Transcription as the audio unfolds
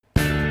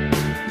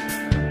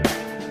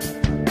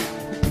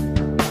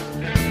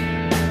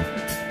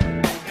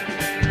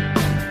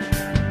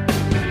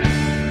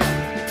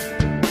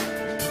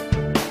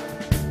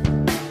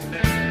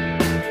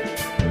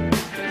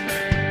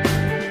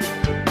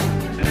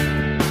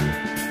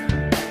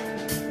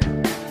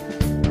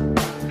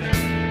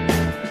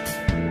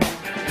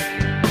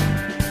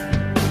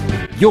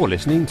You're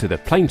listening to the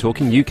Plane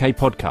Talking UK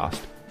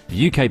podcast,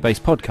 the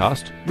UK-based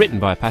podcast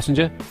written by a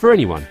passenger for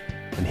anyone.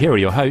 And here are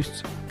your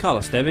hosts,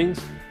 Carlos Stebbings,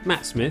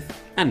 Matt Smith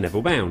and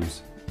Neville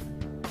Bounds.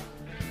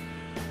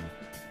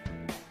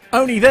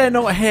 Only they're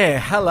not here.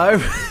 Hello.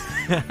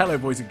 Hello,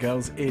 boys and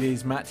girls. It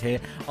is Matt here.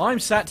 I'm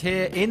sat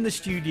here in the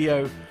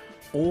studio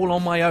all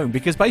on my own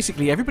because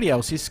basically everybody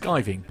else is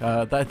skiving.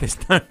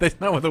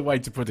 There's no other way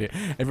to put it.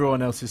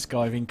 Everyone else is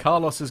skiving.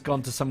 Carlos has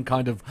gone to some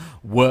kind of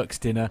works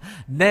dinner.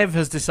 Nev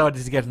has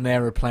decided to get an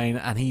aeroplane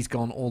and he's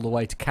gone all the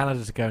way to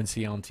Canada to go and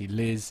see Auntie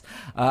Liz.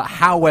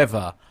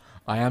 However,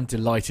 I am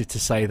delighted to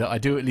say that I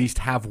do at least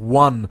have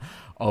one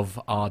of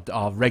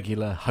our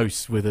regular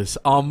hosts with us.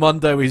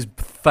 Armando is,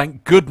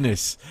 thank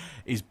goodness,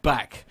 is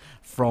back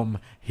from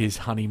his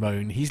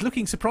honeymoon. He's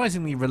looking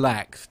surprisingly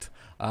relaxed.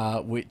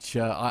 Which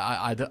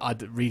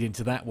I'd read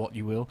into that what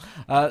you will.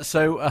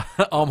 So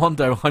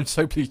Armando, I'm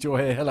so pleased you're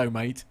here. Hello,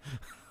 mate.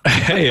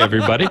 Hey,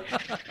 everybody.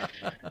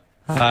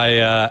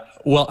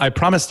 I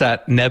promised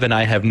that Nev and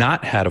I have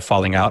not had a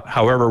falling out.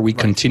 However, we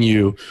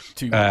continue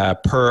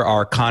per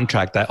our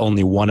contract that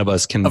only one of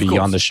us can be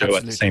on the show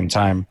at the same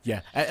time. Yeah,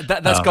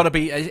 that's got to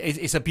be.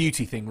 It's a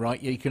beauty thing, right?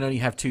 You can only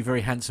have two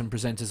very handsome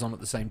presenters on at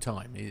the same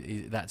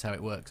time. That's how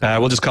it works.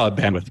 We'll just call it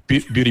bandwidth,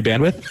 beauty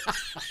bandwidth.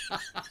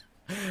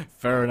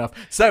 Fair enough.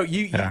 So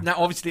now,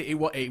 obviously,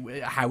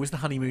 how was the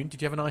honeymoon?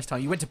 Did you have a nice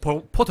time? You went to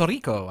Puerto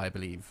Rico, I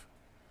believe.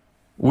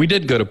 We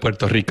did go to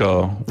Puerto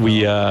Rico.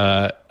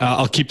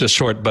 I'll keep this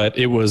short, but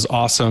it was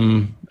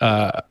awesome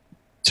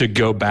to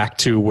go back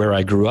to where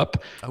I grew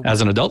up as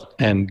an adult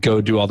and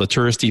go do all the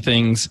touristy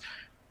things.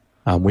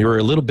 We were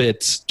a little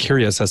bit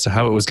curious as to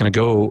how it was going to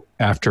go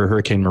after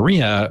Hurricane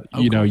Maria.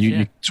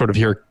 You sort of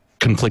hear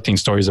conflicting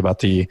stories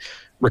about the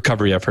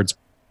recovery efforts,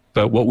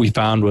 but what we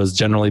found was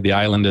generally the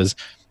island is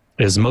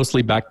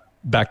mostly back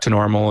to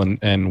normal,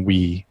 and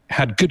we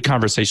had good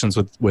conversations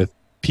with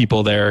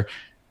people there,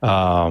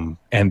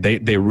 and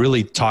they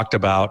really talked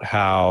about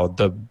how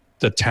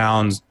the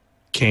towns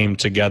came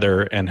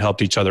together and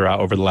helped each other out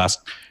over the last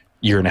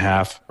year and a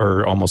half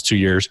or almost 2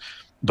 years.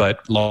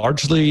 But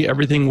largely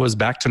everything was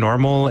back to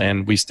normal,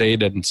 and we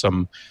stayed in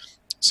some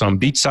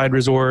beachside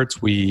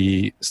resorts.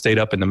 We stayed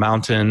up in the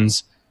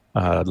mountains,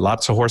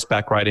 lots of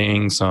horseback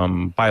riding,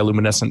 some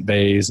bioluminescent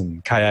bays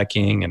and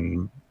kayaking,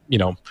 and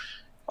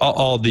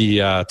all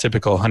the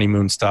typical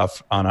honeymoon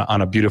stuff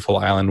on a beautiful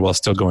island while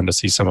still going to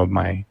see some of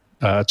my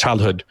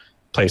childhood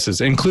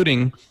places,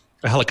 including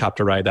a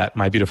helicopter ride that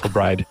my beautiful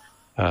bride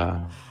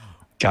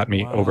got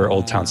me over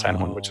Old Town San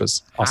Juan, which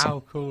was awesome. How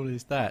cool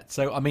is that?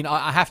 So, I mean,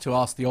 I have to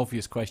ask the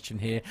obvious question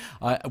here.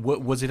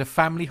 Was it a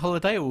family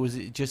holiday or was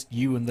it just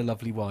you and the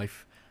lovely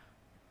wife?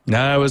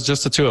 No, it was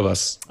just the two of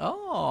us.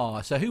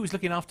 Oh, so who was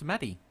looking after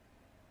Maddie?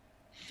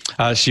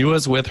 She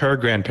was with her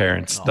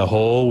grandparents the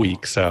whole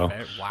week. So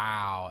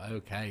wow,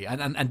 okay.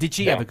 And did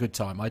she have a good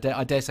time? I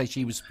dare say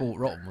she was sport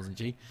rotten, wasn't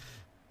she?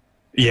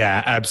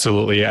 Yeah,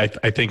 absolutely. I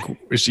think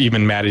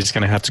even Maddie's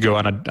going to have to go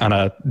on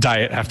a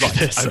diet after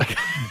this,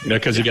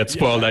 because you get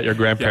spoiled at your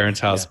grandparents'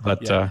 house.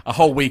 But a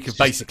whole week of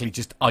basically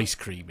just ice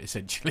cream,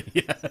 essentially.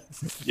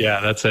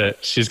 Yeah, that's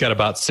it. She's got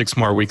about 6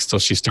 more weeks till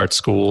she starts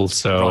school,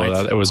 so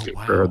it was good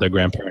for the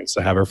grandparents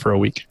to have her for a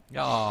week.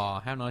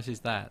 Oh, how nice is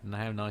that? And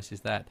how nice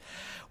is that?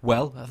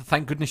 Well,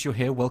 thank goodness you're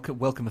here. Welcome,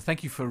 and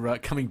thank you for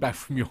coming back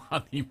from your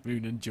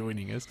honeymoon and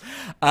joining us.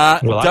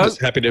 I'm just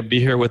happy to be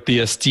here with the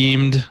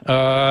esteemed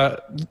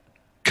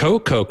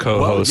co-hosts.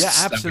 Well, yeah,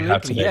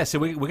 absolutely. Yeah, so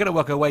we're going to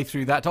work our way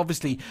through that.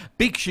 Obviously,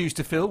 big shoes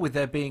to fill with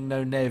there being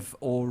no Nev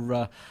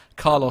or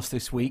Carlos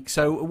this week.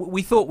 So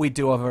we thought we'd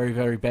do our very,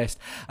 very best.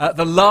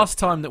 The last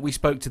time that we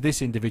spoke to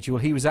this individual,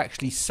 he was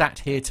actually sat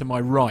here to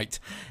my right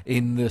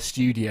in the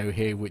studio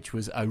here, which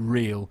was a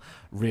real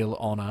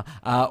honour.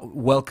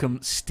 Welcome,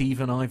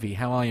 Stephen Ivy.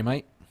 How are you,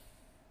 mate?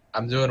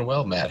 I'm doing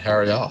well, Matt. How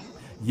are y'all?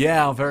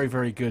 Yeah, very,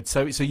 very good.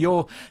 So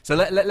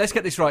let's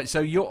get this right. So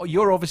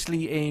you're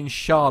obviously in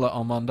Charlotte,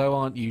 Armando,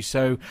 aren't you?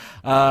 So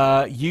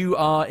you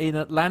are in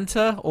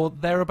Atlanta or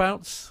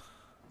thereabouts?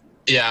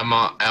 Yeah, I'm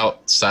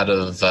outside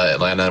of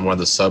Atlanta in one of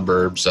the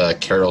suburbs,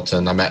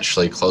 Carrollton. I'm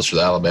actually closer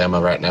to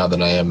Alabama right now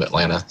than I am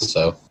Atlanta.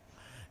 So.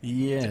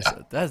 Yes,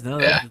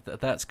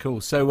 that's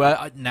cool. So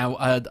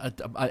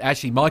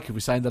actually, Micah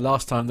was saying the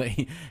last time that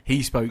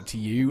he spoke to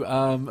you,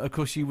 of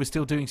course, you were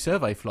still doing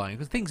survey flying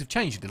because things have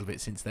changed a little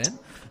bit since then.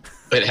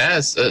 It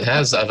has.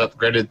 I've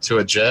upgraded to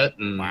a jet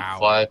and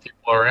fly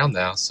people around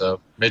now.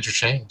 So major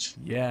change.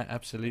 Yeah,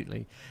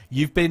 absolutely.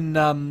 You've been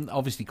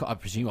obviously, I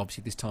presume,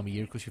 this time of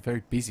year, of course, you're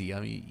very busy. I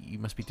mean, you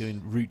must be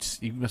doing routes.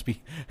 You must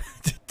be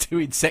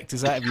doing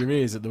sectors out of your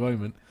ears at the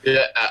moment.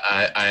 Yeah,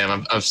 I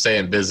am. I'm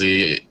staying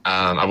busy.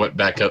 I went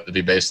back up to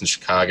be based in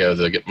Chicago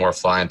to get more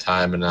flying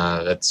time, and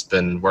it's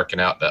been working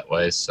out that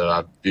way. So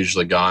I've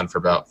usually gone for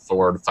about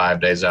 4 to 5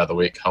 days out of the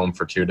week, home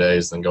for 2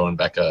 days, then going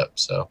back up.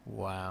 So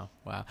wow,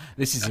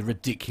 this is a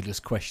ridiculous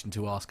question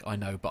to ask, I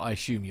know, but I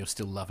assume you're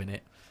still loving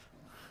it.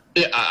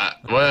 Yeah,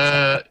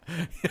 well,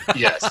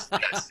 yes, I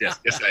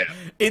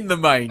am. In the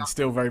main,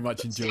 still very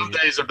much enjoying Some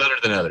it. days are better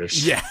than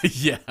others. Yeah,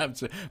 yeah,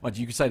 absolutely. Mind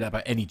you can say that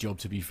about any job.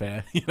 To be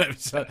fair,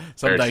 some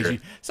Very days true.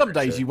 some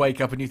Very days true. you wake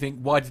up and you think,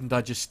 why didn't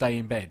I just stay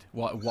in bed?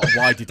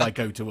 Why did I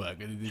go to work?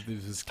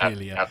 This is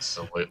clearly a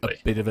Absolutely.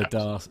 bit of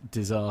a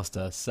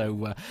disaster.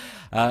 So,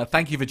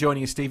 thank you for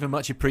joining us, Stephen.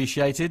 Much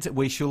appreciated.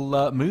 We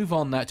shall move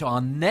on now to our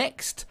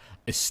next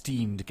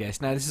esteemed guest.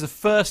 Now, this is the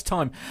first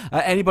time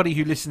anybody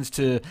who listens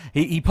to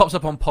he pops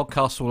up on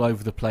podcasts all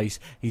over the place.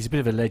 He's a bit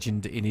of a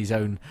legend in his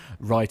own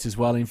right as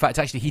well. In fact,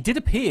 actually, he did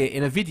appear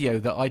in a video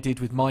that I did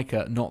with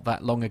Micah not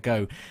that long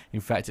ago. In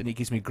fact, and it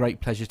gives me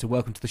great pleasure to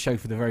welcome to the show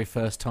for the very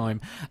first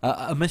time,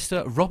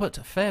 Mr. Robert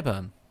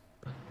Fairburn.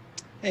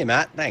 Hey,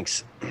 Matt.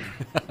 Thanks.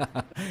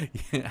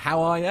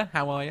 How are you?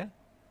 How are you?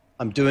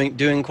 I'm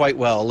doing quite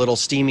well. A little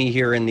steamy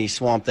here in the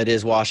swamp that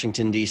is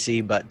Washington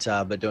D.C., but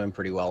doing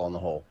pretty well on the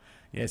whole.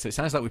 Yeah, so it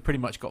sounds like we've pretty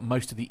much got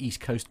most of the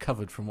East Coast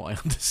covered from what I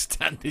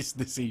understand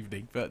this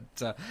evening. But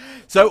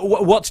so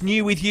what's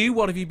new with you?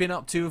 What have you been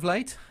up to of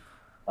late?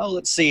 Oh,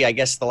 let's see. I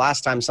guess the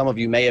last time some of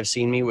you may have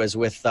seen me was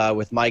with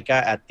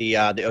Micah at the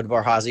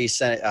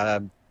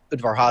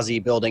Udvar-Hazy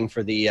building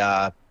for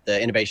the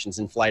Innovations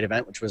in Flight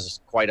event, which was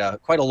quite a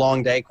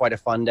long day, quite a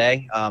fun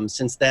day.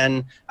 Since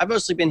then, I've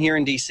mostly been here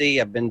in DC.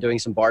 I've been doing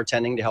some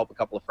bartending to help a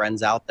couple of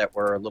friends out that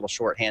were a little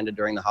short-handed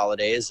during the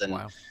holidays, and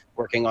Wow.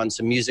 working on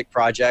some music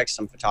projects,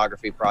 some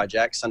photography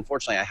projects.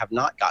 Unfortunately, I have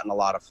not gotten a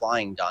lot of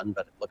flying done,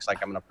 but it looks like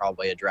I'm going to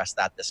probably address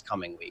that this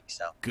coming week.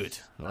 So Good.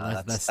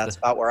 Well, that's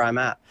about where I'm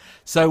at.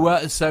 So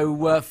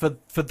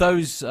for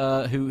those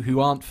who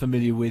aren't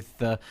familiar with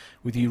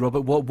you,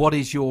 Robert, what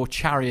is your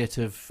chariot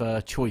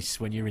of choice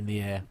when you're in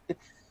the air?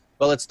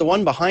 Well, it's the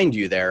one behind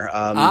you there.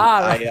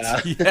 Right.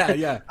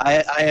 Yeah.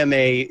 I am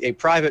a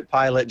private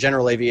pilot,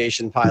 general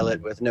aviation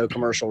pilot with no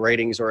commercial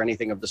ratings or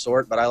anything of the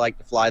sort, but I like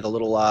to fly the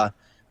little,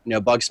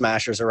 bug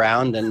smashers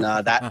around. And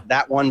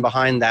that one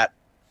behind that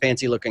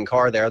fancy looking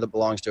car there that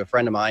belongs to a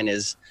friend of mine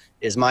is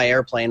my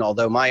airplane,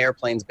 although my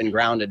airplane's been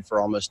grounded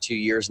for almost 2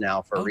 years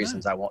now for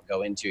reasons I won't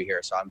go into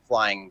here. So I'm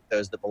flying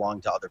those that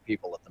belong to other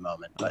people at the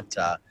moment. But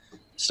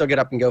still get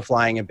up and go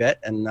flying a bit,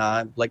 and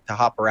like to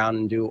hop around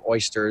and do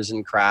oysters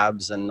and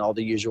crabs and all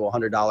the usual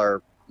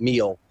 $100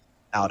 meal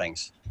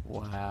outings.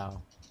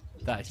 Wow.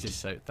 That is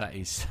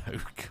so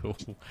cool.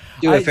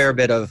 Do a fair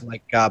bit of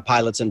like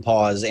Pilots and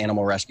Paws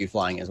animal rescue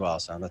flying as well,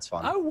 so that's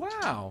fun. Oh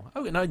wow!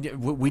 Oh no,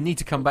 we need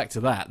to come back to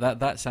that.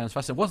 That sounds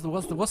fascinating.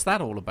 What's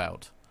that all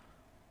about?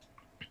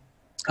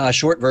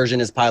 Short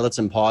version is Pilots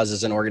and Paws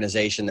is an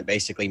organization that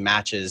basically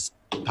matches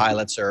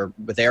pilots or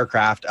with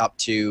aircraft up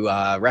to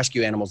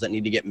rescue animals that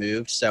need to get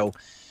moved. So,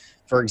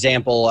 for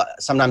example,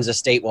 sometimes a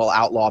state will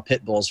outlaw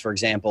pit bulls, for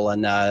example,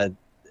 and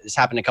this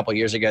happened a couple of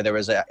years ago. There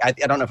was I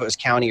don't know if it was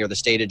county or the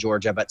state of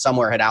Georgia, but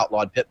somewhere had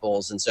outlawed pit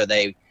bulls, and so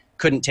they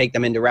couldn't take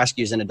them into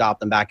rescues and adopt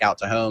them back out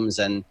to homes.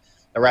 And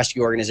a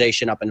rescue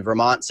organization up in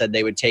Vermont said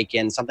they would take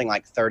in something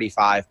like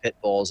 35 pit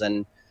bulls,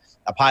 and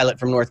a pilot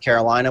from North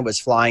Carolina was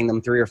flying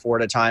them 3 or 4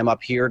 at a time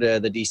up here to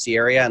the DC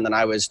area, and then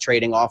I was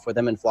trading off with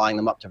them and flying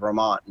them up to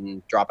Vermont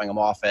and dropping them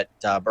off at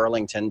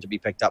Burlington to be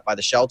picked up by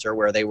the shelter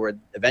where they would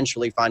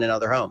eventually find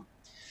another home.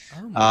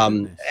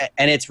 And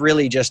it's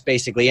really just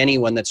basically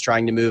anyone that's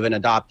trying to move an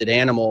adopted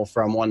animal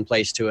from one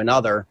place to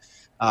another.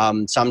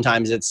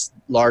 Sometimes it's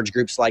large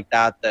groups like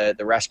that, the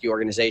rescue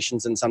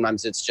organizations, and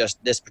sometimes it's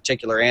just this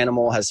particular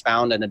animal has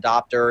found an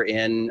adopter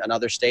in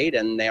another state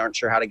and they aren't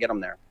sure how to get them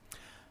there.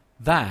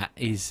 That's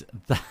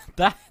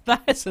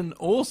an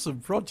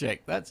awesome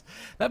project. That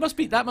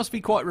must be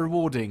quite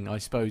rewarding, I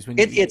suppose.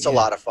 It's a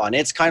lot of fun.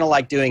 It's kind of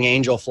like doing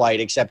angel flight,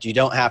 except you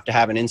don't have to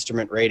have an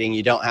instrument rating.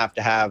 You don't have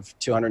to have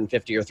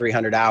 250 or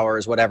 300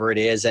 hours, whatever it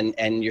is,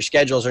 and your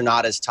schedules are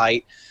not as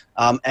tight.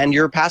 And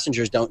your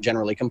passengers don't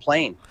generally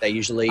complain. They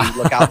usually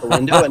look out the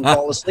window and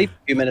fall asleep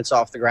a few minutes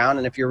off the ground.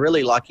 And if you're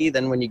really lucky,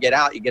 then when you get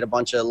out, you get a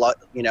bunch of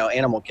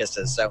animal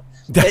kisses. So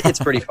it's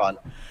pretty fun.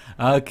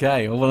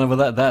 Okay, well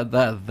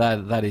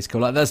that is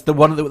cool. Like, that's the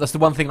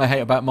one thing I hate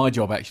about my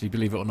job, actually.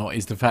 Believe it or not,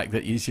 is the fact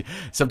that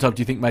sometimes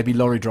you think maybe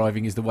lorry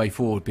driving is the way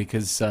forward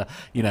because a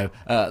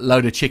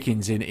load of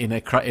chickens in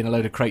a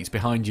load of crates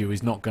behind you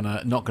is not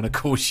gonna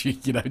cause you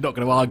not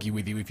gonna argue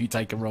with you if you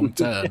take a wrong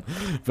turn.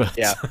 But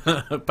yeah.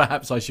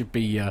 Perhaps I should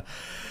be.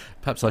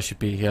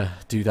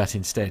 Do that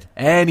instead.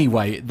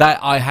 Anyway, that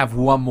I have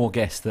one more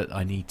guest that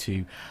I need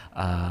to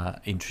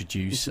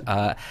introduce.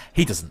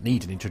 He doesn't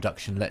need an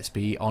introduction, let's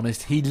be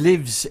honest. He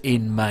lives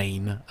in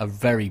Maine, a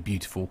very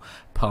beautiful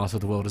part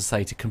of the world, as I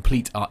say, to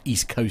complete our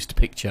East Coast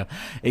picture.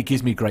 It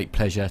gives me great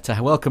pleasure to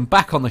welcome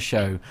back on the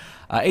show.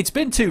 It's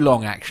been too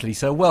long, actually,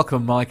 so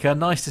welcome, Micah.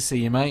 Nice to see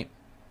you, mate.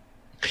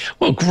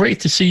 Well, great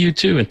to see you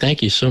too, and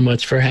thank you so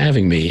much for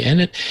having me.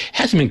 And it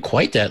hasn't been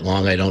quite that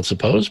long, I don't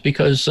suppose,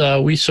 because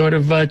we sort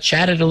of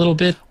chatted a little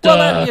bit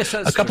yes,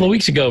 a couple of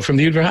weeks ago from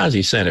the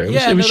Udvar-Hazy Center. It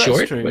was that's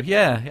short. True.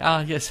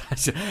 Yeah, yes.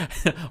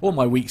 All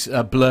my weeks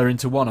blur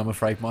into one, I'm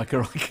afraid,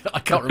 Micah. I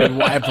can't remember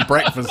what I had for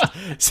breakfast.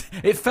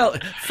 It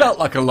felt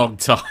like a long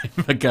time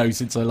ago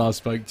since I last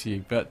spoke to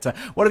you. But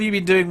what have you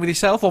been doing with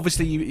yourself?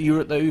 Obviously, you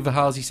were at the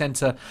Udvar-Hazy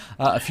Center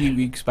a few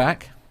weeks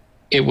back.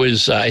 It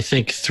was, I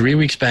think, 3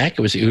 weeks back.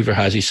 It was the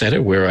Udvar-Hazy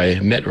Center where I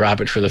met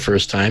Robert for the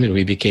first time, and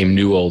we became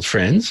new old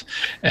friends.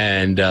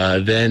 And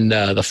then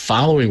the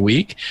following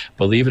week,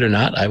 believe it or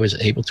not, I was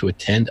able to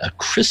attend a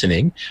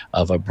christening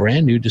of a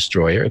brand new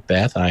destroyer at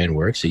Bath Iron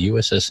Works, the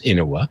USS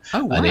Inowa,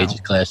 an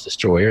Aegis-class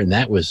destroyer, and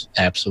that was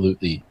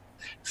absolutely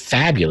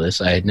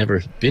fabulous. I had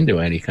never been to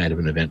any kind of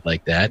an event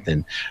like that,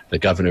 and the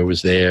governor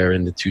was there,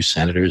 and the 2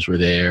 senators were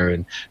there,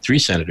 and 3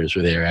 senators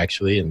were there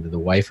actually, and the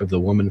wife of the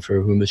woman for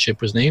whom the ship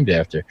was named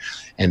after,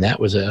 and that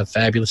was a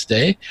fabulous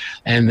day.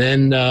 And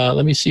then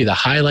let me see, the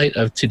highlight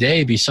of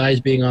today, besides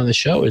being on the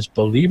show, is,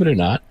 believe it or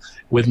not,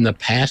 within the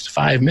past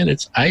 5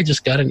 minutes, I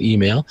just got an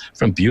email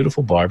from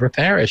beautiful Barbara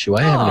Parrish, who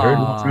I haven't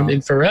heard from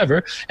in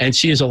forever, and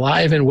she is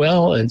alive and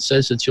well, and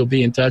says that she'll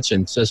be in touch,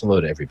 and says hello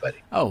to everybody.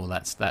 Oh,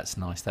 that's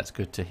nice. That's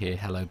good to hear.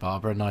 Hello,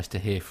 Barbara. Nice to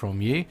hear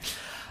from you.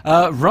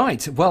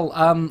 Right. Well,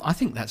 I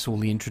think that's all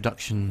the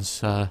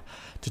introductions to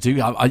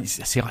do.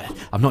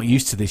 I'm not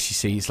used to this, you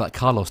see. It's like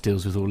Carlos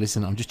deals with all this,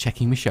 and I'm just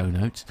checking my show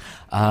notes.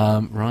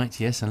 Right,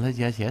 yes, and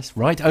yes.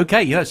 Right,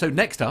 okay. So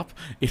next up...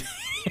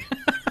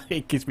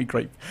 It gives me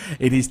great.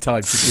 It is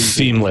time to do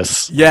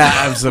seamless. Yeah,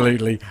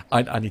 absolutely.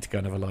 I need to go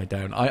and have a lie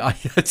down.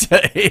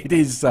 It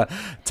is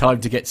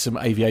time to get some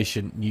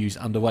aviation news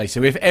underway.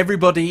 So if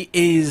everybody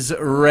is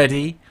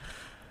ready,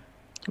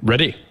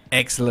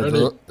 excellent.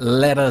 Ready.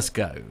 Let us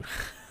go.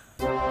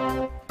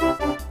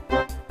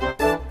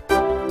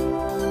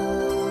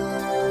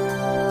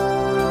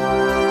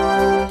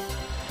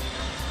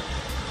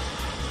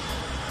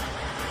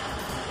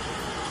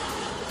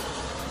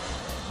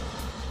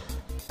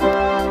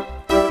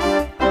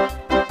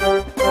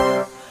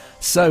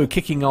 So,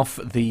 kicking off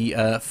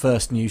the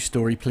first news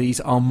story, please.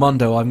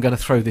 Armando, I'm going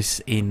to throw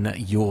this in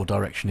your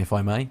direction, if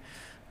I may.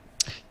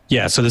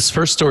 Yeah, so this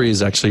first story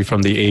is actually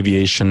from the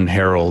Aviation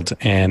Herald,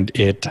 and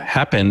it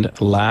happened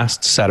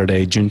last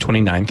Saturday, June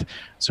 29th.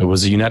 So it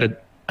was a United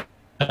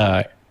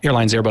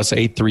Airlines Airbus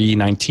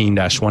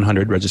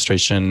A319-100,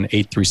 registration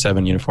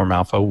 837 Uniform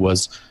Alpha,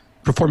 was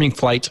performing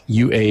flight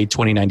UA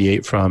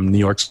 2098 from New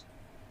York's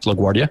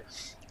LaGuardia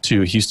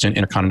to Houston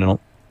Intercontinental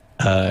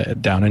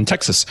down in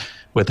Texas.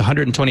 With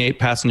 128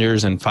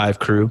 passengers and 5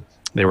 crew,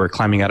 they were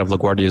climbing out of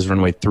LaGuardia's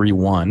runway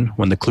 31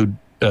 when the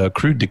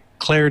crew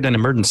declared an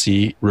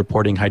emergency,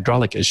 reporting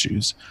hydraulic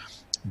issues.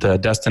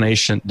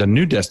 The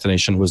new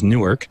destination was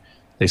Newark.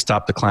 They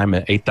stopped the climb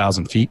at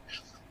 8,000 feet.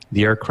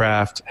 The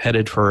aircraft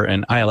headed for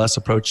an ILS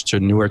approach to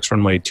Newark's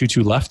runway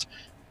 22 left.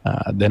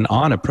 Then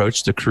on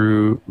approach, the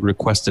crew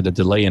requested a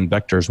delay in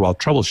vectors while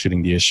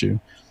troubleshooting the issue.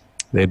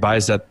 They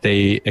advised that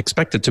they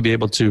expected to be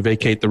able to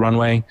vacate the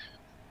runway.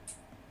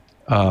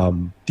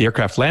 The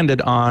aircraft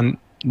landed on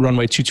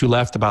runway 22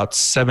 left about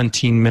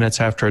 17 minutes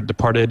after it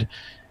departed.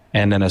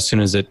 And then as soon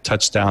as it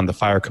touched down, the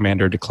fire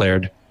commander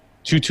declared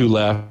 22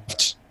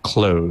 left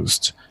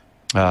closed.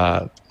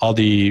 All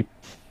the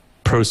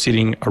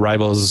proceeding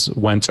arrivals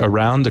went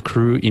around. The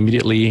crew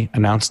immediately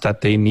announced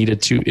that they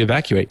needed to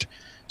evacuate.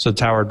 So the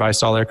tower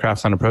advised all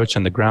aircraft on approach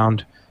and the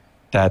ground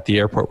that the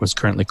airport was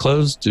currently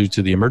closed due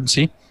to the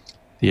emergency.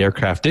 The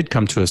aircraft did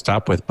come to a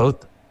stop with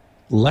both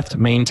left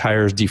main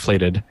tires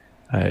deflated.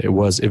 It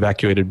was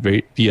evacuated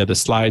via the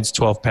slides.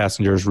 12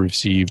 passengers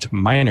received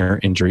minor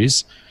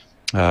injuries.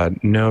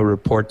 No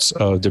reports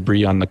of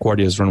debris on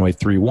LaGuardia's runway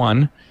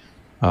 31.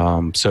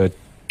 So it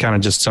kind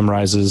of just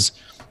summarizes.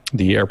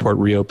 The airport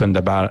reopened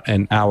about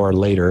an hour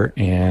later.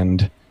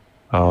 And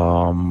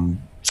so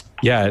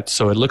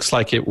it looks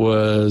like it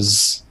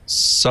was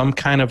some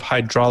kind of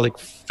hydraulic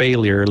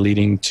failure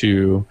leading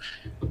to...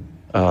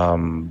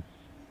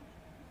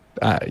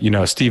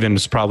 Stephen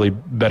is probably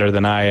better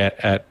than I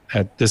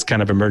at this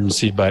kind of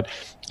emergency, but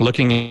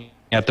looking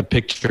at the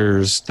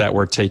pictures that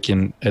were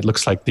taken, it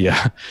looks like the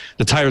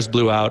tires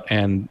blew out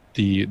and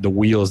the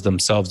wheels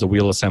themselves, the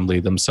wheel assembly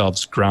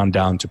themselves, ground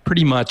down to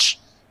pretty much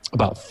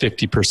about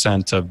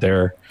 50% of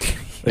their,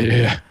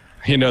 the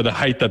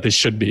height that they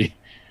should be.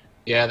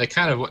 Yeah, they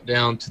kind of went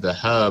down to the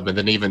hub and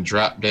then even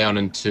dropped down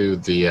into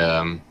the,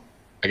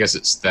 I guess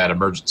it's that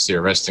emergency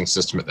arresting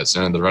system that's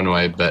in the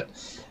runway, but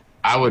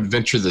I would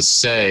venture to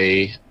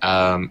say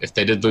if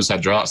they did lose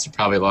hydraulics, they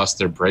probably lost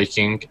their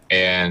braking,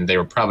 and they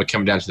were probably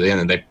coming down to the end,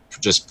 and they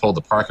just pulled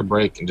the parking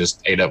brake and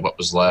just ate up what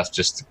was left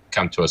just to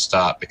come to a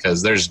stop,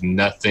 because there's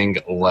nothing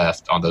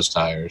left on those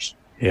tires.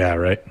 Yeah,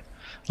 right.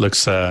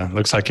 Looks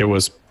like it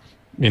was,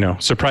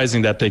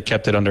 surprising that they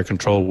kept it under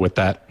control with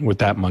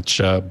that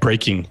much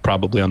braking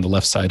probably on the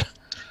left side.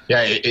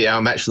 Yeah,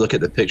 I'm actually looking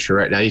at the picture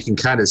right now. You can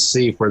kind of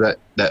see where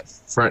that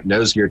front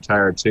nose gear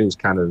tire too is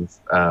kind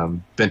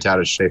of bent out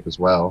of shape as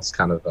well. It's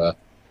kind of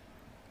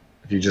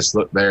if you just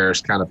look there,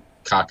 it's kind of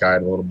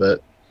cockeyed a little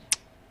bit.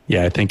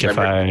 Yeah, I think if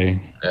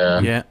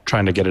Yeah.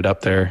 trying to get it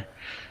up there.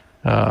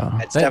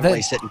 It's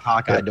definitely sitting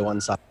cockeyed to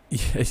one side.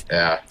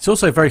 Yeah. It's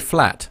also very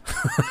flat.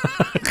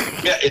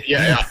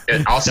 Yeah.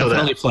 Also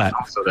Definitely that. flat.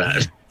 Also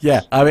that.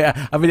 Yeah,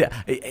 I mean,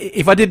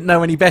 if I didn't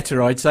know any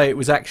better, I'd say it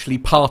was actually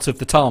part of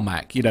the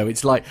tarmac. You know,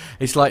 it's like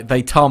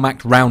they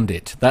tarmacked round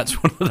it. That's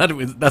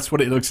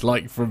what it looks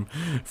like from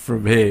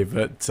here.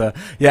 But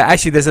yeah,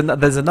 actually, there's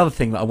another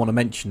thing that I want to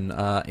mention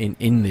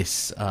in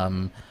this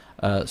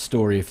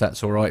story, if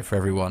that's all right for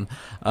everyone.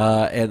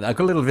 And I've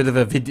got a little bit of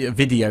a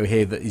video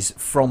here that is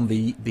from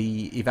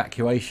the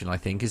evacuation, I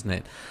think, isn't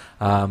it?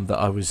 That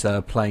I was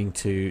playing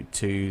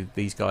to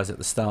these guys at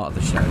the start of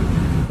the show.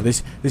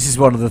 This is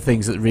one of the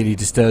things that really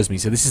disturbs me.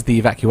 So this is the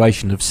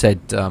evacuation of said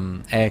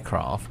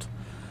aircraft,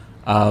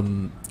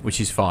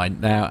 which is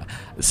fine. Now,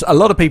 a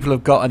lot of people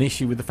have got an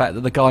issue with the fact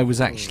that the guy was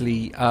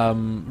actually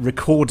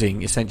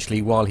recording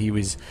essentially while he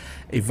was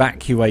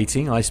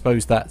evacuating. I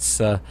suppose that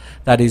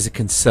is a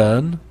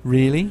concern,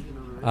 really.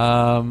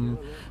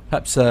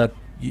 Perhaps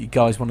you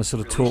guys want to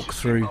sort of talk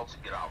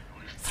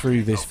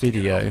through this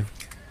video.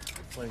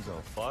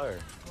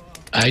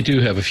 I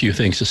do have a few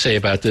things to say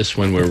about this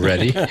when we're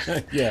ready.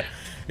 Yeah.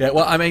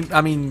 Well, I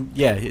mean,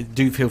 yeah.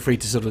 Do feel free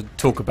to sort of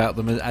talk about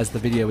them as the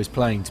video is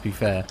playing. To be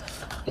fair.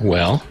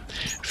 Well,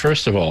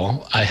 first of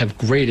all, I have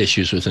great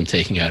issues with him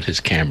taking out his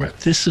camera.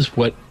 This is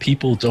what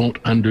people don't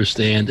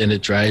understand, and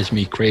it drives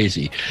me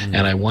crazy.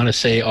 And I want to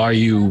say, are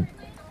you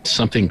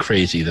something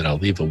crazy that I'll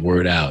leave a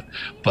word out?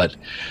 But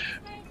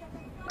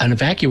an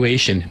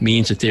evacuation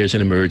means that there's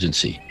an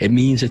emergency. It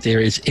means that there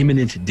is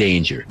imminent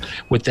danger.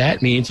 What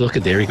that means, look,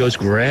 there he goes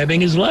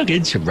grabbing his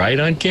luggage right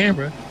on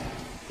camera.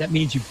 That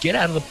means you get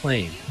out of the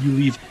plane. You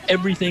leave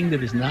everything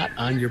that is not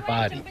on your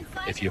body.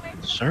 If you're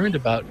concerned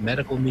about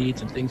medical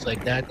needs and things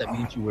like that, that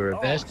means you wear a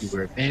vest, you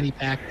wear a fanny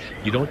pack,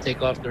 you don't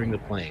take off during the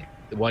plane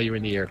while you're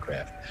in the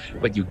aircraft.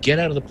 But you get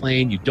out of the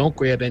plane, you don't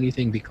grab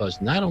anything,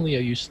 because not only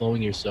are you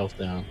slowing yourself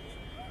down,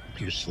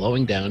 you're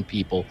slowing down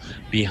people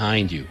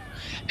behind you.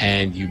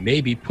 And you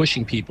may be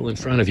pushing people in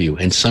front of you,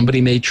 and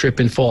somebody may trip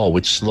and fall,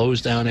 which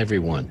slows down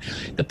everyone.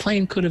 The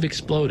plane could have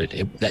exploded.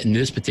 In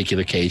this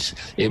particular case,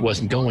 it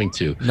wasn't going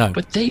to. No.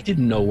 But they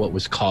didn't know what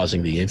was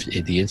causing the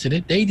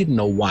incident. They didn't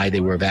know why they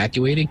were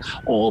evacuating.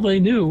 All they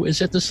knew is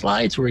that the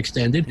slides were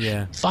extended.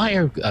 Yeah.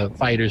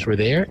 Firefighters were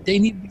there. They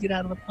needed to get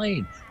out of the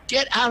plane.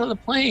 Get out of the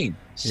plane.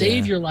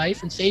 Save your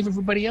life and save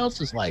everybody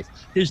else's life.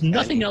 There's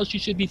nothing else you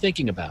should be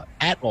thinking about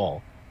at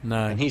all.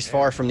 No. And he's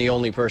far from the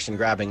only person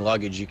grabbing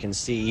luggage. You can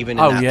see even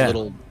in that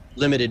little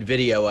limited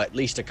video, at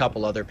least a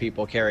couple other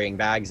people carrying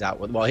bags out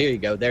with. Well, here you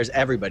go. There's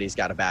everybody's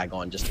got a bag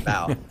on, just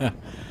about.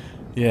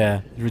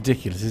 Yeah,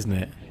 ridiculous, isn't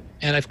it?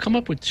 And I've come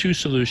up with two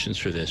solutions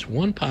for this.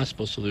 One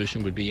possible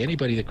solution would be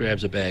anybody that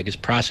grabs a bag is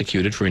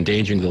prosecuted for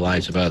endangering the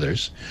lives of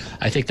others.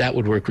 I think that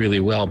would work really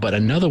well. But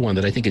another one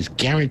that I think is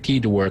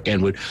guaranteed to work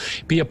and would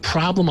be a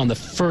problem on the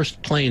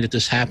first plane that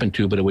this happened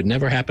to, but it would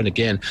never happen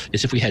again,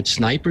 is if we had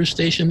snipers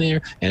stationed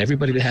there and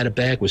everybody that had a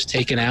bag was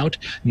taken out,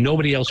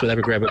 nobody else would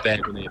ever grab a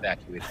bag when they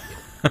evacuated.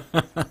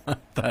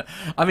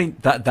 I mean,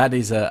 that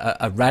is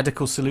a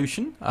radical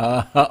solution.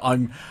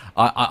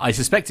 I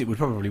suspect it would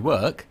probably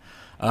work.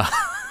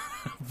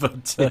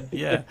 But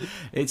yeah,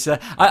 it's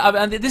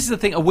and this is the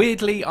thing.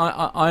 Weirdly,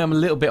 I am a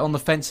little bit on the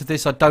fence of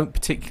this. I don't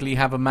particularly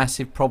have a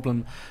massive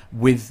problem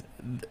with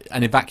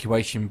an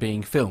evacuation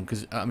being filmed,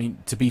 because I mean,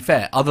 to be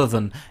fair, other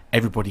than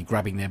everybody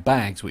grabbing their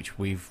bags, which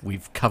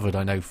we've covered,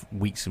 I know,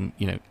 weeks, and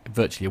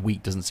virtually a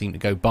week doesn't seem to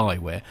go by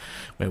where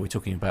we're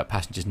talking about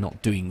passengers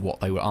not doing what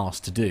they were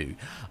asked to do.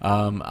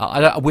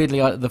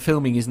 Weirdly, the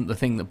filming isn't the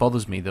thing that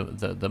bothers me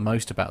the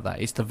most about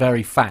that. It's the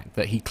very fact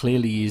that he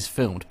clearly is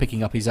filmed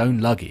picking up his own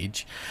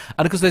luggage,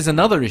 and of course there's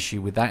another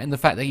issue with that in the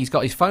fact that he's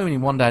got his phone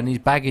in one hand and his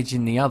baggage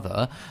in the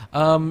other.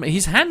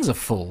 His hands are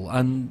full,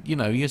 and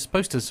you're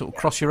supposed to sort of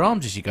cross your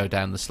arms as you go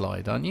down the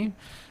slide, aren't you?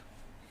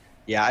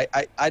 Yeah,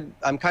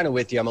 I'm kind of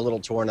with you. I'm a little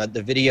torn.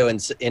 The video in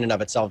and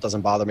of itself doesn't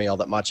bother me all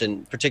that much,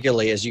 and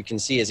particularly as you can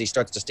see, as he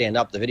starts to stand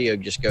up, the video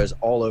just goes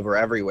all over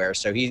everywhere.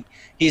 So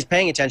he's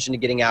paying attention to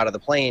getting out of the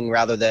plane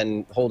rather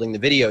than holding the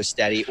video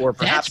steady, or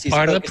perhaps That's he's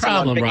part of the focusing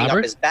problem, on picking Robert.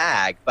 up his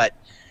bag.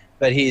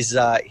 But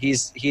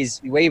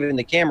he's waving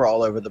the camera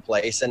all over the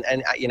place, and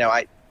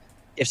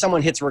if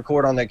someone hits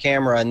record on their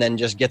camera and then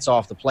just gets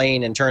off the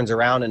plane and turns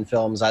around and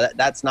films,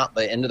 that's not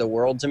the end of the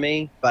world to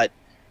me. But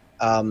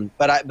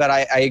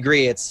I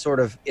agree. It's sort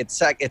of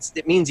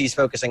it means he's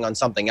focusing on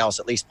something else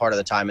at least part of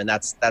the time, and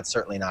that's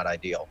certainly not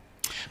ideal.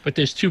 But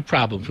there's two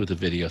problems with the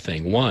video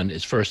thing. One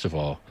is, first of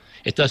all,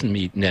 it doesn't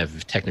meet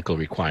NEV technical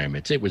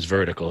requirements. It was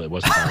vertical. It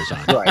wasn't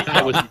horizontal.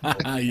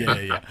 Right.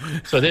 Yeah.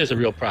 So there's a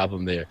real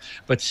problem there.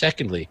 But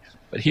secondly,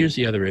 here's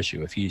the other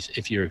issue. If you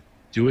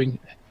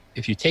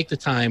take the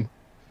time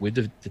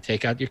to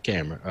take out your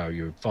camera or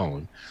your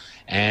phone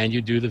and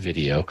you do the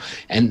video,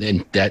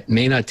 and that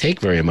may not take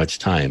very much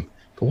time.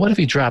 But what if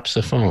he drops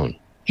the phone?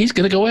 He's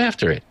going to go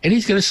after it, and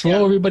he's going to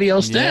slow everybody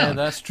else down.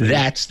 That's true.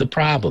 That's the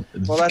problem.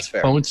 Well, that's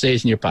fair. The phone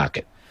stays in your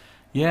pocket.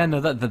 Yeah,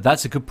 no,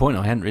 that's a good point.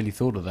 I hadn't really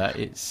thought of that.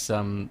 It's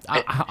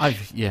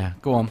yeah,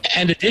 go on.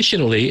 And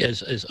additionally,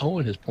 as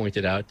Owen has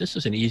pointed out, this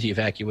is an easy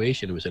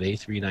evacuation. It was an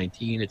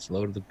A319. It's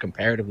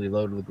comparatively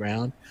low to the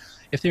ground.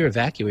 If they're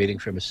evacuating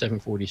from a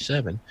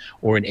 747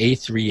 or an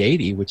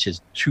A380, which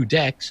is 2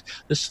 decks,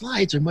 the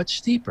slides are much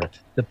steeper.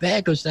 The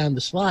bag goes down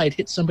the slide,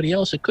 hits somebody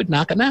else, it could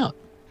knock them out.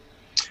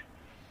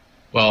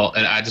 Well,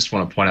 and I just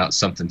want to point out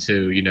something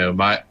too. You know,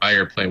 my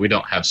airplane, we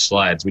don't have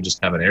slides. We just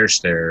have an air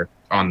stair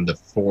on the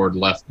forward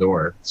left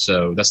door.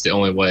 So that's the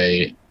only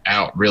way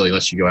out, really,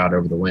 unless you go out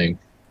over the wing.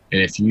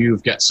 And if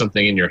you've got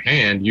something in your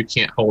hand, you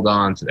can't hold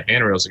on to the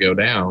handrails to go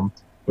down,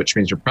 which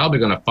means you're probably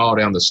going to fall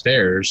down the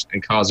stairs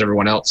and cause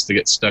everyone else to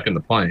get stuck in the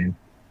plane.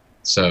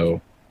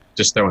 So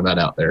just throwing that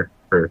out there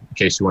in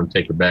case you want to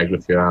take your bags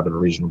with you out of a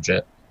regional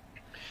jet.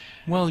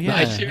 Well, yeah,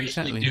 I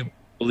seriously do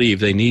believe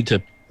they need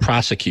to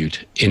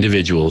prosecute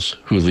individuals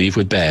who leave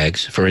with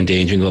bags for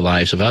endangering the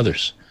lives of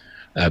others,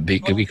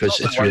 because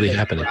it's really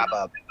happening.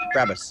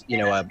 Grab a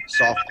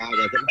soft bag,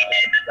 I think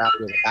grab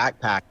it with a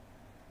backpack.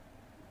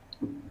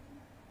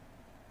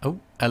 Oh,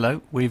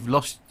 hello. We've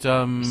lost.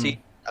 See,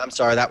 I'm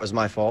sorry, that was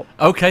my fault.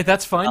 Okay,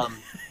 that's fine.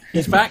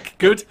 He's back.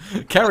 Good.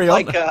 Carry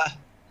on.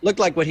 Looked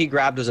like what he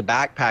grabbed was a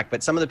backpack,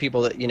 but some of the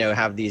people that,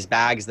 have these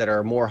bags that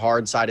are more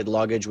hard-sided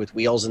luggage with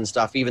wheels and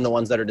stuff, even the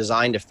ones that are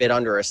designed to fit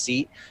under a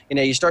seat,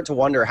 you start to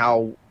wonder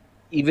how,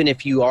 even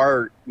if you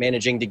are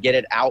managing to get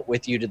it out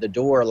with you to the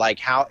door, like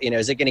how,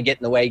 is it going to get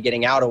in the way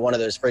getting out of one of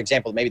those, for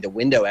example, maybe the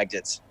window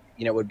exits,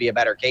 would be a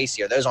better case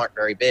here. Those aren't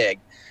very big,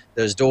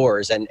 those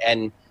doors. And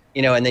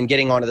then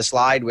getting onto the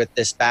slide with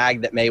this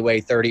bag that may weigh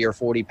 30 or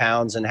 40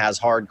 pounds and has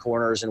hard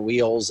corners and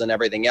wheels and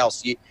everything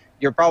else,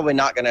 you're probably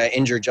not going to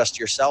injure just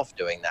yourself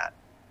doing that.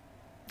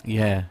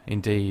 Yeah,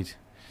 indeed.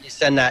 You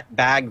send that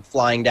bag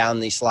flying down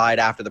the slide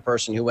after the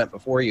person who went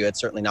before you, it's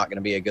certainly not going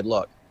to be a good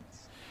look.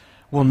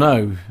 Well,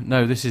 no,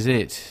 this is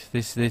it.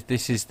 This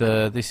is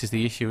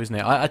the issue, isn't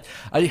it?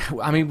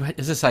 I mean,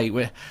 as I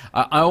say,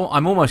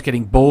 I'm almost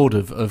getting bored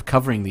of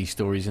covering these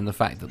stories, and the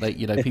fact that they,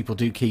 people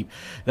do keep,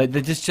 they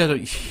just,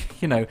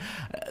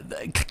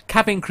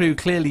 cabin crew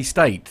clearly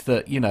state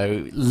that,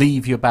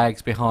 leave your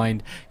bags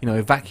behind,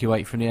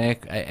 evacuate from the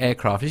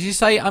aircraft. As you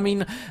say, I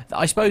mean,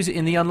 I suppose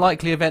in the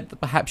unlikely event that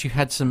perhaps you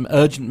had some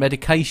urgent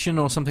medication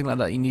or something like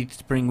that you needed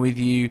to bring with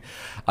you,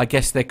 I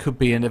guess there could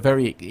be in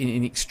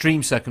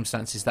extreme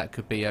circumstances that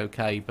could be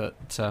okay, but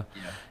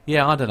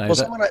yeah, I don't know.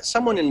 Well,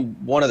 someone in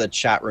one of the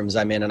chat rooms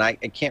I'm in, and I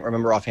can't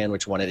remember offhand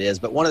which one it is,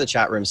 but one of the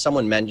chat rooms,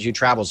 someone who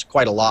travels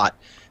quite a lot,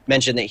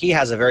 mentioned that he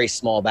has a very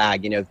small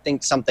bag.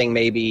 Think something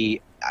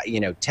maybe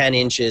 10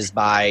 inches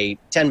by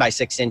 10 by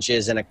 6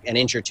 inches and an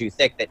inch or two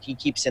thick that he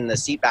keeps in the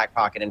seat back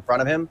pocket in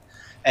front of him,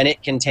 and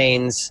it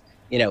contains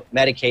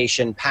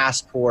medication,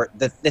 passport,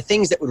 the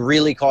things that would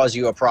really cause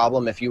you a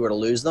problem if you were to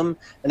lose them.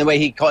 And the way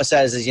he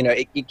says is,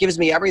 it gives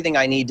me everything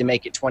I need to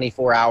make it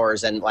 24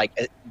 hours and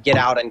get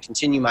out and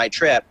continue my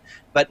trip,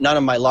 but none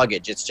of my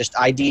luggage. It's just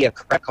ID, a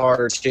credit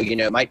card or two,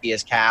 it might be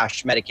his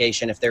cash,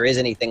 medication, if there is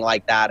anything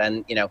like that,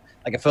 and,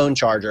 like a phone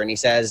charger. And he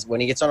says when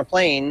he gets on a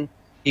plane,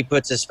 he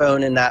puts his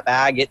phone in that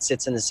bag, it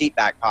sits in the seat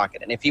back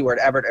pocket. And if he were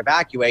to ever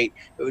evacuate,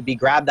 it would be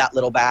grab that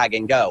little bag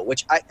and go,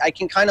 which I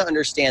can kind of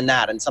understand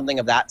that. And something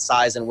of that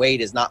size and weight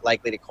is not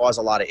likely to cause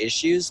a lot of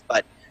issues.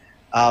 But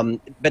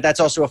that's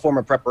also a form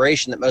of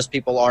preparation that most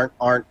people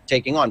aren't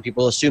taking on.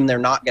 People assume they're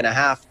not going to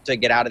have to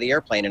get out of the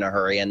airplane in a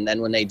hurry. And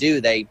then when they do,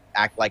 they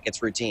act like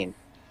it's routine.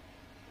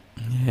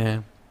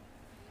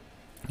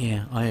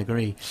 Yeah, I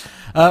agree.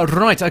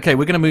 Right, okay,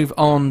 we're going to move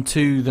on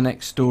to the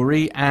next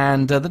story,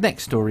 and the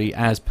next story,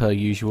 as per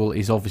usual,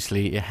 is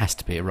obviously, it has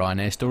to be a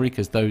Ryanair story,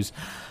 because those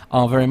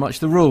are very much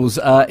the rules.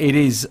 It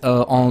is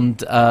on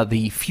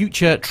the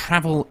Future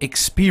Travel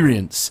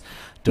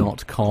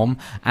Experience.com,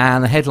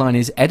 and the headline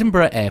is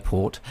Edinburgh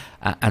Airport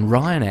and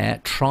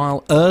Ryanair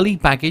trial early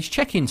baggage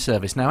check-in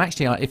service. Now,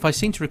 actually, if I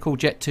seem to recall,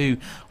 Jet2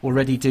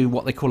 already do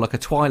what they call like a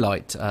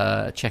twilight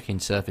check-in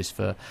service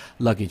for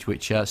luggage,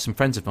 which some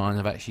friends of mine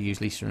have actually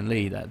used, Lisa and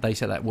Lee. They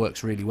say that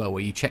works really well,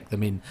 where you check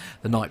them in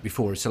the night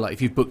before. So, like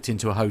if you've booked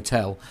into a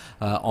hotel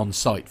on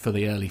site for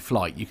the early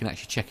flight, you can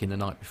actually check in the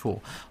night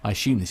before. I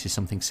assume this is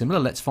something similar.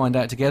 Let's find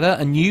out together.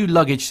 A new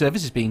luggage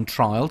service is being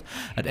trialled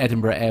at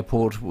Edinburgh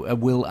Airport.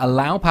 Will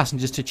allow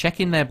passengers to check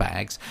in their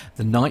bags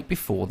the night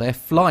before their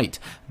flight.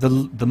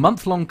 The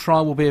month-long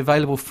trial will be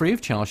available free of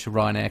charge to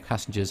Ryanair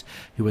passengers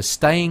who are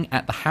staying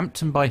at the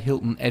Hampton by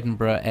Hilton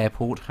Edinburgh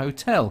Airport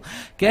Hotel.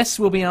 Guests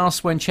will be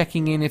asked when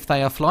checking in if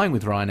they are flying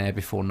with Ryanair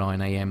before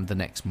 9 a.m. the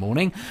next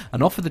morning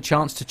and offered the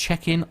chance to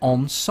check in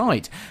on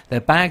site.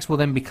 Their bags will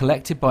then be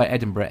collected by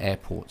Edinburgh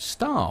Airport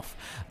staff.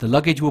 The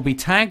luggage will be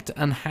tagged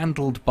and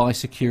handled by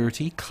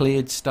security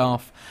cleared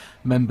staff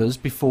members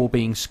before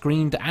being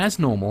screened as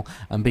normal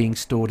and being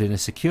stored in a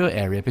secure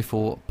area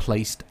before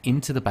placed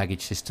into the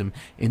baggage system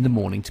in the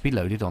morning to be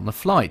loaded on the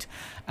flight.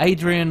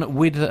 Adrian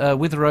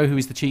Witherow, who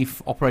is the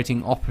Chief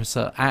Operating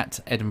Officer at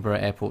Edinburgh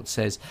Airport,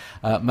 says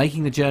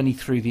making the journey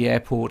through the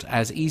airport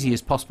as easy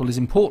as possible is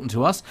important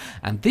to us,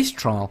 and this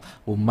trial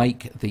will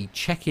make the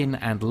check-in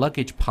and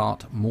luggage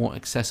part more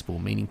accessible,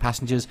 meaning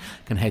passengers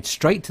can head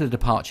straight to the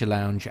departure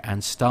lounge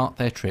and start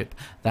their trip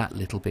that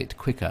little bit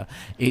quicker.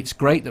 It's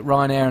great that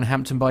Ryanair and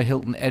Hampton by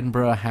Hilton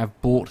Edinburgh have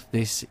brought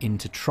this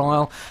into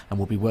trial and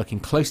will be working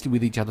closely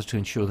with each other to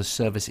ensure the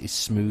service is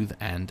smooth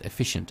and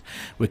efficient.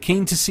 We're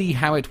keen to see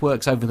how it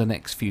works over the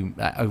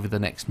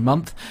next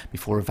month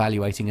before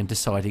evaluating and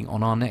deciding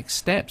on our next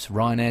steps.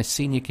 Ryanair's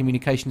Senior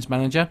Communications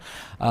Manager,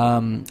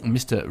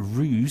 Mr.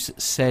 Roos,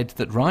 said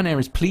that Ryanair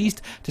is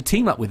pleased to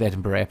team up with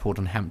Edinburgh Airport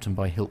and Hampton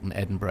by Hilton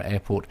Edinburgh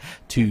Airport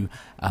to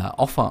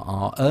offer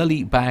our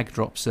early bag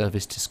drop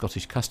service to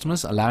Scottish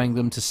customers, allowing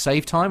them to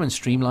save time and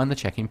streamline the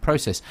check-in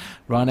process.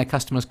 Ryanair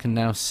customers can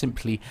now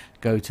simply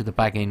go to the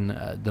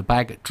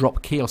bag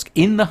drop kiosk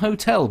in the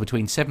hotel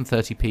between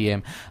 7:30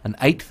 p.m. and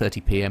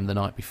 8:30 p.m. the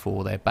night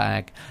before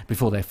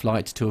their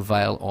flight to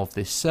avail of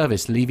this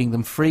service, leaving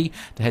them free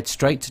to head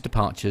straight to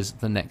departures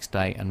the next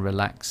day and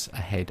relax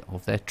ahead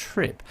of their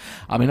trip.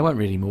 I mean, I won't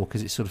read any more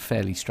because it's sort of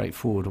fairly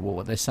straightforward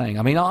what they're saying.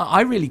 I mean,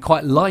 I really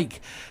quite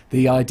like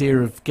the idea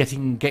of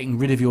getting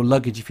rid of your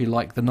luggage, if you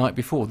like, the night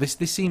before. This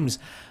seems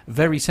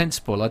very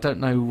sensible. I don't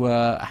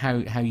know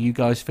how you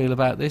guys feel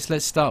about this.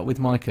 Let's start with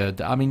Micah.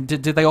 I mean,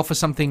 did they offer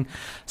something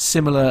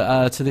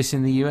similar to this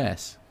in the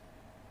US?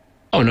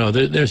 Oh, no,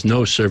 there's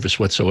no service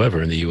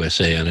whatsoever in the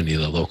USA on any of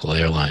the local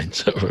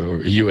airlines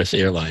or U.S.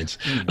 airlines,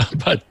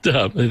 but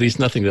at least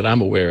nothing that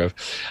I'm aware of.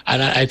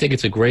 And I think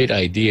it's a great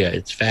idea.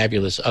 It's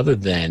fabulous, other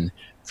than,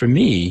 for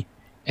me,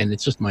 and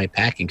it's just my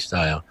packing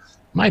style,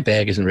 my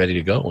bag isn't ready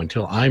to go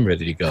until I'm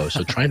ready to go.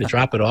 So trying to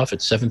drop it off at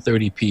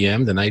 7:30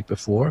 p.m. the night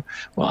before,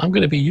 well, I'm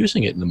going to be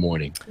using it in the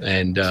morning.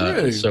 And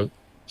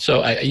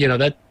So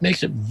that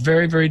makes it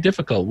very, very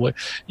difficult.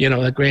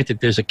 Granted,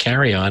 there's a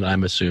carry-on,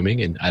 I'm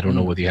assuming, and I don't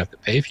know whether you have to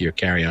pay for your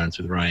carry-ons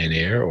with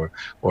Ryanair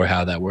or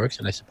how that works.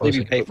 And I suppose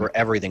you pay for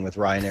everything with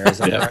Ryanair. Is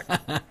that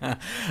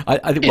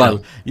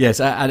right? Yes,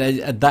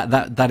 and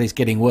that is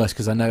getting worse,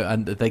 because I know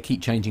and they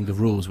keep changing the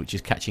rules, which is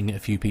catching a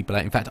few people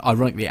out. In fact,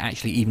 ironically, it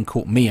actually even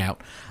caught me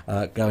out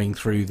going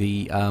through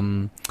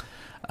the.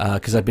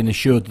 Because I'd been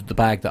assured that the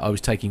bag that I was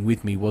taking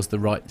with me was the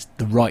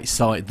right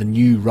size, the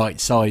new right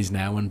size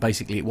now, and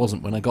basically it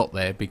wasn't when I got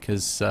there,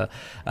 because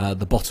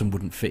the bottom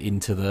wouldn't fit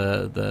into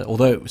the.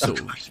 Although it was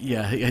sort of,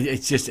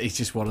 it's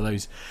just one of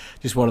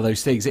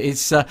those things.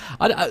 It's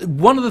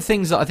one of the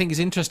things that I think is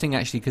interesting,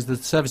 actually, because the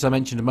service I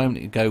mentioned a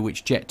moment ago,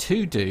 which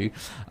Jet2 do,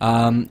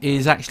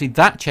 is actually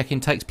that check-in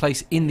takes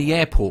place in the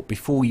airport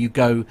before you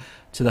go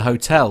to the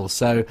hotel.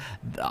 So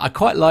I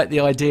quite like the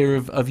idea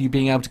of you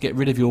being able to get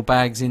rid of your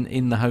bags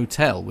in the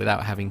hotel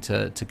without having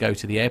to go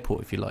to the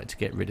airport if you like to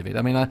get rid of it.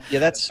 I mean,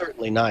 that's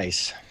certainly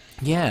nice.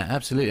 Yeah,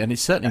 absolutely, and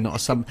it's certainly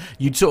not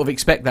you'd sort of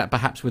expect that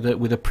perhaps with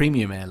a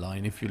premium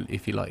airline if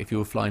you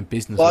were flying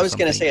business. Well, I was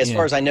going to say, as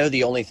far as I know,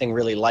 the only thing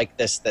really like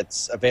this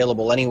that's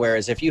available anywhere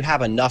is if you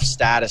have enough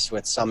status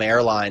with some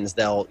airlines,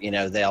 they'll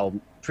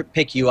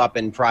pick you up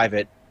in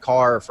private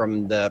car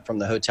from the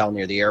hotel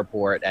near the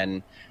airport,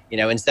 and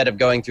instead of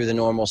going through the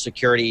normal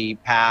security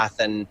path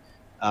and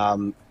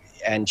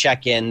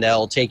check in,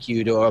 they'll take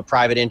you to a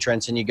private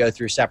entrance and you go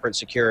through separate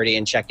security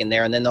and check in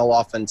there. And then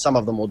some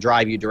of them will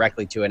drive you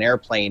directly to an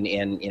airplane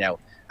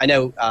I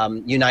know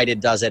United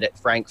does it at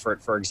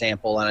Frankfurt, for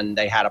example, and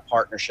they had a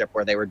partnership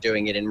where they were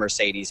doing it in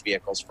Mercedes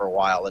vehicles for a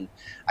while. And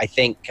I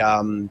think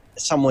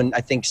someone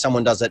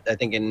does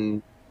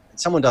it,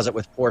 someone does it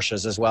with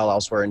Porsches as well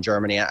elsewhere in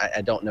Germany.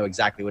 I don't know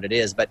exactly what it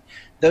is, but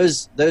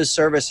those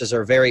services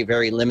are very,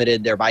 very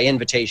limited. They're by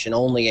invitation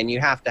only, and you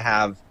have to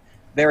have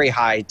very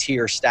high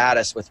tier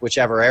status with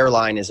whichever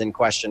airline is in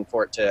question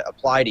for it to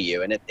apply to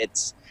you. And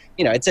it's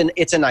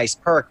a nice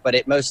perk, but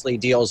it mostly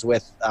deals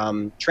with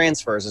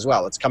transfers as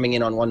well. It's coming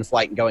in on one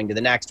flight and going to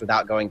the next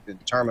without going through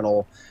the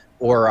terminal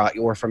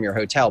or from your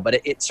hotel.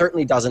 But it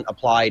certainly doesn't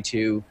apply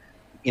to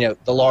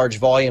the large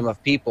volume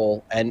of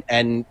people, and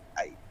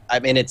I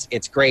mean,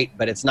 it's great,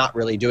 but it's not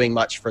really doing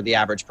much for the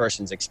average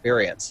person's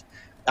experience.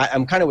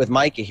 I'm kind of with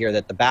Micah here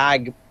that the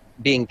bag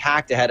being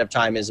packed ahead of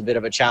time is a bit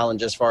of a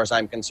challenge as far as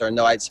I'm concerned,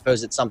 though I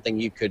suppose it's something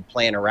you could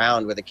plan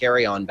around with a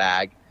carry-on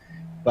bag.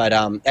 But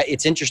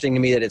it's interesting to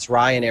me that it's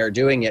Ryanair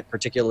doing it,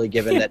 particularly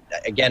given that,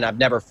 again, I've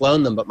never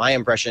flown them, but my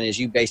impression is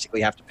you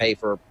basically have to pay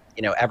for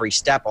every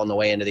step on the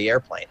way into the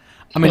airplane.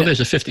 I mean, there's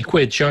a 50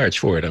 quid charge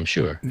for it, I'm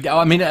sure. Yeah,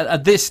 I mean,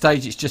 at this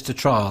stage, it's just a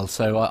trial,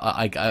 so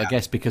I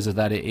guess because of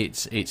that,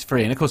 it's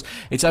free. And of course,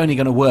 it's only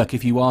going to work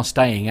if you are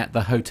staying at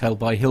the Hotel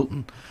by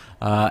Hilton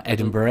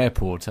Edinburgh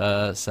Airport.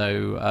 Perhaps,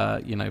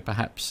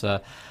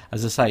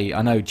 as I say,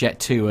 I know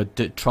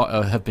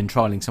Jet2 have been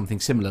trialling something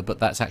similar, but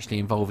that's actually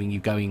involving you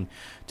going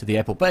to the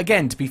airport. But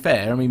again, to be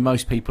fair, I mean,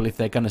 most people, if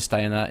they're going to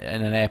stay in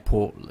an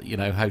airport,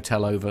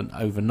 hotel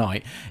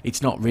overnight,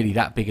 it's not really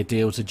that big a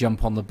deal to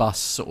jump on the bus,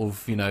 sort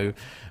of,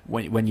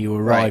 when you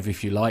arrive,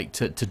 if you like,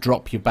 to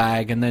drop your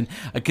bag. And then,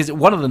 because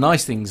one of the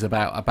nice things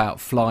about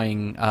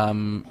flying,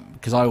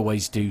 because I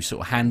always do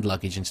sort of hand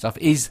luggage and stuff,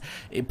 is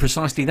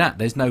precisely that.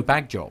 There's no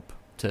bag job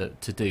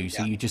to do,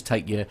 so you just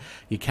take your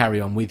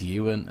carry-on with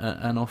you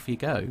and off you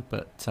go.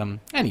 But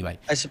anyway,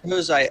 I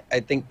suppose I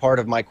think part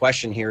of my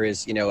question here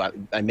is,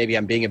 maybe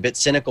I'm being a bit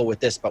cynical with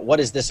this, but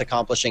what is this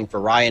accomplishing for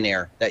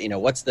Ryanair? That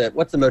what's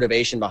the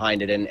motivation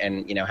behind it,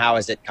 and how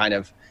is it kind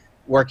of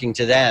working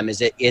to them?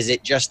 Is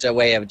it just a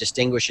way of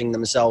distinguishing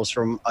themselves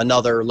from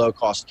another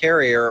low-cost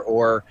carrier,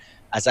 or,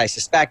 as I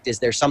suspect, is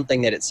there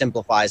something that it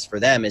simplifies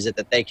for them? Is it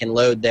that they can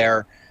load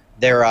their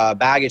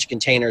baggage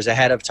containers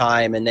ahead of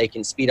time, and they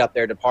can speed up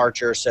their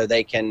departure so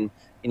they can,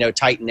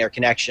 tighten their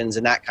connections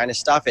and that kind of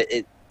stuff?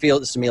 It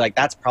feels to me like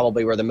that's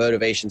probably where the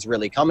motivation's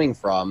really coming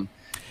from.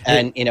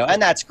 And,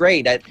 and that's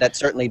great. That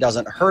certainly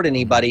doesn't hurt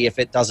anybody if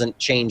it doesn't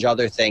change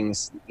other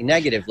things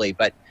negatively.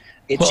 But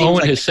it seems Owen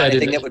like has the kind said of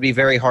thing that would be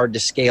very hard to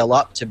scale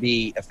up to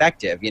be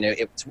effective.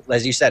 It's,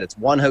 as you said, it's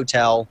one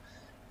hotel,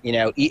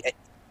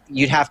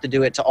 you'd have to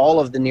do it to all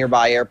of the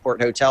nearby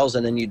airport hotels,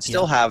 and then you'd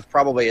still have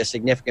probably a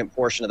significant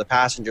portion of the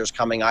passengers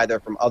coming either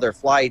from other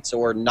flights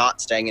or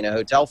not staying in a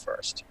hotel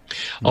first.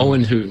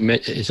 Owen, who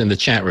is in the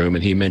chat room,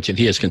 and he mentioned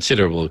he has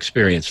considerable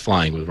experience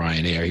flying with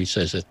Ryanair. He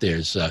says that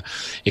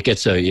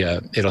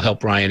it'll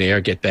help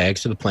Ryanair get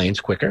bags to the planes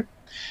quicker.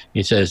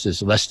 He says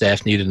there's less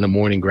staff needed in the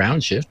morning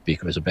ground shift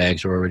because the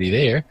bags are already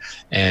there,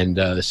 and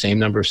the same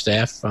number of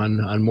staff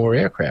on more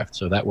aircraft.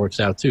 So that works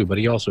out too. But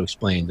he also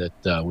explained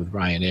that with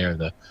Ryanair,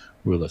 the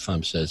rule of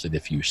thumb says that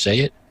if you say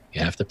it,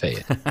 you have to pay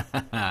it.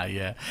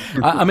 Yeah.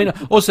 I mean,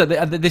 also,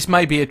 this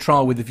may be a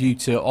trial with a view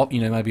to,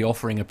 maybe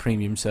offering a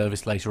premium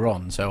service later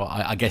on. So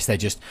I guess they're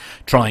just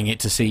trying it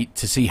to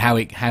see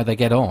how they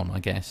get on, I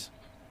guess.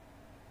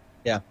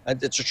 Yeah,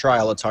 it's a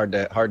trial. It's hard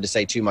to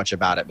say too much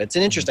about it, but it's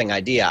an interesting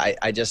idea.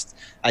 I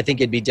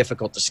think it'd be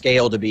difficult to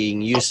scale to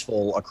being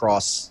useful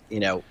across,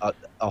 a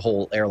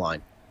whole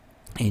airline.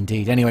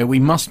 Indeed. Anyway, we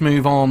must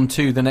move on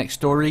to the next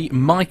story.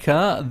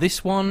 Micah,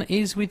 this one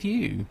is with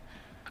you.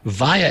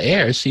 Via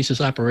Air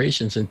ceases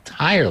operations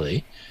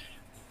entirely,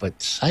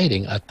 but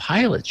citing a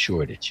pilot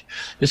shortage.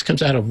 This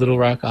comes out of Little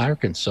Rock,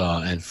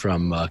 Arkansas, and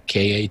from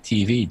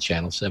KATV,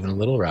 Channel 7 in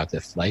Little Rock,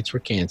 that flights were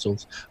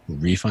canceled,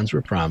 refunds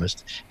were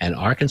promised, and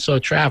Arkansas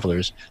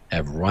travelers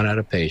have run out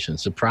of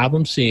patience. The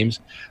problem seems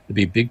to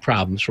be big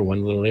problems for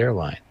one little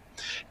airline.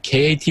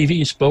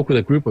 KATV spoke with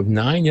a group of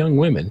 9 young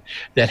women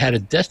that had a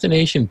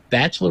destination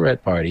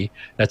bachelorette party,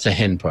 that's a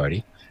hen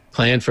party,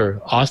 planned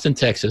for Austin,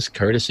 Texas,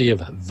 courtesy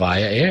of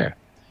Via Air.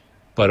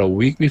 But a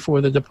week before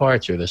the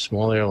departure, the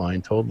small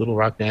airline told Little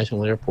Rock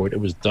National Airport it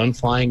was done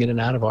flying in and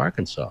out of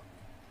Arkansas.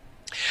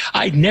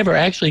 I never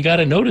actually got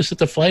a notice that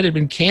the flight had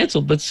been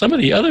canceled, but some of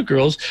the other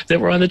girls that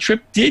were on the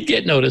trip did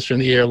get notice from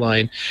the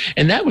airline,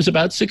 and that was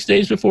about 6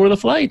 days before the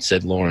flight,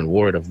 said Lauren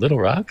Ward of Little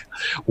Rock.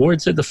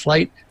 Ward said the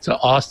flight to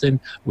Austin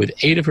with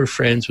 8 of her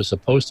friends was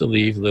supposed to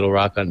leave Little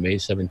Rock on May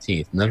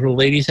 17th. None of the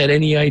ladies had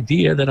any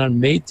idea that on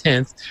May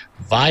 10th,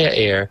 Via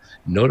Air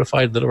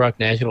notified Little Rock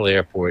National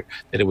Airport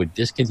that it would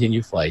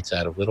discontinue flights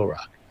out of Little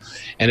Rock.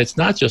 And it's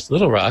not just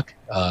Little Rock.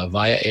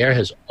 Via Air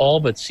has all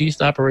but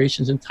ceased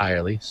operations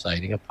entirely,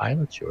 citing a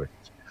pilot shortage.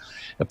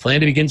 A plan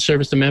to begin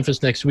service to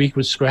Memphis next week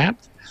was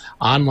scrapped.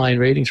 Online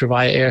ratings for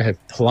Via Air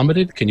have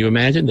plummeted. Can you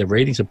imagine? The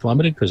ratings have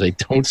plummeted because they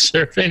don't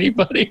serve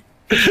anybody.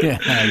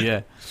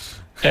 Yeah.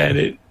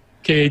 And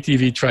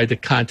KATV tried to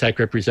contact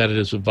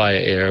representatives of Via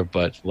Air,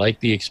 but like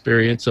the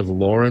experience of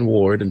Lauren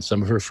Ward and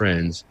some of her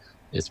friends,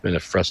 it's been a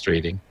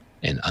frustrating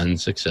and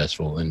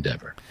unsuccessful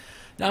endeavor.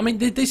 I mean,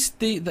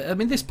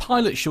 this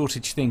pilot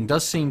shortage thing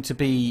does seem to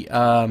be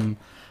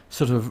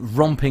sort of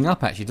ramping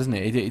up, actually, doesn't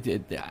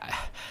it?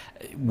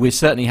 We're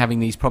certainly having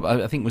these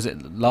problems. I think, was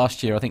it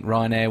last year? I think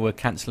Ryanair were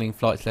cancelling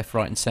flights left,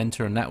 right, and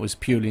centre, and that was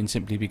purely and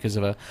simply because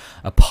of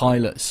a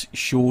pilot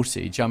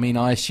shortage. I mean,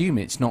 I assume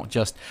it's not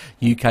just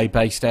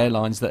UK-based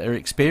airlines that are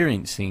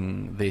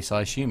experiencing this.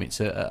 I assume it's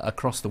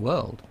across the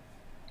world.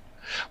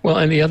 Well,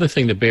 and the other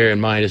thing to bear in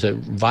mind is that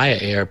Via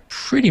Air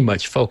pretty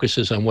much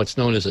focuses on what's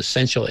known as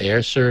essential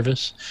air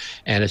service.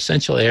 And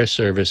essential air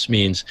service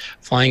means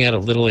flying out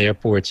of little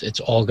airports.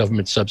 It's all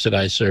government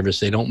subsidized service.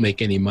 They don't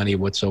make any money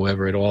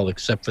whatsoever at all,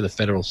 except for the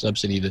federal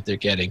subsidy that they're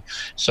getting.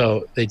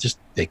 So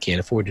they can't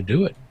afford to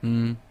do it.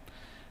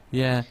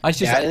 Yeah. I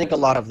think a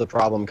lot of the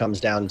problem comes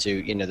down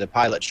to, the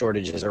pilot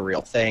shortage is a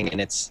real thing, and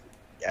it's,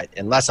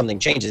 unless something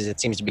changes, it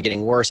seems to be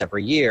getting worse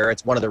every year.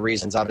 It's one of the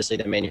reasons, obviously,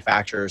 the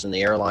manufacturers and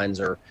the airlines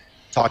are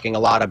talking a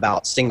lot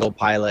about single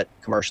pilot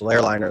commercial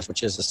airliners,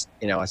 which is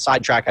a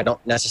sidetrack. I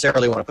don't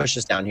necessarily want to push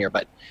this down here,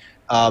 but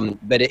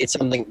it's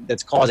something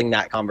that's causing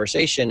that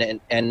conversation.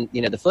 And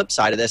the flip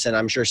side of this, and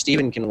I'm sure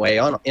Stephen can weigh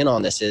in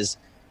on this, is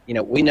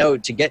we know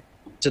to get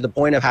to the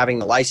point of having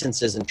the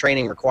licenses and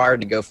training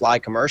required to go fly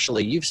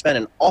commercially, you've spent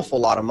an awful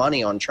lot of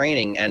money on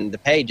training, and the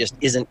pay just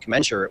isn't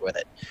commensurate with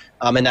it.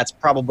 And that's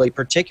probably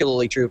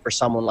particularly true for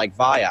someone like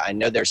VIA. I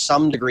know there's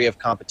some degree of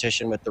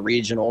competition with the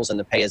regionals, and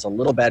the pay is a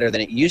little better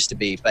than it used to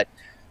be. But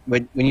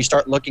when you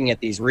start looking at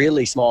these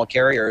really small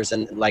carriers,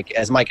 and like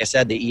as Micah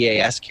said, the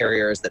EAS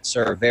carriers that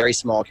serve very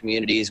small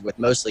communities with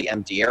mostly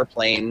empty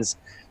airplanes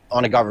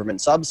on a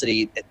government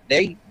subsidy,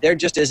 there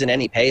just isn't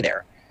any pay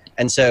there.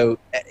 And so,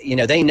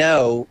 they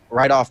know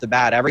right off the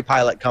bat, every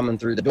pilot coming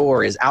through the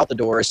door is out the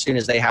door as soon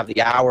as they have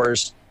the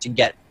hours to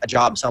get a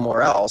job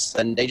somewhere else.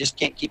 And they just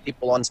can't keep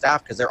people on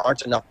staff because there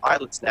aren't enough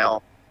pilots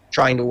now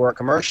trying to work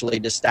commercially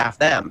to staff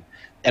them.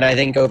 And I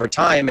think over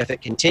time, if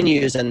it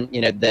continues, and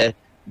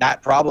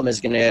that problem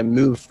is going to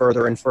move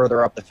further and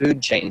further up the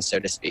food chain, so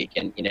to speak.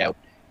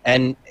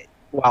 And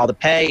while the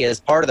pay is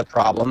part of the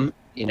problem,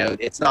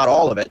 it's not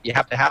all of it. You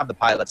have to have the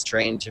pilots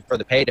trained for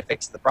the pay to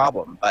fix the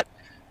problem. But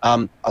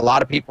a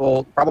lot of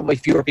people, probably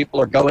fewer people,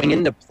 are going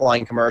into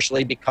flying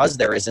commercially because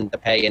there isn't the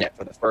pay in it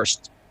for the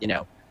first,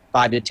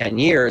 5 to 10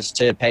 years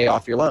to pay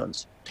off your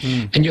loans.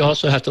 And you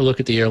also have to look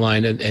at the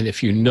airline, and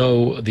if you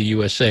know the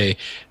USA,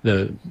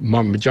 the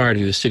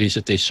majority of the cities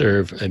that they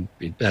serve, and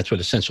that's what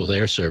Essential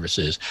Air Service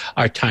is,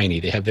 are tiny.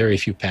 They have very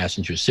few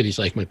passengers. Cities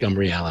like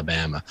Montgomery,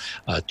 Alabama,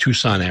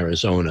 Tucson,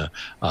 Arizona,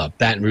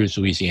 Baton Rouge,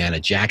 Louisiana,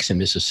 Jackson,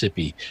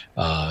 Mississippi,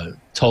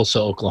 Tulsa,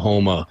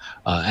 Oklahoma,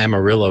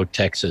 Amarillo,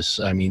 Texas.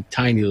 I mean,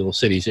 tiny little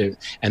cities,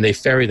 and they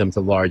ferry them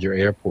to larger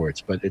airports.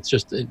 But it's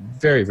just a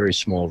very, very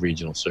small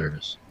regional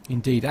service.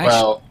 Indeed.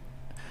 Well,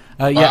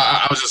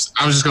 yeah. I was just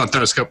going to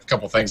throw a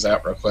couple things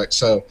out real quick.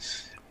 So,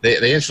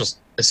 the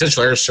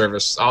Essential Air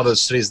Service, all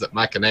those cities that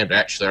Micah named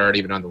actually aren't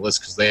even on the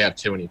list because they have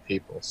too many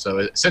people. So,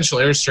 Essential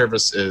Air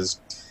Service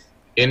is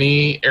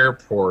any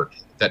airport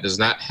that does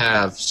not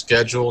have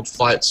scheduled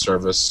flight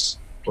service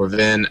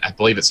within, I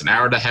believe it's an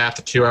hour and a half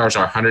to 2 hours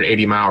or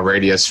 180-mile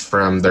radius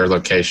from their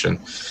location.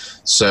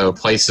 So,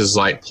 places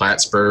like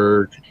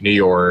Plattsburgh, New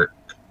York,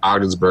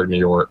 Ogdensburg, New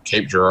York,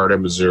 Cape Girardeau,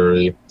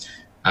 Missouri,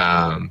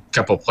 a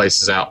couple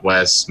places out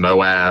west,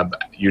 Moab,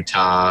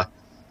 Utah,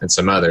 and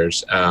some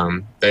others.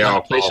 They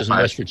all places in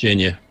West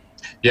Virginia.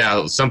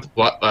 Yeah, some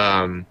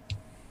Clarksburg,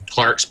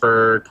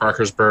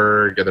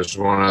 Parkersburg. There's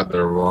one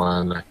other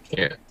one I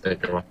can't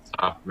think of off the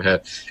top of my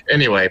head.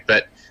 Anyway,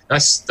 but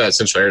that's the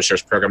Essential Air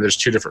Service program. There's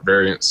two different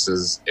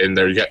variances in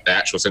there. You got the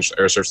actual Essential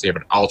Air Service. You have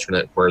an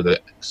alternate where the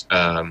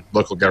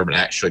local government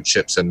actually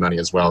chips in money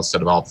as well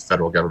instead of all the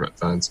federal government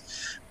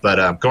funds.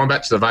 But going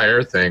back to the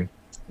VIA thing,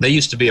 they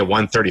used to be a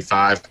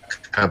 135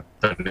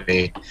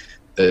 company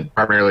that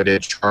primarily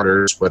did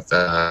charters with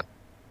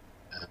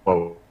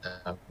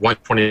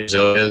 120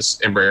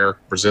 Embraer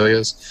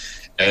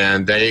Brasilias,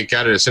 and they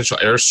got an Essential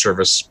Air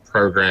Service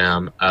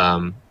program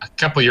a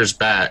couple years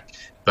back,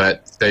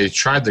 but they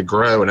tried to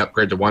grow and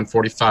upgrade to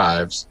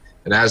 145s,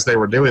 and as they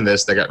were doing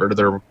this, they got rid of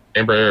their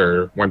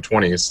Embraer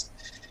 120s,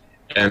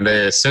 and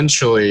they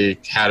essentially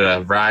had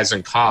a rise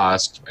in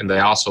cost, and they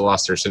also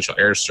lost their Essential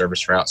Air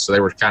Service route. So they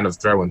were kind of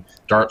throwing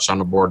darts on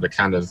the board to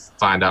kind of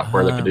find out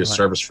where they could do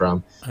service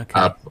from.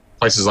 Okay.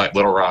 Places like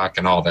Little Rock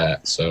and all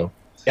that. So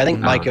I think,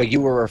 Micah,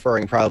 you were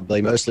referring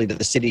probably mostly to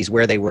the cities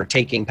where they were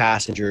taking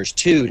passengers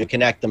to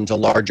connect them to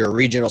larger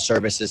regional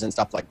services and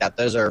stuff like that.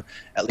 Those are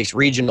at least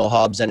regional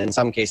hubs, and in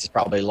some cases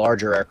probably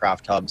larger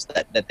aircraft hubs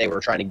that they were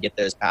trying to get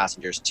those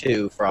passengers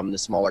to from the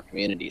smaller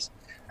communities.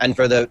 And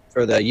for the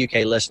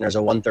UK listeners,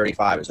 a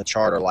 135 is a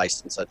charter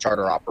license, a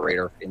charter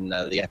operator in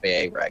the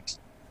FAA regs.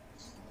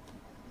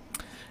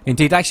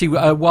 Indeed. Actually,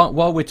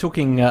 while we're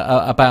talking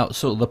about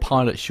sort of the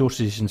pilot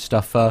shortages and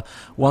stuff,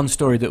 one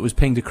story that was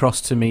pinged across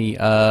to me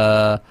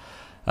earlier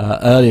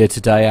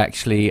today,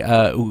 actually,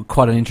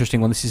 quite an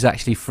interesting one. This is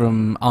actually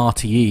from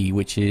RTE,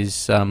 which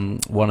is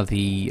one of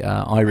the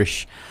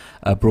Irish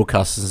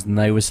broadcasters, and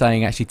they were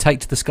saying, actually, take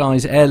to the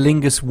skies, Aer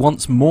Lingus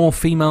wants more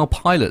female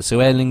pilots. So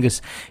Aer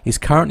Lingus is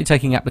currently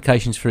taking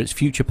applications for its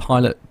future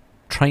pilot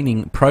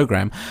training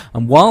program,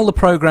 and while the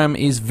program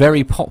is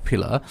very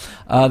popular,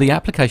 the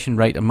application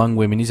rate among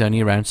women is only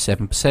around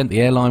 7%.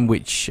 The airline,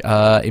 which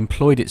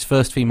employed its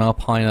first female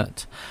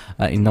pilot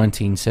in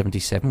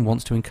 1977,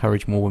 wants to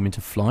encourage more women to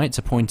fly. It's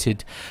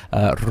appointed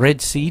Red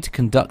Sea to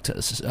conduct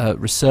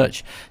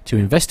research to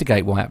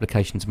investigate why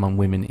applications among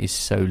women is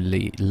so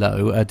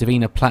low.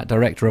 Davina Platt,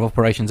 Director of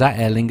Operations at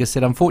Aer Lingus,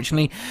 said,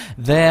 unfortunately,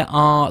 there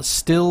are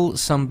still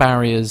some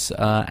barriers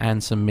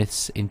and some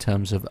myths in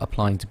terms of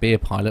applying to be a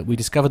pilot. We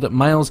discovered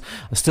that males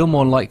are still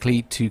more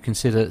likely to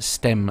consider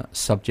STEM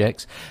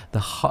subjects.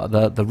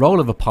 The role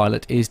of a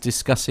pilot is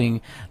discussed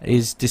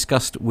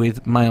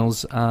with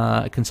males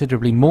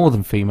considerably more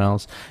than females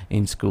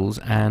in schools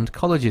and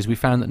colleges. We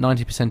found that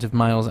 90% of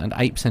males and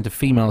 8% of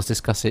females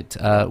discuss it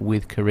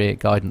with career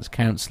guidance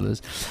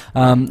counsellors.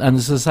 And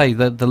as I say,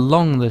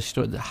 one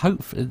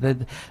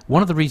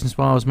of the reasons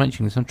why I was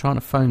mentioning this, I'm trying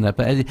to phone there,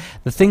 but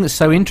the thing that's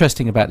so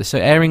interesting about this, so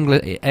Aer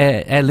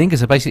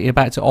Lingus are basically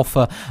about to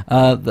offer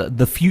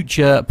the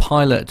future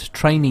pilot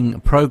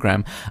training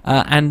program,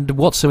 and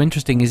what's so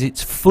interesting is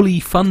it's fully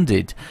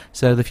funded.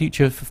 So the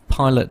Future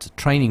Pilot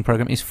Training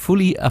Program is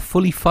a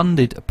fully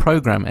funded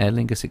program. Aer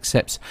Lingus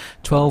accepts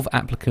 12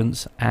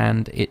 applicants,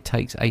 and it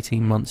takes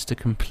 18 months to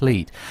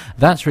complete.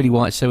 That's really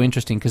why it's so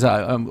interesting, because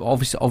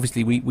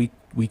obviously we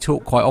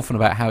talk quite often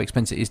about how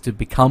expensive it is to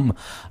become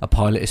a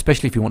pilot,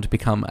 especially if you want to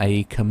become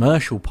a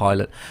commercial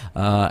pilot,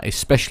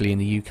 especially in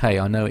the UK.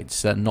 I know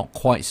it's not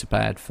quite so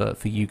bad for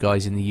you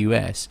guys in the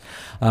US,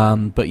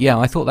 but yeah,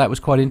 I thought that was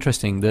quite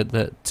interesting that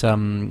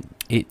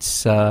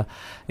it's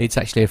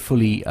actually a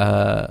fully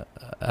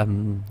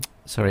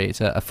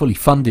it's a fully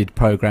funded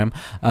program,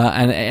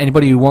 and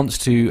anybody who wants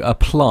to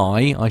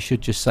apply, I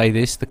should just say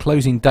this, the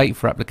closing date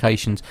for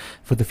applications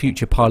for the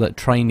Future Pilot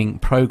Training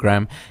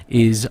Program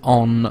is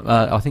on,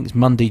 I think it's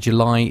Monday,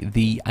 July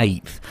the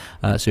 8th.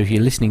 So if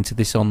you're listening to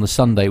this on the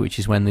Sunday, which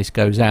is when this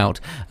goes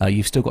out,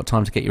 you've still got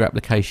time to get your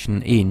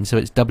application in. So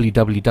it's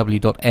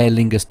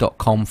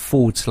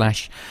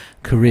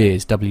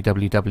www.aerlingus.com/careers,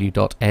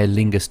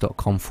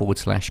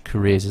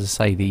 www.aerlingus.com/careers. As I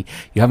say,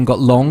 you haven't got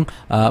long,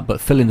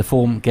 but fill in the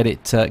form, get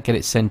it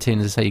sent in.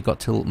 As I say, you've got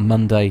till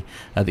Monday,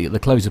 the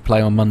close of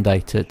play on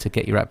Monday to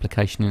get your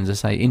application in. As I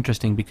say,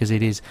 interesting because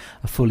it is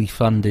a fully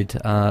funded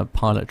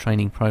pilot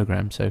training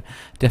program, so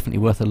definitely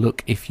worth a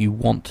look if you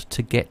want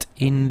to get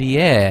in the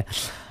air.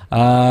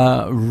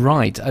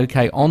 Right,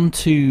 okay, on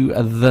to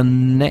the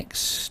next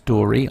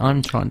story.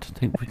 I'm trying to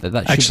think that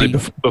should actually be...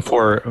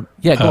 before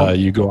go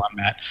you go on,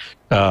 Matt.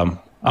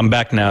 I'm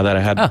back now that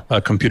I had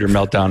a computer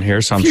meltdown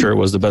here, so I'm sure it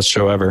was the best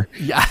show ever.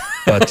 Yeah.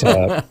 But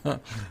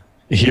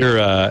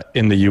here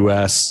in the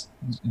U.S.,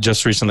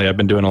 just recently I've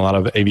been doing a lot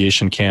of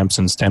aviation camps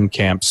and STEM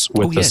camps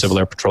with the Civil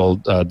Air Patrol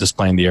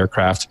displaying the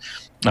aircraft.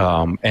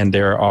 And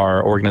there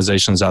are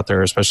organizations out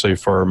there, especially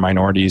for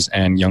minorities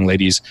and young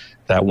ladies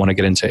that want to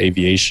get into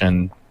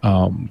aviation.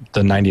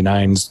 The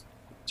 99s,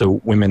 the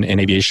Women in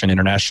Aviation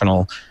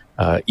International,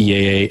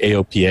 EAA,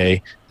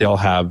 AOPA, they all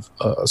have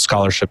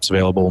scholarships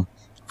available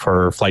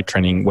for flight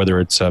training, whether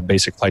it's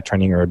basic flight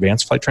training or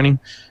advanced flight training.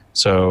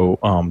 So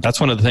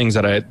that's one of the things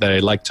that I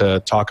like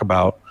to talk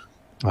about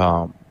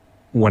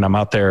when I'm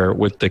out there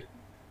with the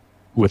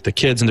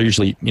kids, and they're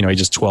usually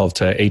ages 12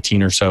 to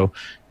 18 or so.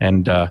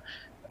 And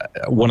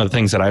one of the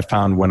things that I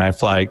found when I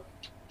fly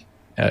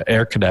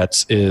air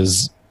cadets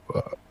is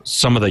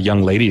some of the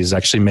young ladies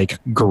actually make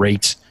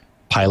great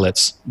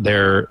pilots.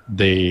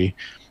 They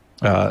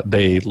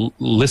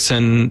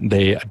listen,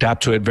 they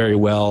adapt to it very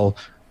well.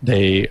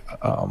 They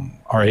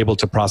are able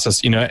to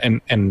process,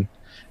 and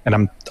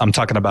I'm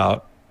talking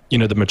about,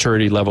 the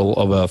maturity level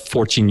of a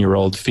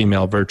 14-year-old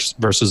female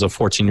versus a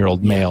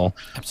 14-year-old male.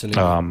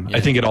 Absolutely. I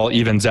think it all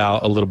evens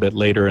out a little bit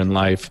later in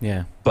life.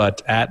 Yeah.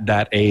 But at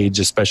that age,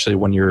 especially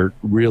when you're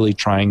really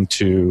trying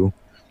to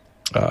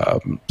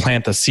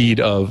plant the seed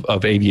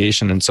of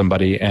aviation in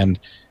somebody, and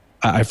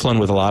I've flown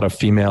with a lot of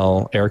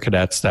female air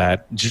cadets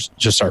that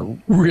just are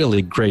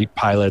really great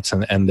pilots,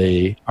 and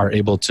they are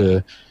able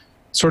to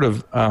sort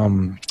of,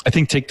 I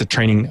think, take the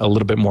training a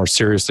little bit more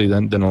seriously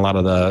than a lot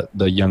of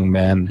the young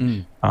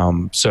men.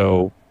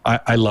 So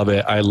I love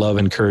it. I love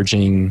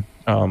encouraging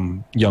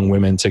young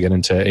women to get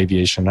into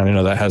aviation. I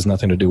know that has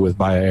nothing to do with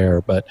Via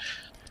Air, but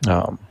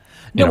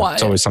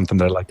it's always something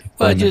that I like to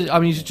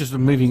just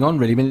moving on,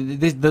 really. I mean,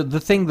 the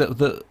thing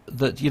that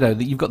that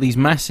you've got these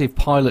massive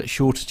pilot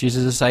shortages.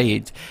 As I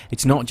say,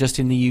 it's not just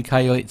in the UK,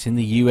 it's in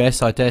the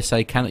US. I dare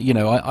say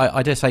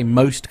I dare say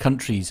most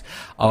countries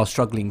are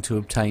struggling to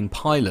obtain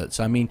pilots.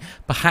 I mean,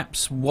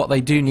 perhaps what they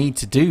do need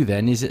to do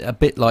then is a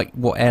bit like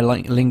what Aer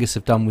Lingus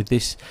have done with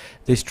this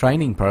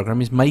training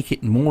program, is make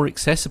it more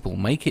accessible,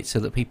 make it so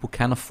that people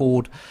can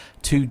afford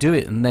to do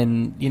it. And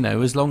then,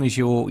 as long as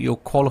you're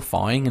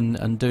qualifying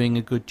and doing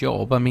a good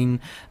job, I mean,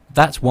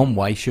 that's one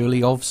way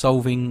surely of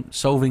solving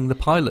the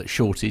pilot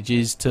shortage,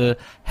 is to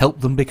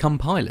help them become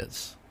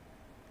pilots.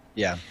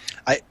 Yeah.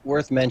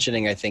 Worth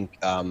mentioning, I think,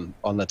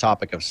 on the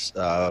topic of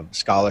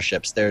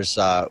scholarships, there's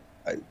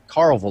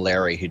Carl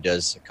Valeri, who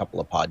does a couple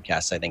of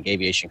podcasts, I think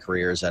Aviation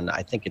Careers, and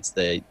I think it's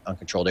the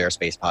Uncontrolled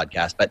Airspace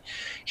podcast, but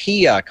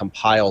he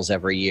compiles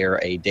every year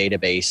a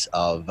database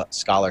of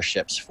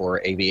scholarships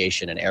for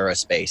aviation and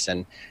aerospace,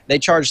 and they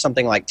charge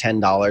something like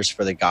 $10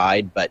 for the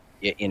guide, but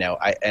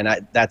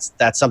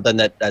that's something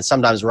that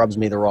sometimes rubs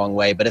me the wrong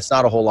way, but it's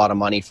not a whole lot of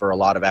money for a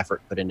lot of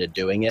effort put into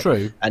doing it.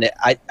 True. And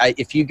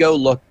if you go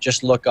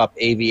look up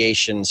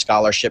aviation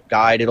scholarship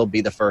guide, it'll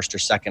be the first or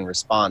second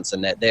response,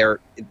 and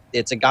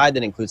it's a guide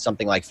that includes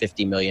something like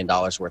 $50 million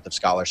worth of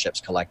scholarships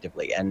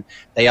collectively, and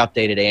they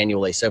update it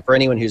annually. So for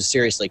anyone who's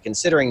seriously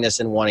considering this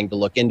and wanting to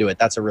look into it,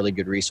 that's a really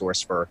good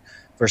resource for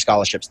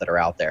scholarships that are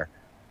out there.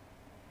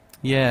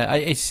 Yeah,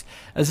 it's,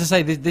 as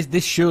I say,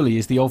 this surely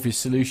is the obvious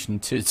solution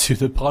to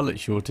the pilot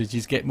shortage,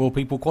 is get more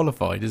people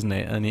qualified, isn't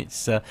it? And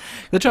it's the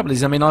trouble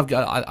is, I mean, I've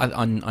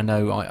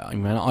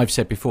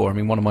said before, I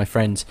mean, one of my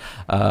friends,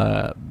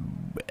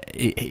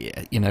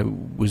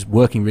 was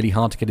working really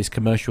hard to get his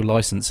commercial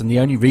license, and the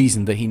only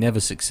reason that he never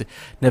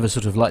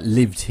sort of like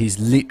lived his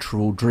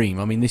literal dream.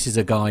 I mean, this is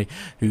a guy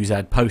who's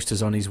had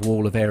posters on his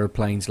wall of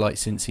aeroplanes like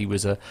since he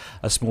was a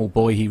small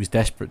boy. He was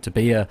desperate to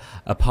be a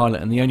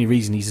pilot, and the only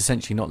reason he's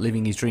essentially not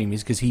living his dream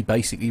is because he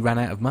basically ran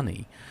out of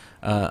money.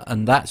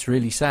 And that's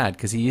really sad,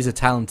 because he is a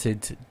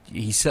talented.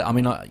 He's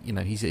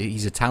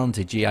a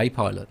talented GA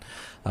pilot.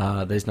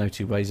 There's no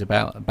two ways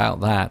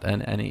about that,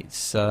 and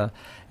it's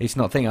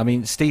not a thing. I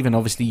mean, Stephen,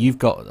 obviously you've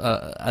got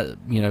a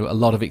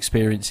lot of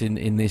experience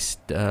in this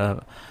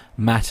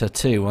matter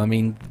too. I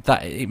mean,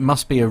 that it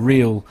must be a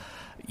real,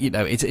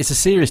 it's a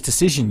serious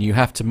decision you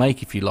have to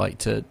make, if you like,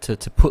 to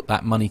put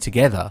that money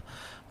together.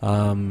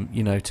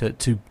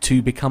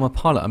 To become a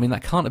pilot. I mean,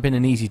 that can't have been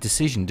an easy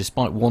decision,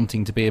 despite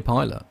wanting to be a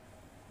pilot.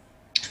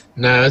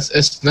 No,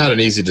 it's not an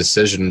easy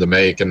decision to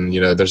make, and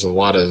there's a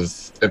lot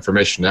of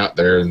information out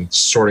there, and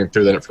sorting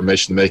through that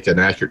information to make an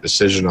accurate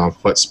decision on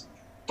what's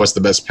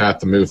the best path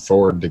to move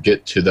forward to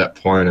get to that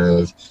point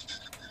of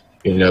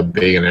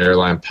being an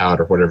airline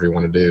pilot or whatever you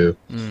want to do.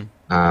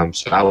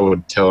 So I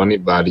would tell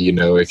anybody,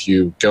 if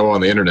you go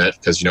on the internet,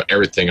 because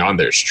everything on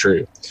there is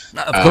true.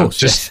 Of course,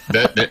 just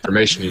vet the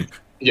information.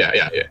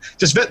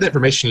 Just vet the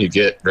information you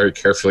get very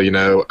carefully.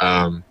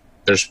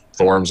 There's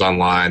forums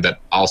online that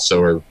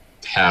also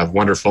have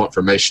wonderful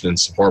information and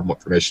some horrible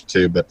information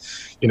too, but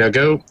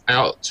go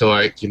out to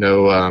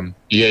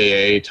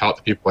EAA, talk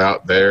to people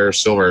out there,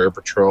 Silver Air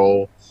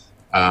Patrol,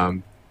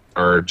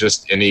 or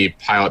just any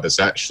pilot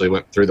that's actually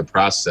went through the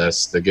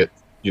process to get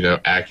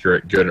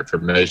accurate, good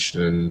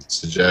information and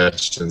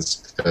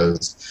suggestions,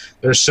 because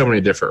there's so many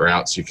different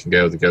routes you can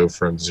go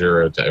from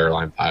zero to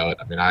airline pilot.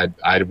 I mean, I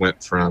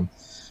went from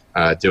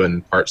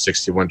doing Part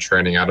 61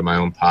 training out of my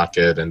own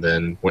pocket, and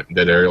then went and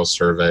did aerial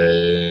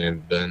survey,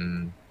 and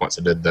then once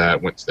I did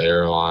that, went to the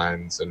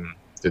airlines and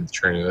did the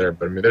training there.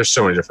 But I mean, there's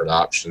so many different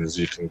options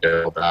you can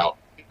go about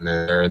in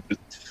there.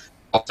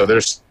 Also,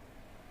 there's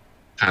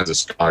kinds of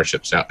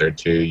scholarships out there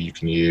too you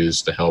can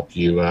use to help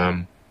you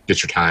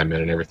get your time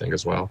in and everything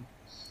as well.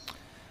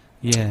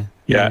 Yeah.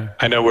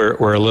 I know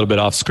we're a little bit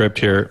off script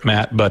here,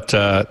 Matt, but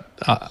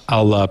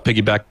I'll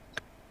piggyback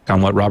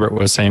on what Robert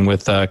was saying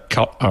with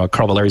Carl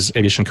Valeri's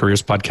Aviation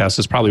Careers podcast.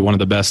 Is probably one of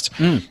the best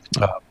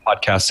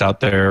podcasts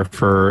out there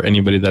for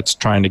anybody that's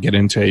trying to get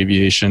into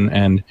aviation.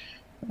 And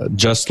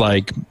just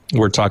like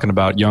we're talking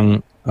about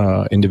young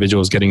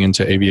individuals getting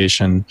into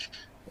aviation,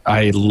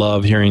 I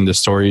love hearing the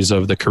stories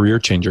of the career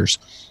changers.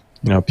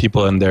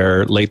 People in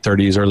their late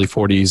 30s, early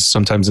 40s,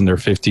 sometimes in their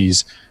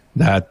 50s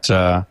that,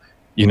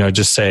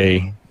 just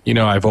say,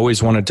 I've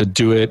always wanted to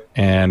do it,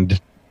 and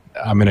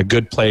I'm in a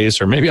good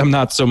place, or maybe I'm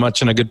not so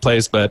much in a good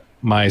place, but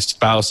my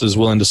spouse is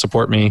willing to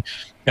support me,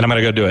 and I'm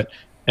going to go do it.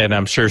 And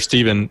I'm sure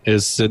Stephen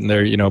is sitting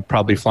there,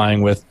 probably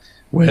flying with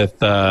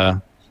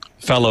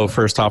fellow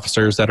first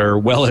officers that are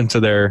well into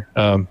their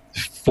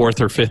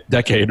fourth or fifth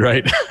decade,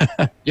 right?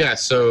 Yeah.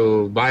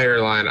 So my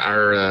airline,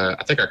 I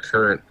think our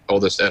current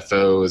oldest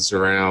FO is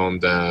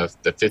around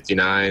the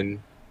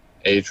 59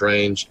 age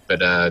range, but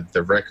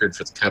the record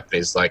for the company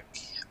is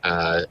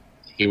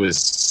he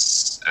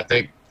was, I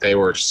think, they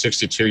were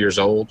 62 years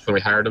old when we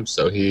hired him,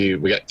 so we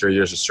got 3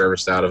 years of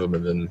service out of him,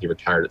 and then he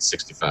retired at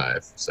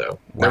 65. So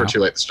never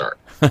too late to start.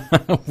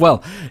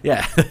 Well,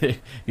 yeah. If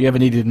you ever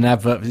needed an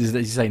advert, as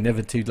you say,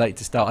 never too late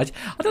to start.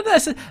 I don't know.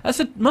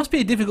 Must be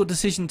a difficult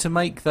decision to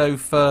make, though,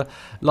 for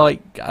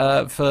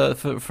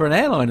an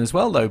airline as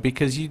well, though,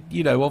 because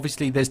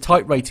obviously there's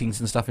type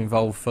ratings and stuff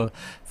involved for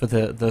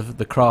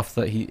the craft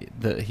that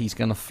he's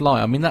going to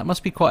fly. I mean, that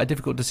must be quite a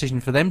difficult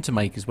decision for them to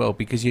make as well,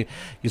 because you're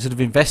sort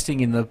of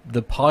investing in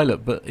the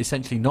pilot, but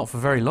essentially not for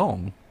very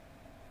long.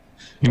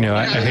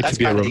 I hate that's to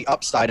be kind of the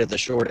upside of the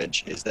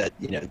shortage, is that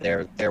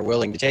they're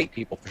willing to take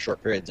people for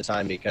short periods of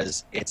time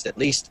because it's at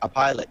least a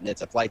pilot and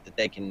it's a flight that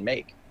they can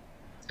make.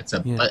 It's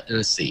a butt in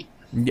a seat.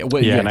 Yeah,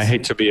 yes. And I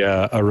hate to be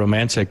a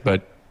romantic,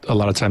 but a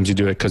lot of times you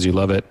do it because you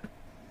love it.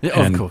 Yeah,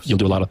 and of course, you'll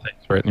do a lot of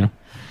things for it.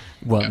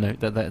 Well, no,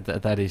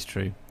 that is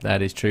true.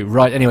 That is true.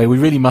 Right. Anyway, we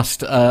really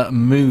must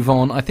move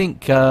on. I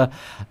think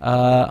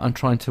I'm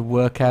trying to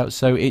work out.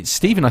 So it's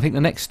Stephen. I think the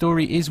next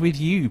story is with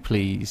you,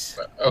 please.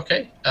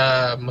 Okay.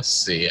 Let's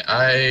see.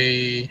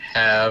 I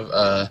have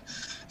a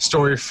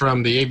story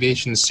from the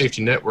Aviation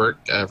Safety Network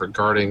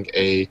regarding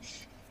a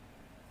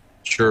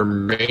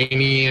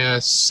Germania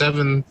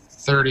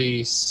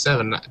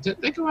 737.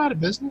 Did they go out of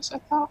business, I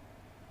thought?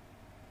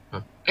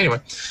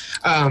 Anyway,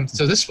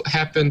 so this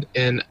happened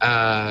in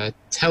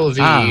Tel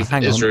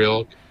Aviv,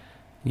 Israel.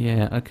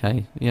 Yeah,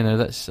 okay.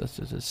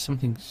 That's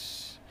something.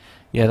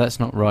 Yeah, that's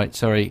not right.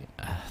 Sorry.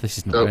 This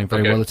is not going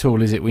very well at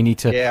all, is it? We need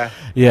to...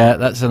 Yeah,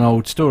 that's an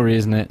old story,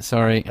 isn't it?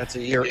 Sorry. That's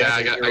a year,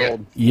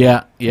 old.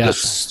 Yeah. The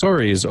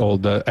story is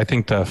old. I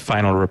think the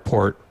final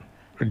report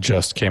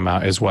just came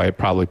out, is why it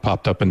probably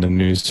popped up in the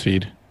news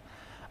feed.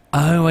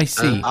 Oh, I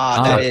see.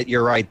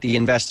 You're right. The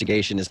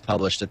investigation is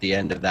published at the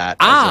end of that.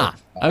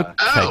 Okay.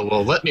 Oh,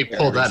 well, let me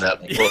pull that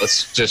up. Well,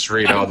 let's just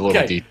read all the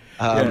little details.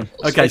 Yeah.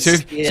 Okay, so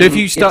It's if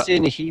you start, it's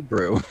in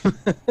Hebrew.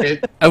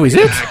 oh, is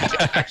it?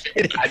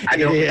 I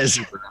don't It is.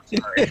 I'm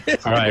sorry.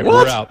 All right, What?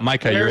 we're out.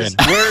 Micah, you're in.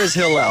 Where is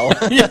Hillel?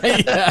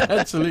 yeah,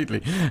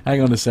 absolutely.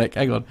 Hang on a sec.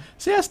 Hang on.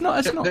 See, that's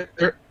not.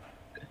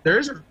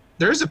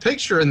 There's a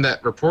picture in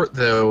that report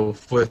though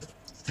with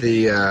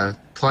the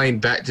plane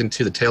backed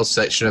into the tail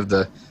section of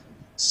the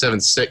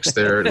 7.6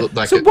 there. It looked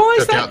like So it why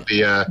is took that- out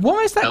the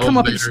Why has that come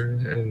up? elevator.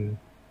 And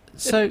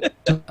So, do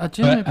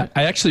you know,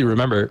 I actually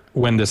remember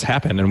when this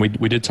happened, and we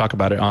did talk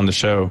about it on the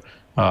show.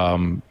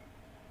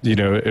 You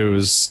know, it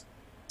was,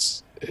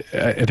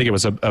 I think it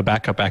was a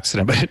backup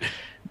accident, but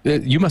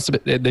they must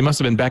have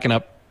been backing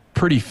up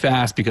pretty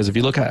fast, because if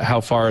you look at how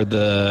far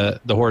the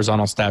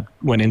horizontal stab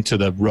went into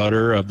the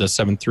rudder of the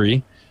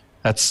 7.3,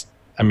 that's,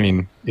 I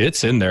mean,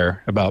 it's in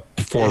there about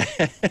 4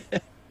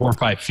 or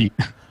 5 feet.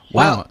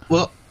 wow.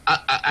 Well,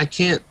 I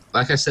can't.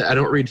 Like I said, I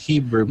don't read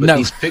Hebrew, but No.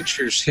 these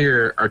pictures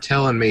here are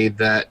telling me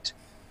that.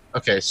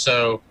 Okay,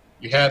 so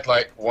you had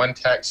like one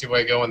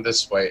taxiway going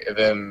this way, and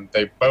then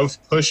they both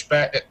push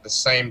back at the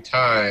same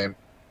time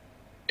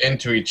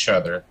into each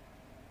other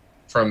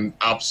from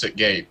opposite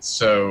gates.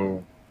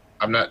 So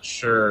I'm not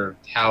sure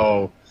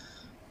how,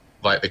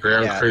 like, the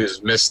ground Yeah.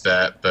 crews missed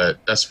that, but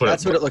that's what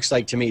It looks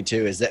like to me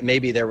too. Is that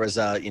maybe there was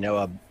a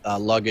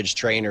luggage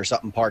train or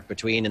something parked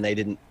between, and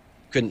they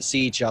couldn't see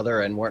each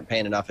other and weren't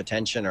paying enough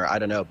attention, or I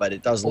don't know. But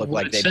it does look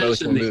What like it they says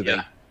both in were the,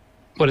 moving.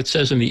 What it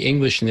says in the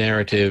English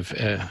narrative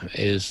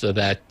is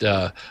that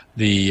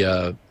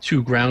the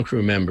 2 ground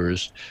crew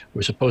members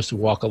were supposed to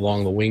walk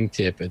along the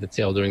wingtip at the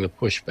tail during the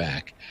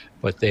pushback,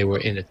 but they were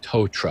in a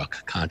tow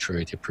truck,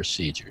 contrary to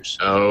procedures.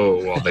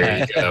 Oh, well, there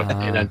you go.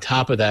 And on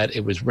top of that,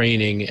 it was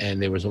raining,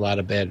 and there was a lot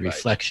of bad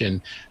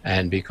reflection,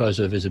 and because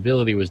the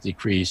visibility was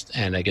decreased,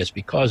 and I guess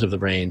because of the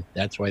rain,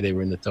 that's why they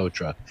were in the tow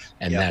truck,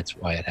 and Yep. that's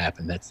why it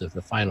happened. That's the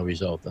final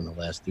result in the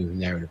last 2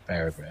 narrative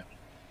paragraphs.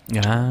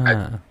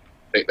 Ah.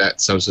 I think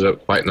that sums it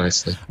up quite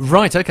nicely.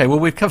 Right. Okay. Well,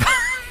 we've covered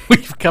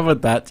we've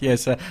covered that.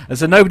 Yes.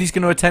 So nobody's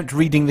going to attempt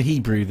reading the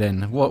Hebrew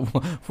then.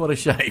 What a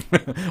shame.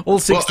 All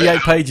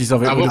 68 pages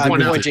of it. I would will have I'm been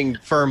point out- pointing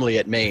firmly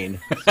at Maine.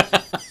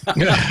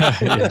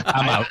 Yeah,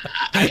 I'm out.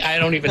 I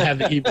don't even have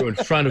the Hebrew in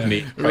front of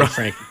me, quite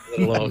frankly,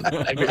 let alone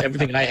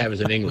everything I have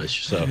is in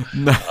English, so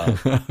No.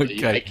 I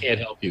Okay. can't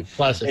help you.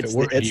 Plus, if It's it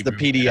were the Hebrew,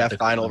 I'd have PDF to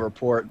final come.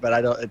 report, but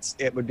I don't.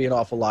 It would be an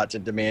awful lot to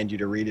demand you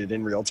to read it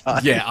in real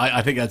time. Yeah,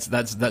 I think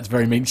that's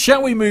very mean.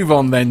 Shall we move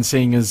on then?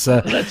 Seeing as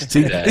Let's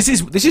do that.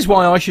 this is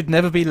why I should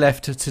never be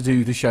left to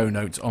do the show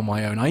notes on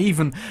my own.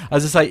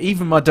 As I say,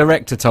 even my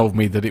director told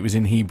me that it was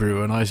in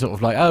Hebrew, and I sort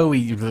of like,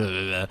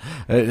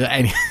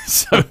 anyway,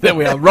 so there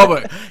we are.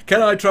 Robert,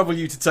 can I trouble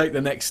you to take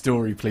the next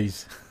story,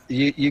 please?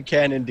 You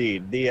can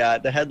indeed.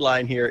 The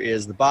headline here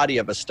is: the body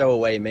of a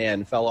stowaway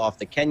man fell off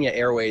the Kenya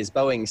Airways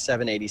Boeing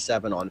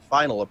 787 on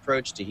final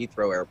approach to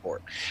Heathrow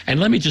Airport. And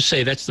let me just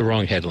say, that's the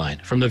wrong headline.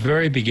 From the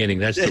very beginning,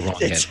 that's the wrong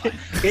headline.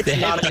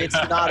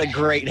 It's not a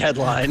great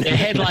headline. The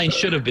headline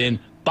should have been,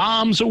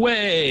 "Bombs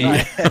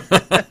away."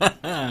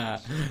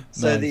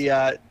 So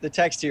Nice. the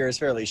text here is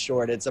fairly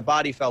short. It's: a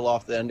body fell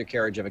off the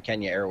undercarriage of a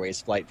Kenya Airways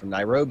flight from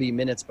Nairobi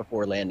minutes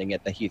before landing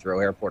at the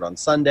Heathrow Airport on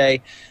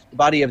Sunday. The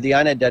body of the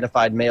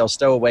unidentified male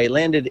stowaway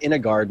landed in a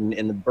garden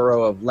in the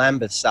borough of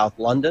Lambeth, South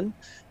London.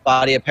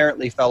 Body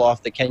apparently fell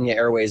off the Kenya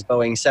Airways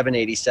Boeing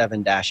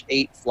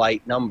 787-8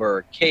 flight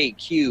number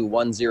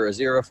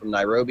KQ100 from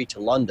Nairobi to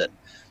London.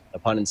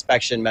 Upon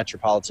inspection,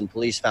 Metropolitan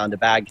Police found a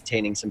bag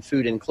containing some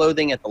food and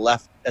clothing at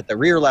the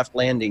rear left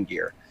landing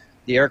gear.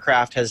 The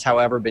aircraft has,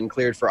 however, been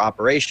cleared for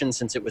operation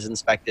since it was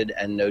inspected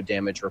and no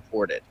damage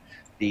reported.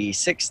 The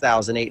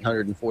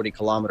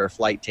 6,840-kilometer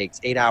flight takes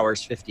 8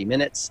 hours, 50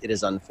 minutes. It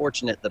is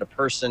unfortunate that a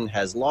person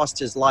has lost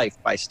his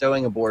life by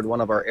stowing aboard one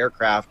of our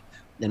aircraft,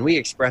 and we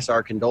express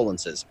our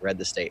condolences, read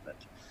the statement.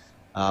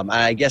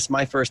 I guess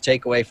my first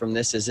takeaway from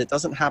this is it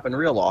doesn't happen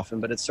real often,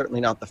 but it's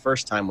certainly not the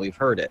first time we've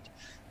heard it.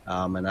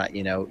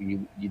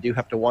 You do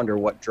have to wonder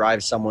what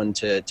drives someone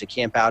to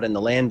camp out in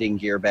the landing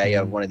gear bay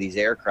of one of these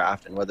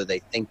aircraft, and whether they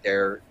think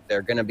they're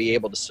going to be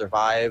able to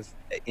survive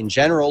in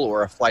general,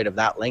 or a flight of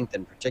that length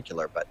in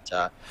particular. But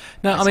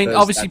No, I mean, suppose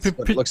obviously, that's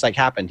what it looks like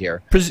happened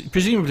here.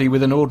 Presumably,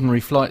 with an ordinary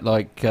flight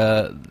like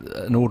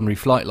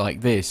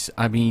this,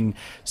 I mean,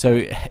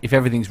 so if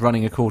everything's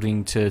running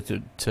according to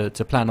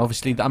plan,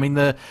 obviously, I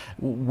mean,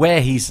 where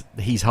he's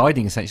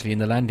hiding essentially in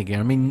the landing gear,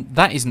 I mean,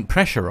 that isn't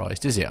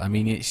pressurized, is it? I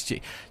mean, it's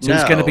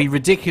going to No. be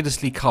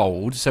ridiculously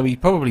cold, so he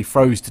probably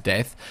froze to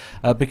death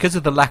because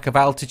of the lack of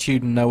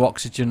altitude and no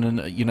oxygen and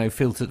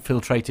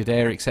filtrated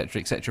air,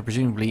 etc.,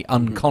 presumably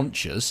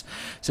unconscious.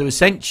 So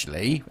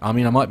essentially, I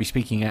mean, I might be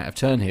speaking out of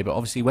turn here, but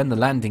obviously when the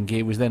landing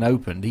gear was then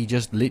opened, he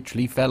just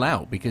literally fell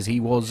out because he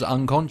was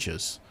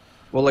unconscious.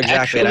 Well,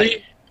 exactly.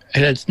 Actually,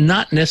 and it's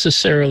not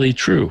necessarily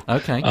true.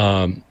 Okay.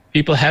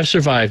 People have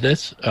survived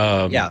this.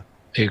 Yeah.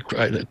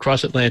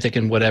 across Atlantic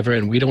and whatever,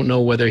 and we don't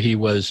know whether he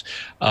was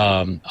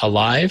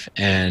alive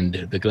and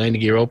the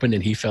landing gear opened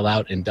and he fell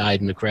out and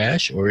died in the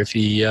crash, or if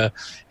he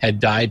had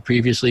died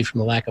previously from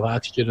the lack of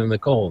oxygen in the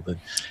cold.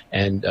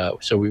 And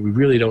so we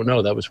really don't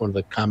know. That was one of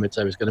the comments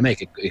I was going to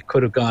make. It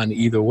could have gone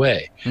either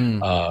way.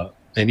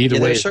 And either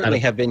way, there certainly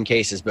have been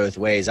cases both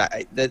ways.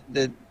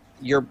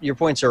 Your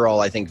points are all,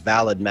 I think,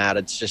 valid, Matt.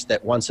 It's just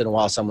that once in a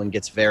while someone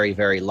gets very,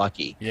 very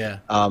lucky. Yeah.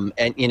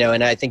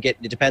 And I think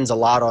it depends a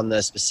lot on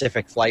the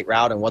specific flight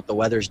route and what the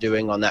weather's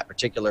doing on that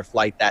particular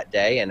flight that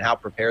day and how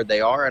prepared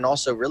they are, and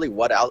also really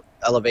what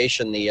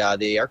elevation the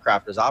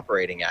aircraft is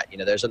operating at.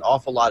 There's an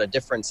awful lot of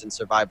difference in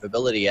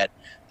survivability at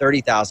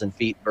 30,000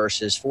 feet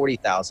versus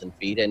 40,000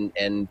 feet,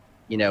 and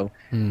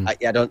I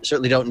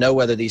certainly don't know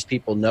whether these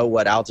people know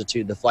what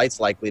altitude the flight's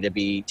likely to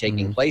be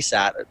taking place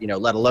at,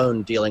 let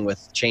alone dealing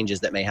with changes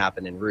that may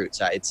happen en route.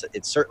 So it's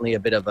certainly a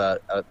bit of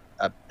a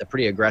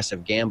pretty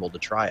aggressive gamble to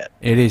try it.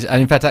 It is.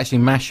 And in fact, actually,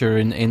 Masha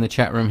in the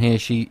chat room here,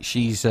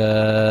 she's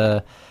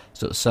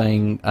sort of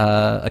saying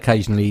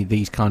occasionally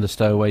these kind of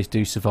stowaways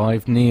do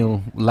survive.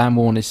 Neil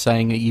Lamworn is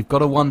saying that you've got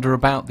to wonder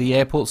about the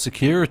airport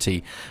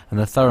security and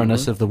the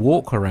thoroughness of the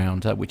walk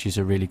around, which is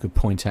a really good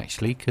point,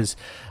 actually, because,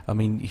 I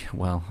mean,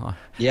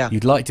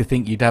 you'd like to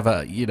think you'd have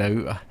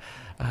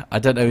I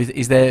don't know,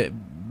 is there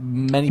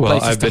many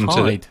places to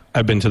hide?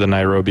 I've been to the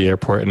Nairobi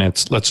airport, and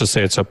let's just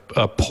say it's a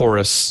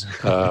porous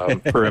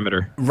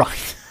perimeter.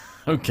 Right.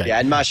 Okay. Yeah,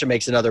 and Masha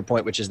makes another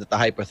point, which is that the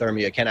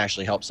hypothermia can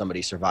actually help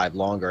somebody survive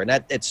longer, and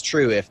that it's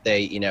true if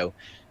they,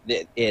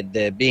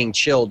 the being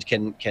chilled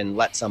can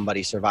let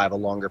somebody survive a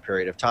longer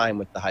period of time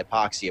with the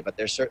hypoxia. But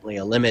there's certainly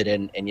a limit,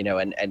 and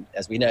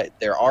as we know,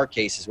 there are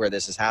cases where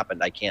this has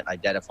happened. I can't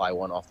identify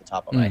one off the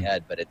top of my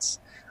head, but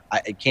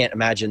I can't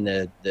imagine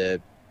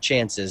the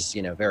chances,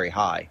 very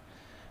high.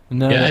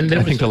 No, yeah, and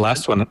I think the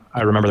last one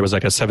I remember there was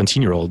like a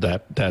 17-year-old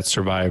that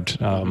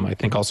survived. I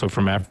think also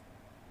from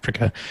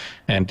Africa,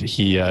 and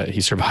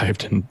he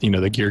survived, and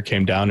the gear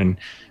came down, and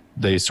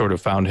they sort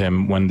of found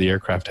him when the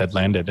aircraft had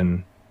landed,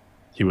 and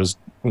he was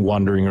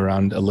wandering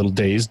around a little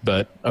dazed,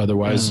 but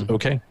otherwise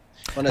okay.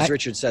 Well, as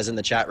Richard says in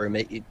the chat room,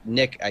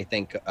 Nick, I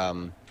think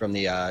from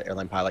the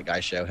Airline Pilot Guy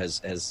show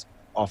has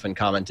often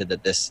commented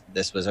that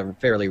this was a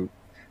fairly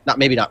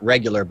maybe not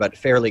regular, but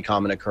fairly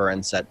common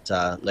occurrence at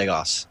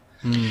Lagos.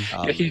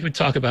 He would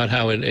talk about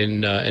how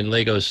in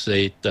Lagos,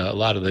 a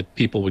lot of the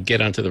people would get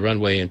onto the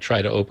runway and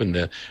try to open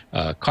the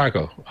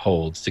cargo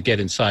holds to get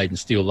inside and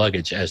steal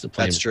luggage as the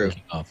plane was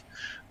taking off.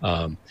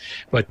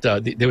 But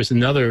there was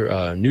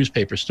another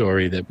newspaper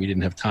story that we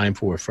didn't have time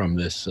for from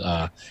this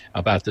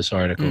about this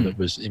article that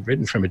was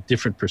written from a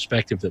different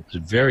perspective that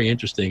was very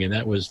interesting, and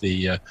that was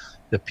the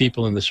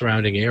people in the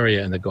surrounding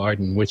area and the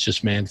garden which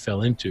this man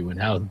fell into and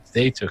how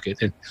they took it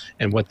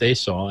and what they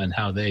saw and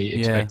how they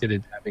expected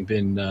it, having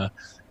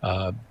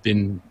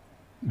been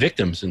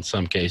victims in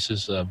some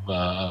cases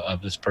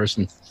of this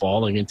person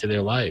falling into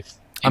their life.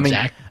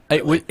 Exactly.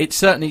 I mean, it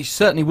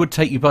certainly would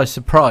take you by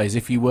surprise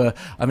if you were.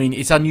 I mean,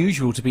 it's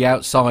unusual to be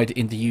outside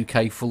in the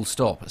UK, full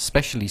stop,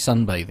 especially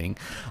sunbathing.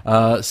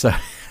 So,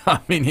 I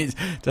mean,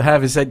 to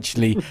have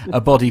essentially a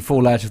body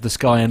fall out of the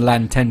sky and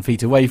land 10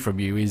 feet away from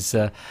you is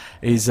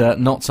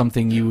not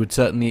something you would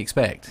certainly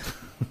expect.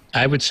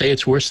 I would say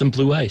it's worse than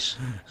blue ice.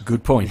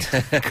 Good point.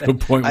 Good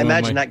point. I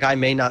imagine that guy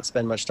may not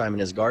spend much time in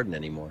his garden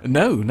anymore.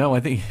 No, I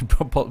think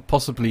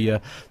possibly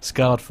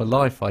scarred for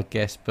life, I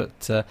guess.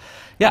 But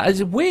yeah,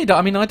 it's weird.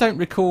 I mean, I don't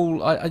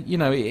recall.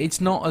 It's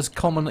not as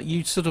common.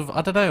 You sort of,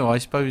 I don't know. I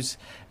suppose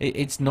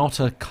it's not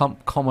a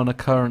common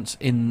occurrence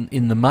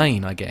in the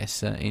main, I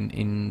guess,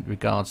 in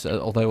regards.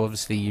 Although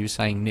obviously you were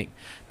saying Nick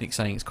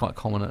saying it's quite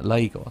common at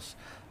Lagos,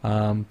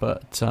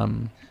 but.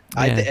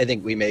 I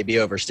think we may be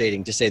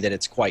overstating to say that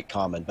it's quite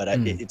common, but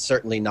it's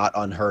certainly not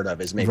unheard of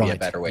is maybe a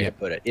better way to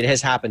put it. It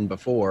has happened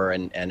before,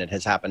 and it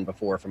has happened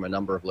before from a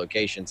number of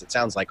locations. It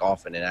sounds like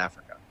often in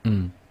Africa.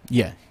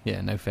 Yeah,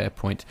 no, fair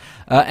point.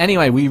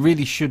 Anyway, we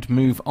really should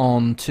move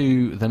on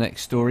to the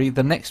next story.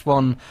 The next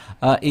one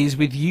is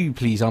with you,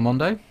 please,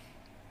 Armando.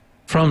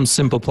 From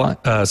Simple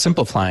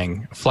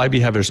Flying, Flybe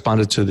have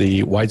responded to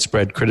the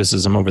widespread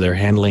criticism over their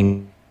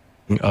handling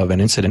of an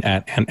incident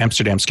at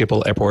Amsterdam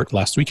Schiphol Airport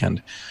last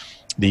weekend.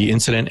 The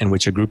incident in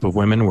which a group of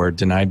women were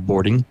denied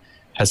boarding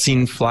has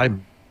seen Flybe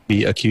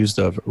be accused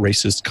of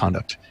racist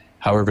conduct.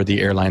 However, the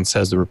airline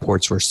says the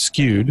reports were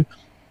skewed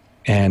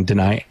and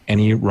deny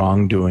any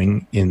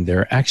wrongdoing in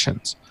their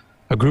actions.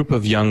 A group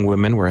of young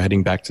women were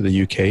heading back to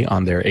the UK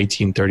on their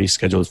 1830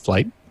 scheduled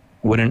flight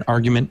when an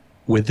argument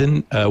with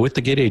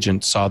the gate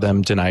agent saw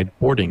them denied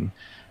boarding.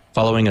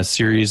 Following a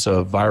series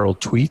of viral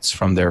tweets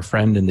from their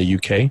friend in the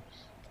UK,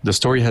 the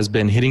story has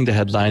been hitting the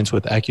headlines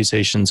with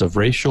accusations of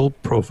racial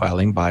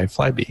profiling by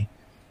Flybe.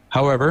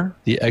 However,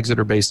 the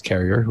Exeter-based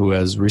carrier, who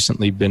has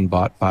recently been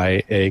bought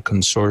by a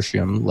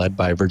consortium led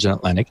by Virgin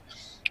Atlantic,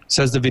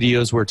 says the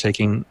videos were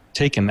taken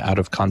out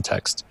of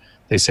context.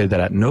 They say that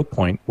at no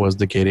point was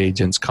the gate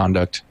agent's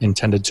conduct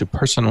intended to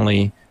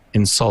personally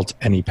insult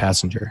any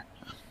passenger.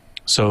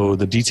 So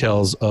the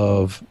details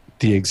of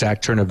the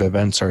exact turn of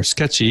events are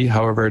sketchy.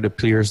 However, it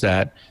appears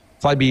that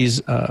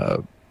Flybe's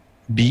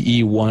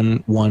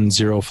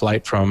BE110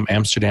 flight from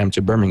Amsterdam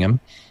to Birmingham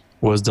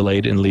was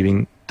delayed in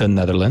leaving the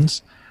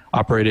Netherlands.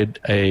 Operated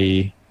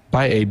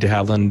by a de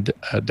Havilland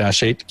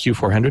Dash 8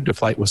 Q400, the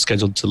flight was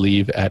scheduled to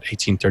leave at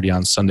 18:30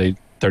 on Sunday,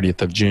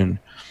 30th of June.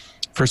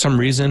 For some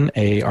reason,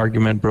 an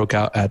argument broke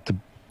out at the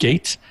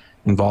gate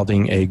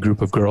involving a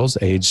group of girls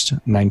aged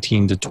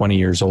 19 to 20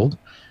 years old.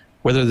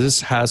 Whether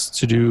this has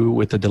to do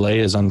with the delay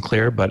is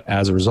unclear, but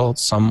as a result,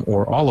 some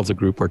or all of the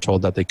group were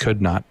told that they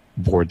could not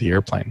board the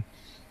airplane.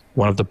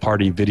 One of the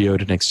party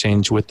videoed an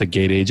exchange with the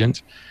gate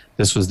agent.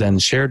 This was then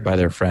shared by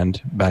their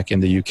friend back in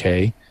the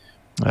UK.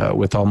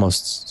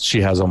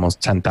 She has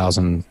almost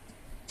 10,000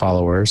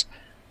 followers.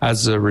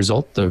 As a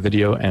result, the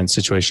video and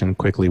situation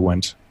quickly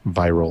went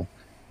viral.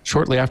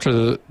 Shortly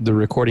after the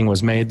recording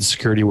was made, the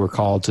security were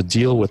called to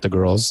deal with the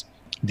girls.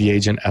 The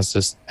agent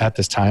at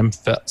this time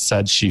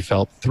said she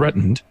felt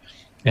threatened,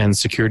 and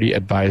security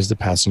advised the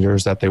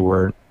passengers that they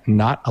were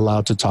not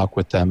allowed to talk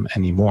with them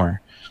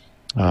anymore.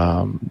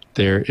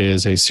 There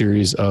is a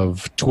series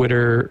of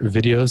Twitter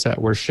videos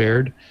that were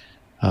shared.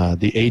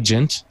 The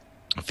agent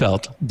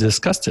felt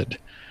disgusted.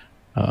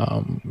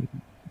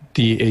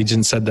 The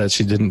agent said that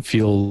she didn't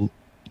feel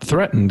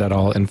threatened at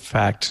all. In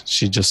fact,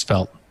 she just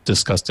felt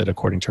disgusted,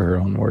 according to her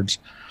own words.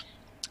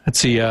 Let's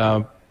see.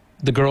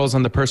 The girls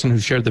and the person who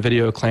shared the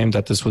video claimed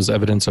that this was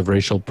evidence of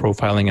racial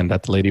profiling and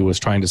that the lady was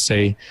trying to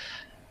say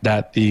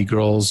that the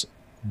girls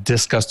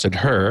disgusted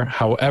her.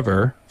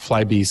 However,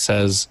 Flybe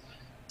says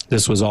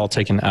this was all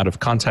taken out of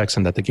context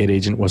and that the gate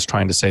agent was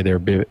trying to say their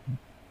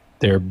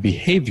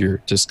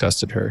behavior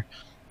disgusted her.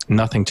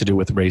 Nothing to do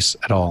with race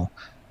at all.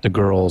 The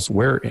girls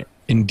were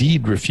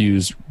indeed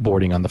refused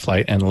boarding on the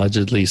flight and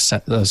allegedly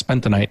spent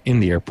the night in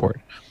the airport.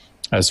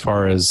 As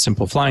far as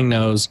Simple Flying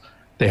knows,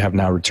 they have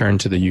now returned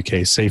to the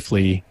UK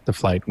safely. The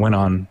flight went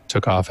on,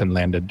 took off, and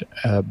landed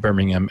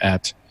Birmingham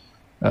at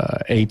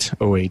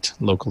 8:08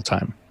 local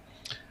time.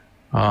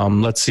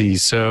 Let's see.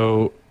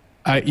 So,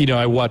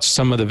 I watched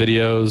some of the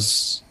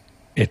videos.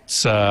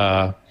 It's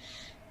I'm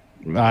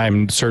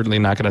certainly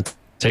not going to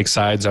take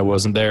sides. I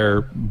wasn't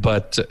there,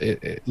 but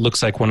it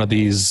looks like one of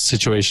these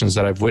situations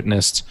that I've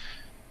witnessed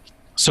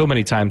so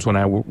many times when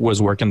I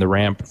was working the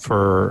ramp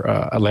for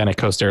Atlantic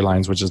Coast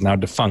Airlines, which is now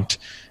defunct.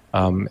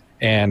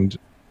 And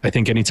I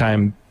think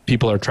anytime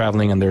people are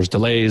traveling and there's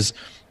delays,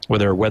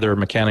 whether weather,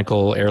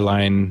 mechanical,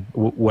 airline,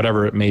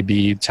 whatever it may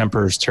be,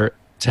 tempers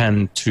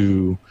tend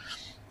to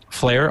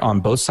flare on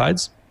both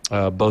sides,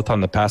 both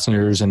on the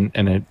passengers and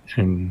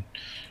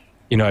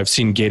I've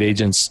seen gate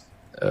agents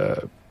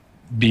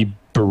be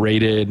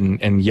berated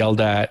and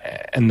yelled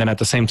at, and then at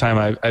the same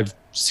time I've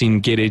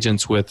seen gate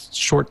agents with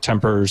short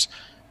tempers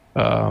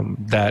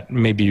that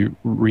maybe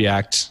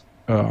react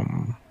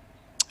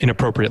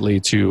inappropriately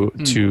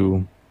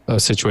to a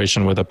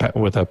situation with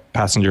a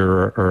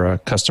passenger or a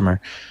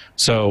customer.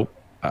 So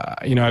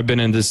I've been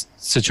in this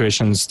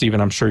situation, Stephen,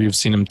 I'm sure you've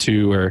seen them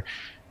too, where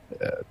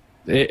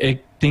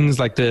things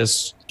like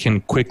this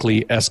can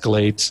quickly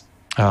escalate,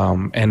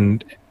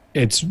 and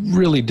it's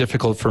really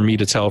difficult for me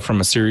to tell from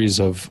a series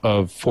of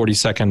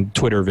 40-second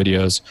Twitter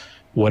videos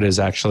what is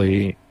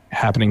actually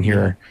happening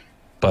here.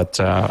 But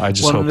I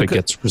just hope it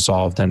gets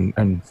resolved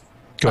and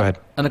go ahead.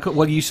 And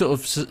you sort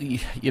of,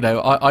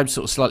 I'm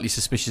sort of slightly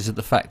suspicious of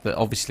the fact that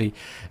obviously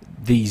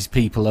these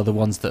people are the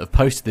ones that have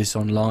posted this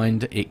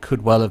online. It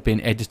could well have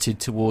been edited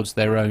towards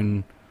their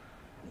own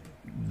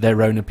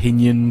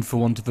opinion, for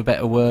want of a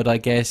better word, I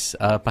guess.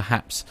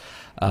 Perhaps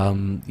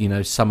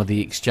some of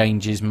the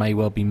exchanges may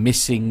well be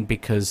missing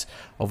because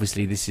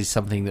obviously this is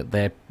something that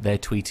they're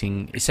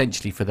tweeting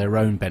essentially for their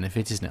own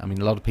benefit, isn't it? I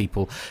mean, a lot of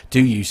people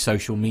do use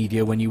social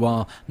media when you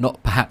are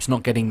perhaps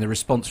not getting the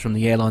response from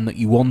the airline that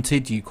you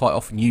wanted. You quite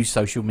often use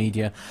social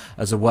media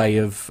as a way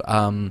of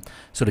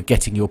sort of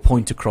getting your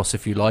point across,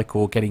 if you like,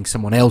 or getting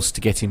someone else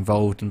to get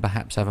involved and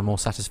perhaps have a more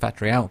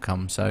satisfactory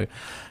outcome. So,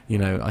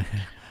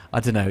 I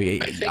don't know.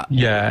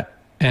 Yeah,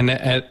 and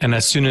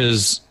as soon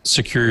as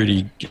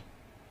security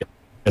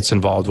gets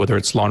involved, whether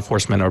it's law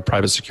enforcement or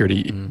private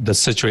security, the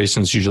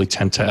situations usually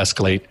tend to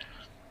escalate.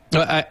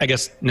 I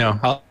guess, no,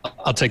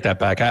 I'll take that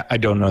back. I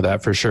don't know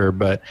that for sure,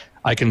 but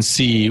I can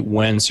see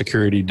when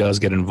security does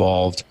get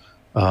involved,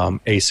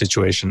 a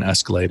situation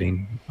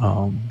escalating.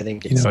 I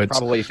think it's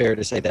probably fair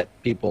to say that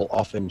people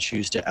often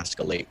choose to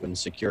escalate when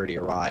security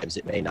arrives.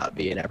 It may not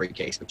be in every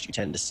case, but you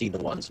tend to see the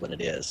ones when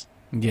it is.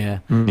 Yeah,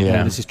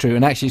 this is true.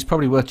 And actually, it's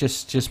probably worth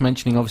just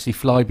mentioning, obviously,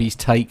 Flybe's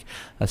take.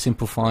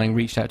 Simple Flying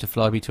reached out to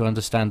Flybe to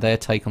understand their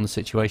take on the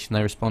situation.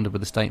 They responded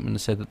with a statement and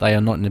said that they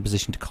are not in a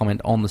position to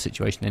comment on the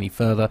situation any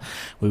further.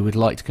 We would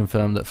like to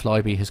confirm that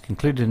Flybe has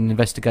concluded an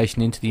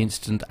investigation into the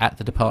incident at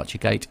the departure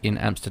gate in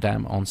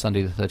Amsterdam on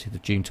Sunday the 30th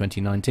of June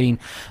 2019.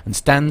 and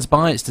stands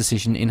by its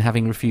decision in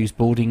having refused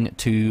boarding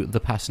to the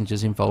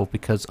passengers involved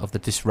because of the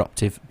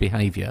disruptive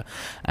behaviour.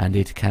 And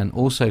it can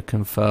also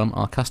confirm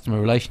our customer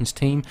relations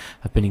team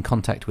have been in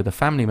contact with a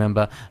family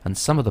member and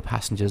some of the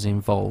passengers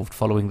involved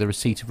following the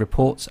receipt of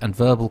reports and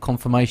verbal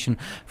confirmation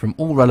from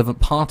all relevant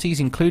parties,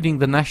 including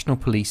the National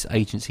Police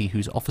Agency,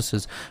 whose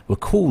officers were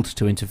called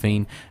to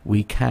intervene.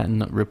 We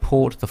can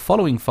report the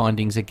following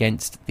findings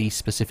against the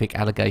specific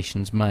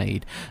allegations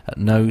made. At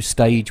no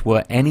stage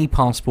were any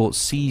passports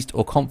seized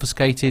or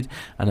confiscated,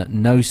 and at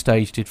no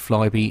stage did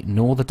Flybe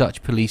nor the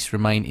Dutch police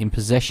remain in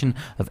possession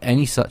of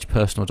any such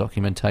personal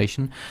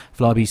documentation.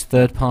 Flybe's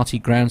third-party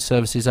ground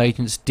services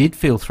agents did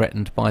feel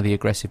threatened by the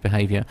aggressive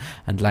behaviour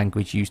and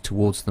language used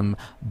towards them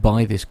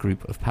by this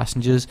group of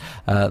passengers,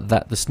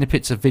 that the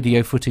snippets of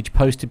video footage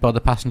posted by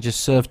the passengers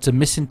served to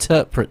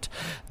misinterpret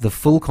the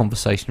full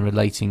conversation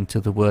relating to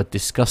the word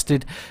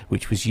disgusted,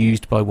 which was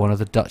used by one of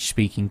the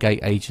Dutch-speaking gate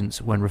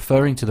agents when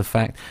referring to the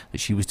fact that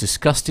she was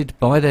disgusted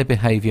by their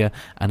behaviour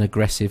and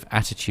aggressive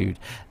attitude.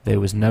 There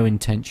was no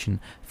intention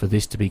for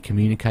this to be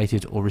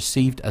communicated or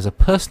received as a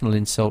personal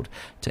insult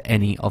to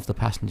any of the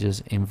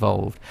passengers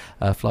involved.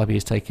 Flybe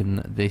has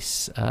taken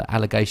this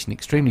allegation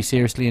extremely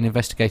seriously and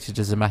investigated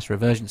as a matter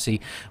of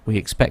urgency. We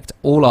expect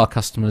all our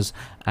customers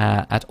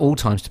at all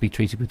times to be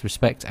treated with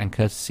respect and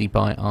courtesy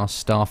by our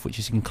staff,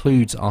 which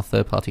includes our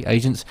third-party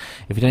agents.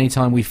 If at any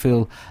time we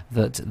feel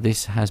that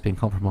this has been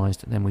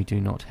compromised, then we do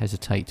not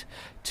hesitate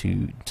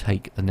to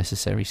take the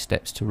necessary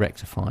steps to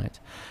rectify it.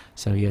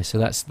 So yeah, so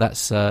that's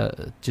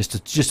just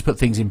to put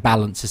things in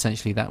balance.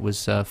 Essentially, that was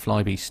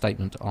Flybe's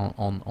statement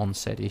on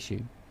said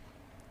issue.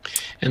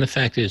 And the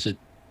fact is that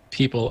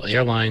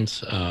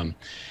airlines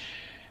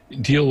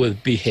deal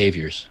with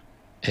behaviors.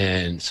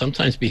 And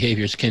sometimes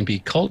behaviors can be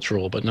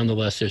cultural, but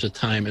nonetheless, there's a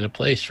time and a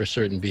place for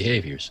certain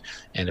behaviors.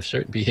 And if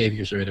certain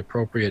behaviors are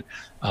inappropriate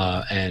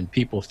and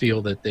people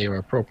feel that they are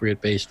appropriate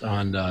based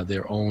on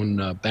their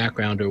own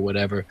background or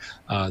whatever,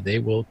 they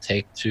will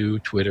take to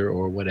Twitter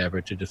or whatever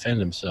to defend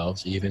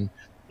themselves, even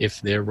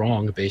if they're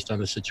wrong based on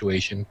the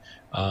situation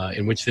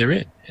in which they're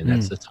in. And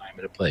that's the time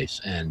and a place.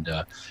 And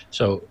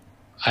so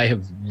I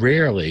have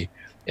rarely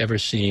ever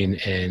seen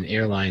an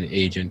airline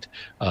agent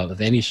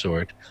of any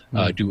sort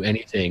do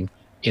anything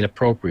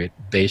inappropriate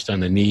based on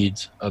the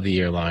needs of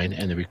the airline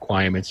and the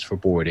requirements for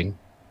boarding,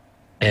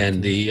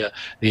 and the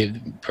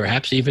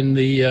perhaps even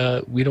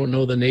we don't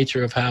know the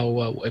nature of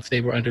how if they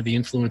were under the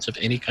influence of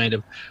any kind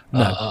of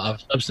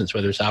substance,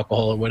 whether it's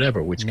alcohol or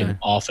whatever, which can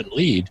often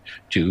lead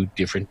to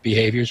different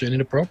behaviors and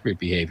inappropriate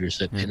behaviors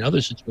that in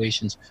other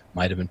situations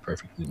might have been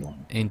perfectly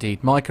normal.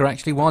 Indeed. Micah,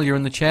 actually, while you're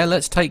in the chair,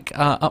 let's take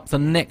up the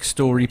next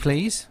story,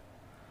 please.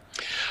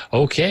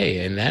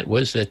 Okay, and that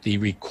was that the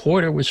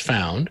recorder was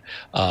found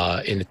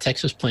in a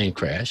Texas plane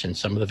crash, and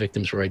some of the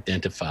victims were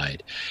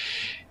identified.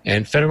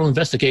 And federal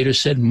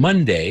investigators said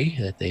Monday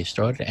that they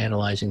started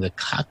analyzing the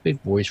cockpit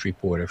voice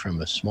recorder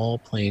from a small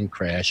plane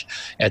crash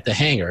at the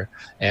hangar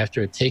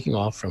after taking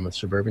off from a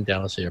suburban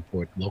Dallas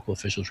airport. Local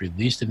officials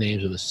released the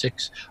names of the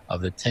 6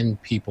 of the 10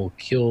 people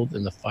killed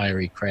in the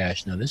fiery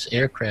crash. Now, this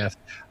aircraft,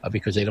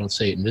 because they don't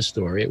say it in this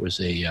story, it was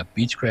a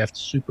Beechcraft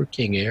Super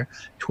King Air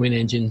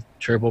twin-engine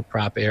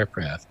turboprop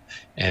aircraft.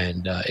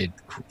 And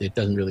it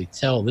doesn't really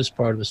tell this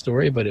part of the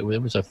story, but it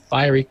was a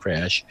fiery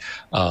crash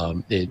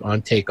on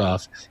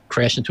takeoff,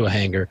 crashed into a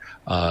hangar,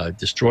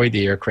 destroyed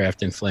the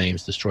aircraft in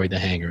flames, destroyed the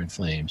hangar in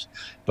flames.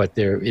 But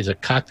there is a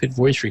cockpit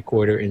voice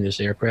recorder in this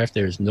aircraft.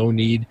 There is no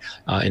need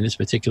in this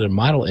particular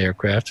model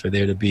aircraft for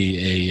there to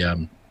be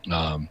a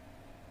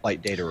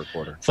Flight data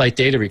recorder. Flight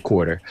data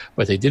recorder.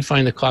 But they did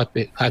find the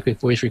cockpit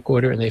voice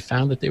recorder, and they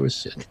found that there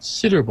was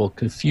considerable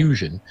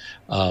confusion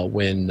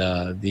when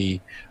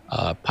the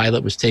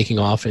pilot was taking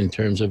off in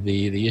terms of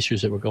the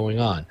issues that were going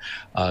on.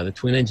 The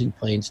twin-engine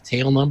plane's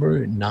tail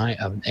number,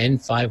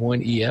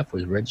 N51EF,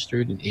 was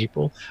registered in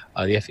April.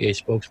 The FAA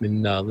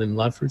spokesman Lynn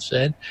Ludford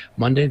said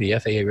Monday the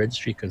FAA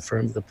registry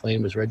confirmed that the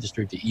plane was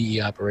registered to EE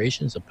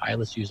operations. The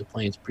pilots used the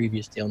plane's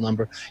previous tail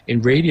number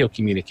in radio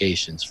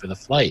communications for the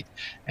flight,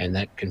 and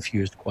that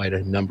confused quite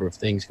a number of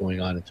things going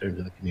on in terms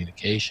of the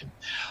communication.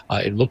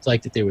 It looked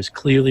like that there was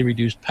clearly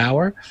reduced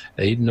power.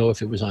 They didn't know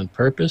if it was on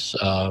purpose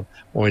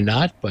or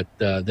not, but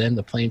then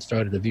the plane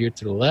started to veer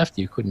to the left.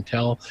 You couldn't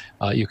tell.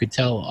 You could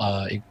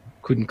tell it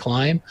couldn't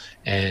climb,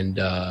 and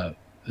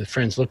the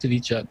friends looked at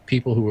each other.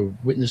 People who were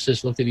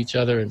witnesses looked at each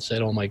other and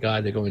said, "Oh my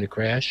God, they're going to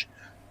crash,"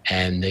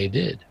 and they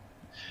did.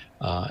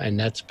 And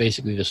that's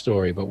basically the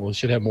story. But we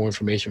should have more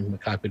information from the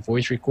cockpit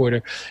voice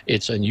recorder.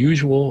 It's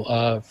unusual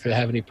to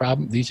have any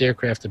problem. These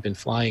aircraft have been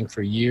flying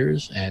for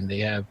years, and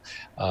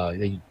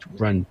they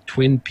run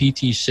twin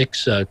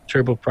PT6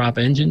 turboprop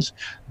engines,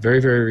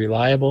 very, very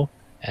reliable.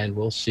 And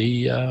we'll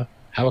see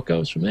how it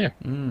goes from there.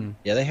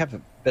 Yeah, they have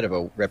a bit of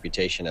a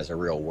reputation as a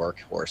real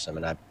workhorse. I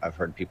mean, I've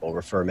heard people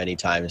refer many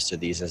times to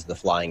these as the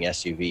flying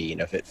SUV. You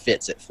know, if it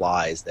fits, it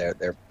flies.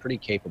 They're pretty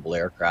capable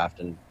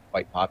aircraft and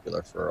quite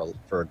popular for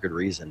a good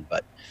reason.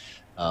 But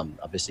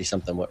obviously,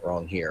 something went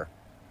wrong here.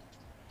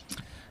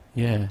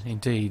 Yeah,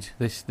 indeed.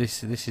 This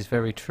is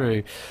very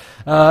true.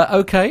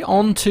 Okay,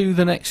 on to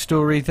the next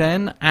story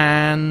then.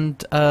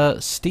 And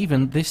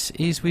Stephen, this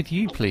is with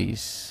you,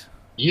 please.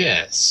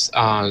 Yes,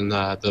 on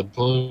the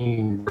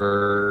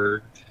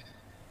Bloomberg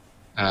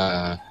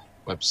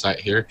website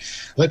here,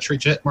 luxury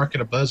jet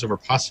market abuzz over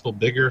possible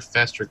bigger,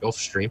 faster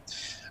Gulfstream.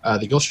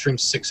 The Gulfstream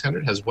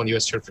 600 has one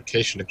U.S.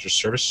 certification into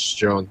service.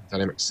 General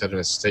Dynamics said in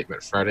a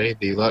statement Friday.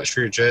 The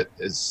luxury jet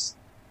is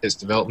its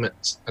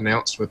development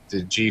announced with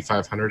the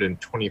G500 in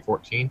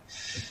 2014,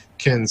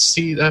 can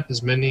seat up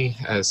as many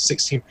as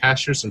 16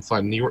 passengers and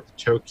fly New York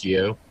to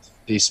Tokyo.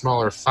 The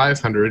smaller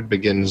 500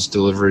 begins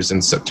deliveries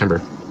in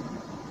September.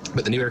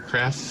 But the new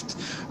aircraft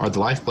are the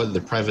lifeblood of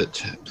the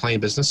private plane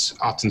business,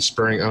 often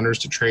spurring owners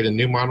to trade in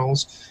new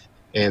models,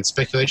 and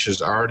speculation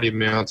is already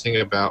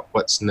mounting about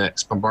what's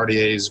next.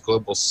 Bombardier's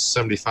Global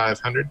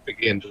 7500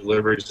 began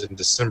deliveries in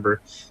December,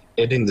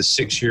 ending the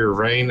 6-year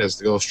reign as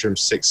the Gulfstream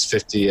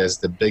 650 as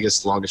the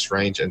biggest, longest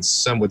range, and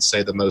some would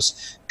say the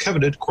most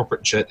coveted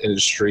corporate jet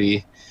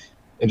industries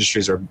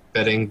are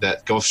betting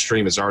that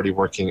Gulfstream is already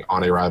working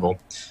on a rival.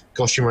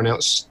 Gulfstream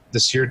announced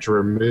this year to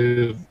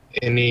remove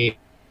any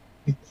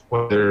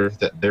whether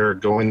that they're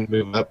going to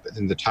move up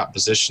in the top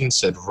position,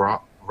 said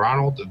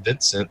Ronald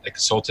Vincent, a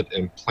consultant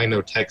in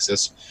Plano,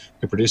 Texas,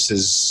 who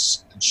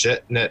produces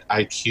JetNet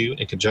IQ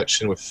in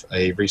conjunction with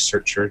a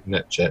researcher,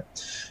 NetJet.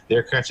 The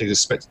aircraft is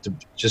expected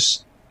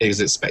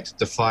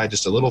to fly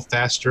just a little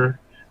faster,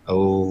 a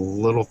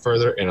little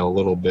further, and a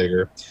little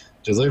bigger.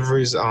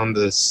 Deliveries on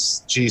the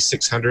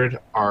G600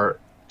 are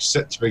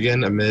set to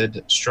begin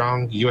amid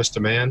strong U.S.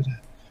 demand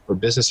for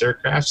business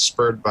aircraft,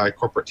 spurred by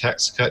corporate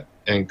tax cut.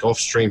 And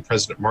Gulfstream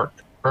President Mark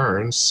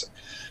Burns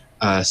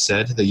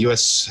said the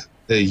U.S.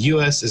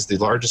 is the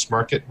largest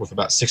market with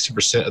about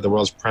 60% of the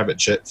world's private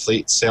jet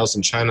fleet. Sales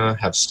in China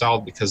have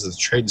stalled because of the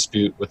trade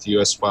dispute with the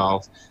U.S.,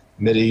 while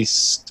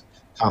Mideast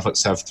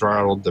conflicts have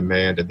throttled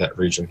demand in that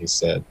region, he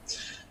said.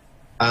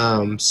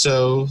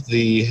 So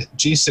the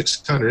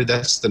G600,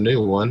 that's the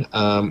new one.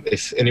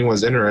 If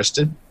anyone's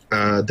interested,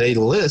 they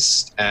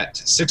list at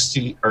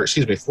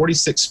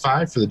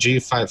 $46.5 for the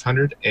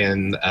G500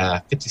 and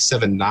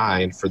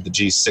 $57.9 for the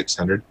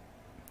G600.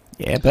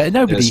 Yeah, but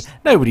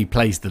nobody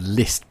plays the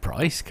list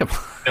price. Come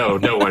on.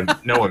 No one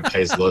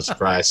pays the list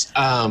price.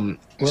 I've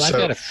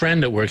got a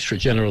friend that works for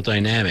General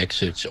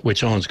Dynamics,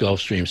 which owns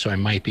Gulfstream, so I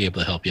might be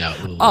able to help you out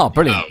a little. Oh,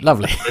 brilliant,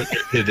 lovely.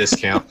 The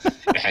discount,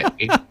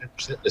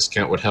 80%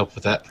 discount would help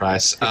with that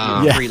price.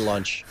 Free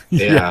lunch.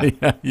 Yeah.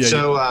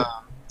 So.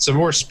 Some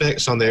more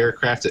specs on the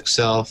aircraft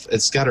itself.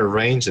 It's got a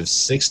range of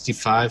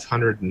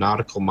 6,500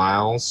 nautical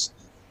miles.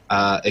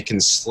 It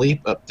can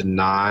sleep up to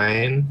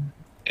 9,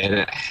 and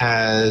it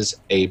has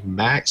a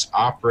max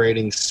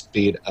operating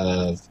speed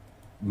of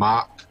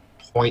Mach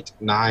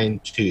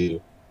 0.92.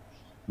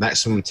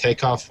 Maximum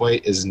takeoff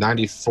weight is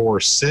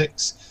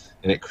 94.6,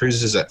 and it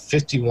cruises at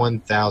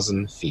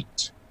 51,000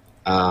 feet.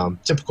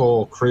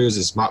 Typical cruise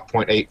is Mach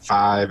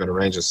 0.85 and a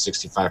range of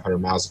 6,500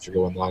 miles if you're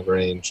going long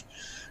range.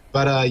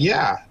 But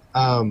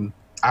I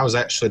was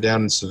actually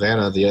down in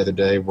Savannah the other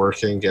day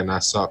working, and I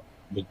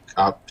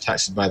got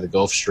taxied by the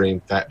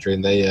Gulfstream factory,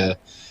 and they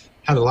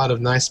had a lot of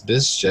nice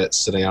business jets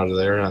sitting out of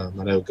there. I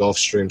know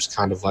Gulfstream's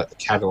kind of like the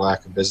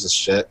Cadillac of business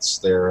jets.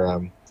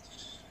 They're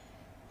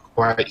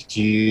quite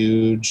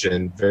huge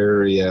and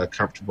very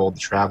comfortable to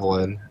travel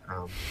in,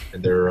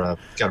 and they're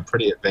got a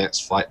pretty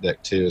advanced flight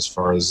deck too as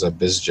far as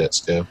business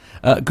jets go.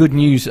 Good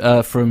news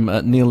from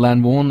Neil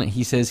Landwarn.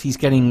 He says he's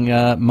getting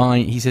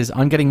mine. He says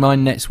I'm getting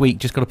mine next week.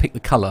 Just got to pick the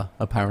colour,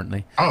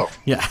 apparently. Oh,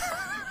 yeah.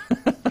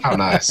 How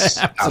nice!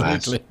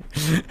 Absolutely.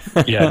 How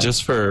nice. Yeah,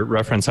 just for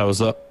reference, I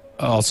was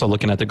also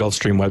looking at the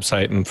Gulfstream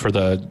website, and for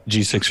the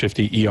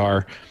G650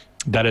 ER,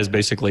 that is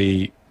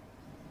basically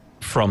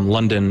from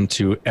London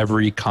to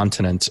every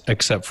continent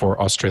except for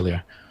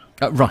Australia.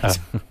 Right.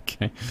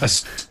 Okay.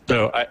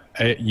 So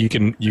you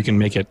can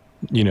make it,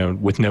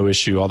 with no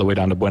issue all the way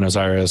down to Buenos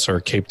Aires or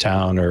Cape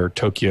Town or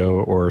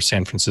Tokyo or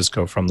San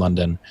Francisco from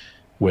London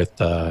with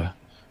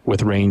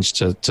range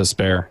to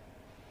spare,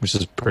 which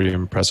is pretty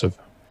impressive.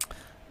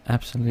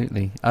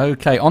 Absolutely.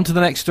 Okay, on to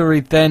the next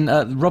story then.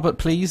 Robert,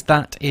 please,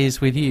 that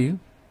is with you.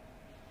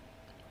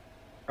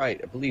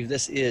 Right, I believe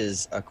this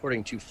is,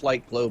 according to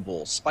Flight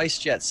Global,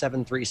 SpiceJet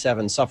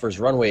 737 suffers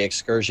runway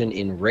excursion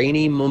in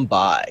rainy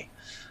Mumbai.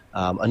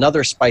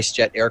 Another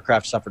SpiceJet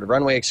aircraft suffered a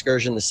runway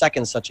excursion, the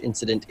second such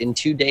incident in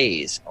 2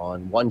 days.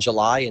 On 1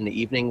 July in the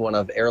evening, one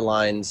of the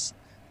airlines,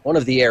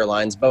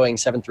 Boeing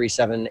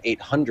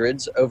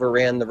 737-800s,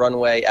 overran the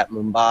runway at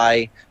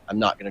Mumbai. I'm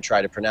not going to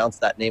try to pronounce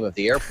that name of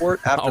the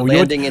airport after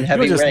landing in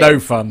heavy rain. You're just no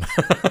fun.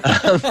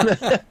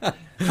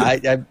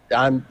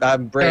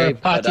 I'm brave,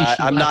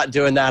 but I'm not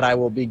doing that. I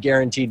will be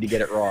guaranteed to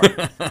get it wrong.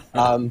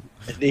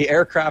 The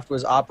aircraft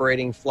was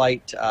operating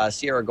flight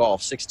Sierra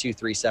Golf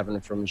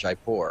 6237 from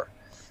Jaipur.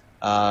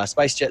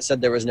 SpiceJet said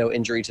there was no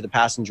injury to the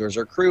passengers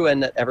or crew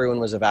and that everyone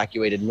was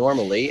evacuated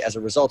normally. As a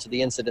result of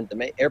the incident,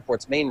 the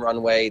airport's main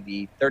runway,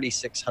 the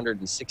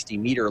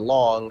 3,660-meter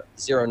long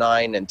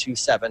 09 and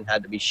 27,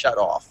 had to be shut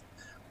off.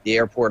 The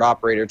airport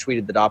operator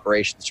tweeted that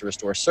operations to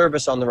restore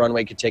service on the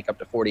runway could take up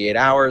to 48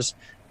 hours.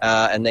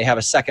 And they have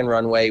a second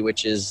runway,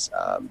 which is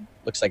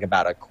looks like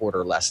about a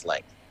quarter less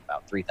length,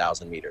 about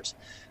 3,000 meters.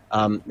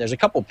 There's a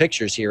couple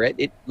pictures here.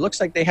 It looks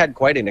like they had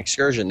quite an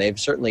excursion. They've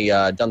certainly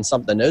done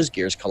something. The nose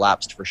gears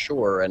collapsed for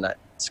sure, and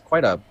it's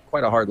quite a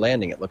hard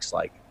landing, it looks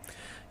like.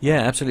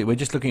 Yeah, absolutely. We're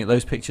just looking at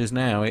those pictures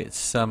now.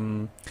 It's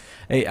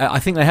I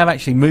think they have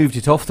actually moved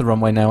it off the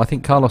runway now. I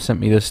think Carlos sent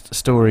me this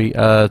story.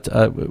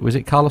 Was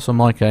it Carlos or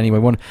Micah? Anyway,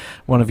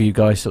 one of you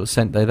guys sort of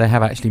sent. They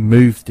have actually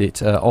moved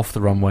it off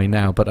the runway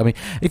now. But I mean,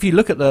 if you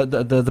look at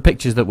the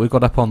pictures that we've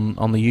got up on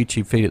the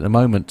YouTube feed at the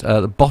moment,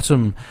 the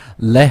bottom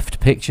left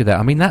picture there.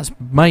 I mean, that's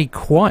made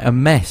quite a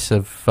mess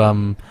of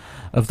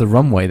the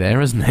runway there,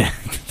 isn't it?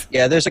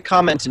 Yeah, there's a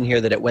comment in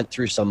here that it went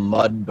through some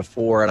mud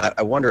before, and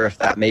I wonder if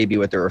that may be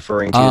what they're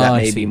referring to. That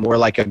may be more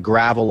like a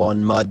gravel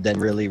on mud than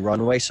really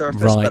runway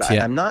surface, right, but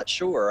yeah. I'm not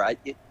sure.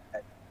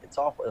 It's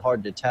awfully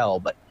hard to tell,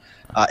 but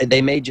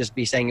they may just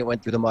be saying it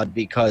went through the mud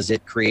because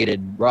it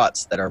created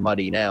ruts that are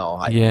muddy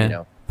now.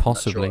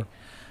 Possibly. Sure.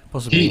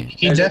 Possibly.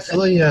 He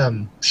definitely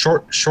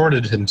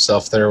shorted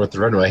himself there with the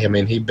runway. I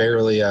mean, he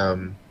barely. I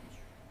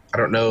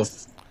don't know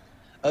if.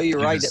 Oh, you're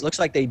right. It looks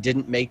like they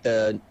didn't make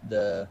the.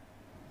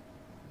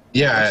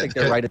 Yeah, I think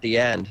they're right at the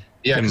end.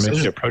 Yeah, Didn't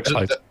make the approach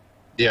lights.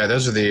 Yeah,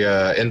 those are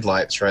the end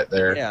lights right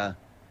there. Yeah.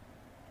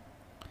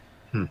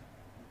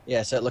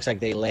 Yeah, so it looks like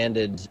they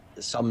landed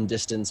some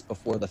distance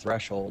before the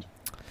threshold.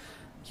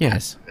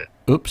 Yes.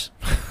 Oops.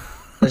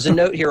 There's a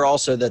note here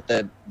also that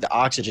the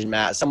oxygen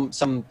mask.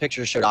 Some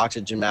pictures showed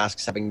oxygen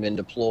masks having been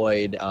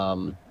deployed,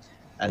 and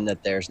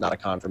that there's not a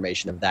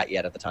confirmation of that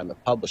yet at the time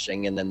of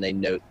publishing. And then they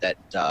note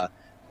that.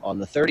 On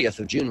the 30th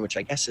of June, which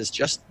I guess is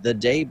just the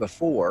day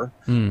before,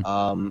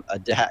 a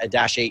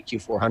Dash 8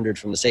 Q400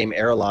 from the same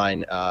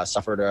airline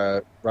suffered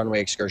a runway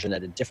excursion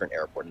at a different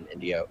airport in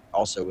India,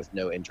 also with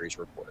no injuries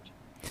reported.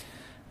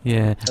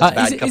 Yeah, that's a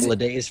bad couple of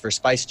days for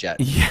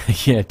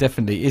SpiceJet. Yeah,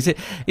 definitely. Is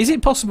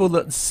it possible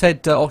that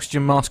said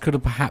oxygen mask could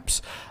have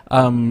perhaps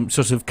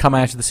sort of come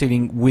out of the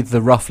ceiling with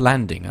the rough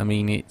landing? I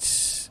mean,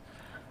 it's.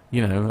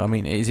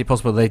 Is it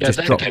possible they just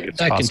dropped?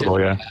 That possible,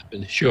 can yeah.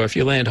 happen. Sure, if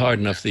you land hard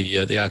enough,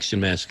 the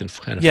oxygen mask can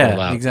kind of fall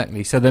out. Yeah,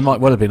 exactly. So there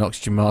might well have been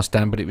oxygen mask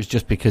down, but it was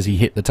just because he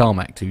hit the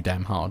tarmac too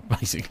damn hard,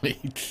 basically.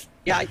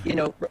 Yeah,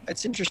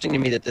 it's interesting to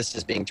me that this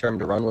is being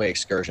termed a runway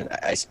excursion.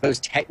 I suppose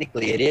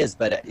technically it is,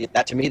 but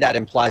that to me that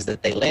implies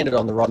that they landed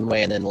on the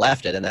runway and then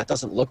left it, and that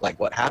doesn't look like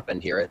what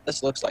happened here.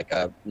 This looks like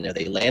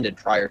they landed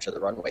prior to the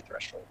runway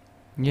threshold.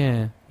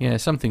 Yeah,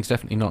 something's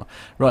definitely not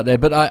right there.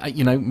 But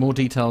more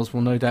details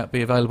will no doubt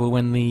be available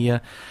when the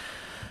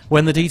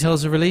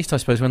details are released. I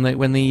suppose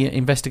when the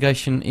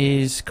investigation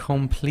is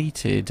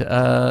completed.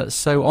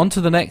 So on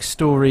to the next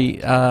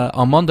story,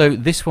 Armando.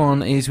 This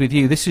one is with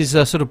you. This is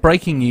sort of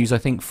breaking news, I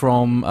think,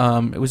 from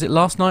was it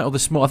last night or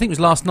this morning? I think it was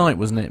last night,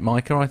 wasn't it,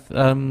 Micah?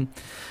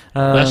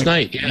 Last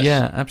night, yes.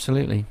 Yeah,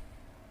 absolutely.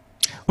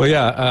 Well,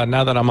 yeah,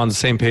 now that I'm on the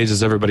same page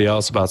as everybody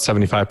else, about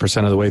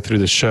 75% of the way through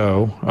the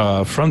show,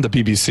 from the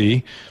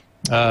BBC,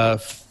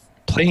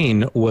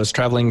 plane was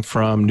traveling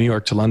from New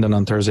York to London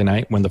on Thursday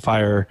night when a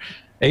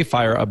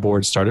fire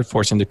aboard started,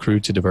 forcing the crew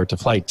to divert the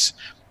flight.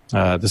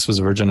 This was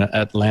a Virgin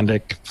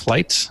Atlantic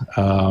flight.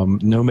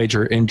 No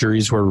major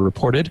injuries were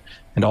reported,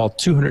 and all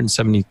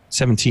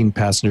 217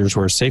 passengers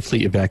were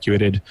safely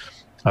evacuated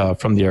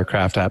from the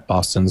aircraft at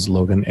Boston's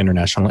Logan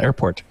International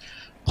Airport.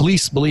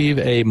 Police believe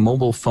a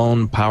mobile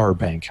phone power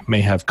bank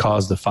may have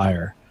caused the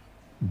fire.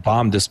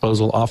 Bomb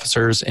disposal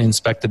officers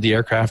inspected the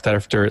aircraft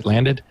after it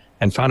landed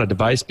and found a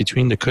device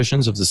between the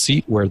cushions of the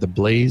seat where the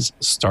blaze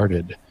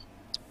started.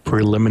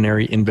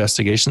 Preliminary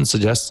investigation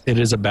suggests it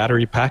is a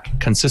battery pack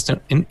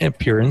consistent in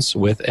appearance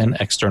with an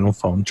external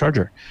phone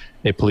charger,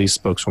 a police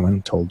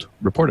spokeswoman told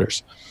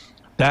reporters.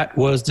 That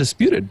was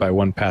disputed by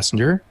one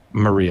passenger,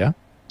 Maria,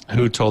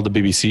 who told the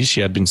BBC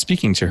she had been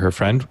speaking to her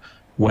friend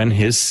when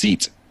his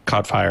seat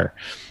caught fire.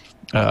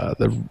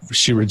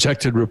 She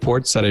rejected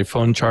reports that a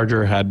phone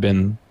charger had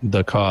been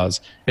the cause.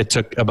 It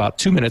took about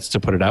 2 minutes to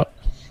put it out.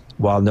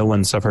 While no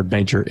one suffered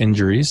major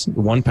injuries,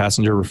 one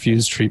passenger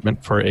refused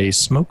treatment for a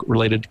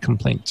smoke-related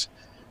complaint.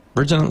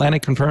 Virgin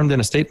Atlantic confirmed in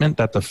a statement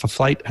that the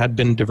flight had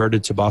been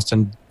diverted to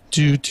Boston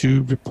due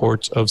to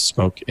reports of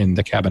smoke in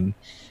the cabin.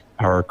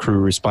 Our crew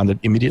responded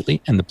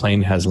immediately and the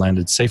plane has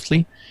landed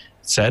safely, it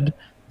said.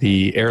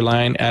 The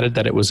airline added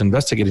that it was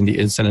investigating the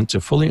incident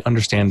to fully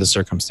understand the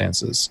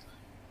circumstances.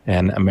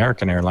 An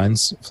American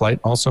Airlines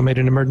flight also made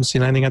an emergency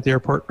landing at the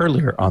airport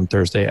earlier on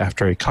Thursday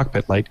after a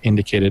cockpit light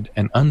indicated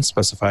an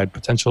unspecified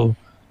potential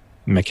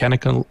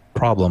mechanical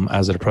problem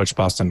as it approached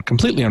Boston,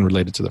 completely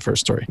unrelated to the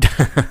first story.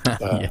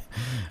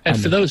 And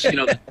for those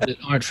that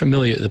aren't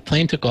familiar, the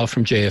plane took off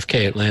from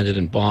JFK. It landed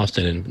in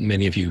Boston, and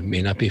many of you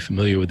may not be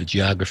familiar with the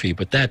geography,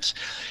 but that's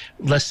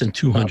less than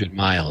 200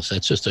 miles.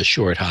 That's just a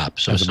short hop.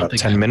 So that's about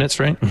 10 minutes,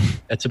 right?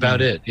 That's about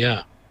it,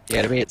 yeah.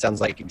 Yeah, to me it sounds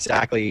like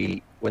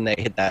exactly when they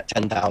hit that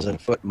 10,000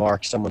 foot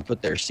mark, someone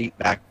put their seat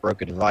back,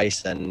 broke a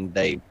device, and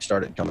they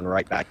started coming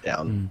right back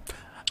down.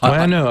 Well,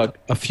 I know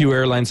a few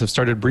airlines have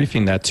started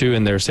briefing that too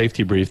in their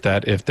safety brief,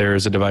 that if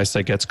there's a device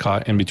that gets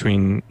caught in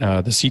between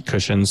the seat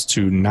cushions,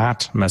 to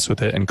not mess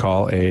with it and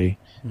call a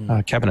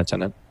cabin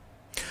attendant.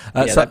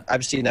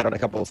 I've seen that on a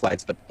couple of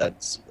flights, but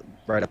that's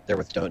right up there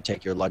with don't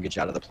take your luggage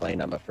out of the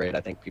plane, I'm afraid.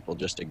 I think people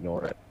just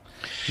ignore it.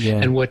 Yeah.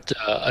 And what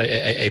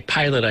a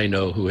pilot I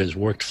know who has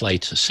worked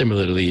flights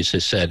similar to these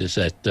has said is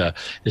that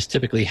this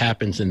typically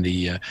happens in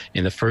the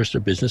first or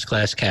business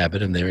class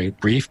cabin, and they're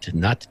briefed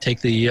not to take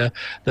the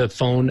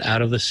phone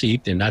out of the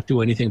seat and not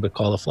do anything but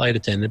call a flight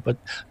attendant. But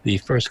the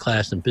first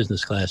class and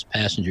business class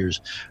passengers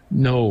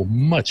know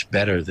much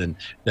better than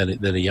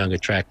a young,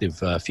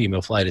 attractive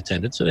female flight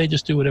attendant, so they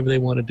just do whatever they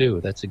want to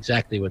do. That's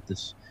exactly what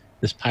this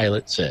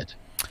pilot said.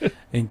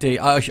 Indeed.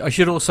 I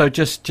should also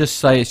just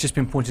say, it's just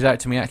been pointed out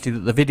to me actually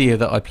that the video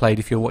that I played,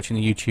 if you're watching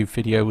the YouTube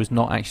video, was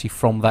not actually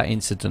from that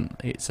incident.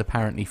 It's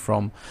apparently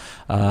from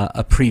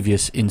a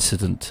previous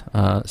incident.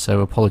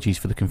 So apologies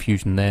for the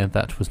confusion there.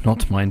 That was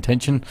not my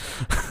intention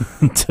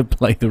to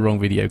play the wrong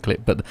video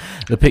clip, but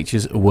the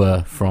pictures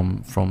were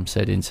from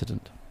said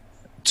incident.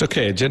 It's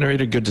okay. It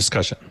generated good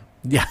discussion.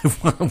 Yeah,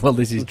 well,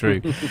 this is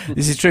true.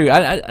 This is true.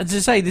 And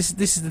to say this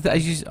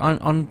is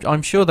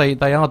I'm sure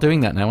they are doing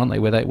that now, aren't they?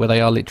 Where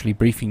they are literally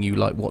briefing you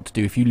like what to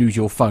do if you lose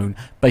your phone.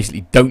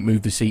 Basically, don't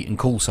move the seat and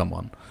call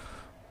someone.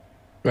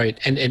 Right,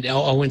 and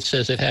Owen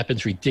says it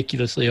happens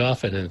ridiculously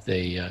often, and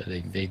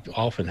they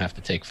often have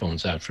to take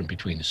phones out from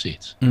between the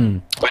seats.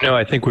 I know.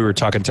 I think we were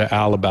talking to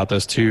Al about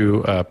this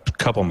too a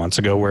couple months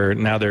ago, where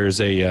now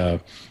there's a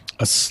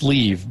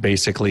sleeve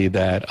basically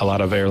that a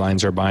lot of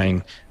airlines are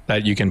buying,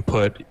 that you can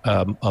put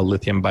a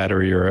lithium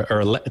battery or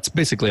it's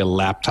basically a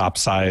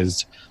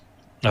laptop-sized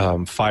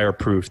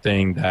fireproof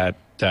thing that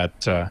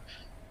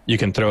you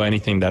can throw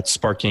anything that's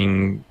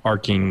sparking,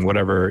 arcing,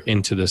 whatever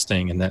into this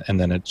thing, and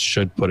then it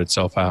should put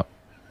itself out.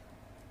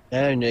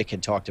 And Nick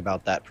had talked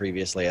about that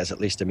previously as at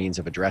least a means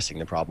of addressing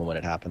the problem when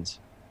it happens.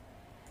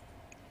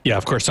 Yeah,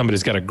 of course,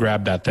 somebody's got to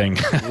grab that thing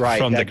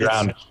from the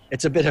ground.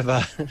 It's a bit of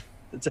a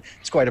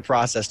it's quite a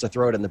process to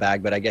throw it in the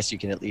bag, but I guess you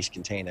can at least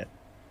contain it.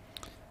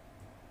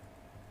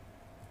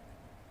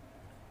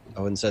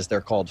 Owen says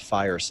they're called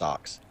fire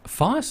socks.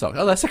 Fire socks?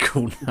 Oh, that's a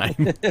cool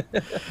name.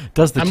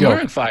 Does the I'm job.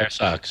 wearing fire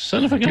socks.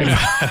 Son of a gun.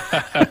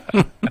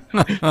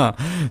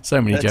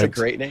 So many That's jokes. a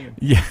great name.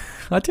 Yeah,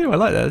 I do. I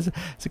like that.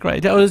 It's a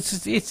great idea.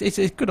 It's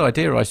a good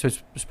idea, I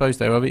suppose,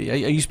 though. I mean, are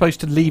you supposed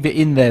to leave it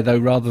in there, though,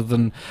 rather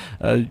than,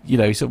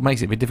 sort of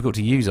makes it a bit difficult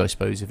to use, I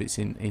suppose, if it's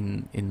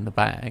in the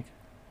bag?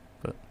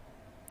 But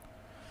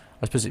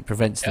I suppose it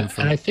prevents them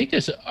from... And I think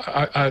there's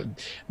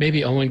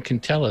maybe Owen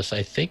can tell us.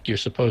 I think you're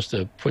supposed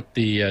to put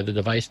the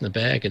device in the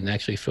bag and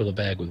actually fill the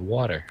bag with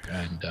water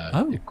and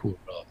it cool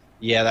it off.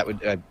 Yeah, I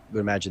would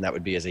imagine that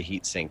would be as a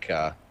heat sink.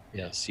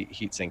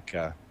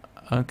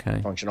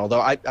 Okay. Function.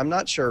 Although I'm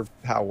not sure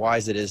how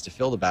wise it is to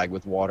fill the bag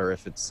with water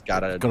if it's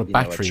got a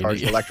battery, a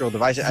charged electrical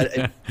device.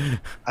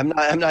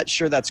 I'm not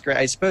sure that's great.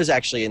 I suppose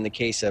actually in the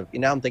case of,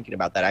 now I'm thinking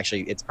about that,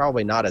 actually it's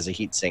probably not as a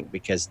heat sink,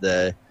 because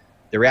the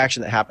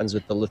reaction that happens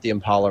with the lithium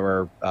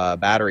polymer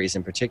batteries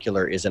in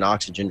particular is an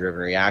oxygen-driven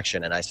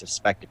reaction, and I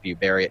suspect if you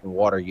bury it in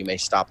water, you may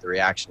stop the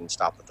reaction and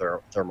stop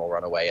the thermal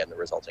runaway and the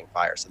resulting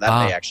fire. So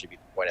that may actually be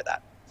the point of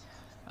that.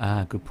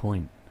 Ah, good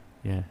point.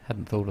 Yeah,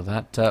 hadn't thought of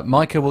that.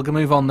 Micah, we'll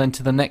move on then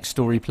to the next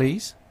story,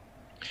 please.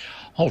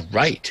 All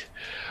right.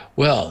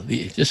 Well,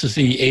 this is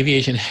the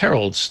Aviation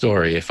Herald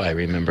story, if I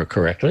remember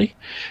correctly,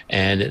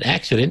 and an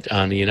accident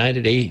on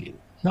the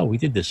No, we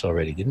did this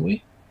already, didn't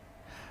we?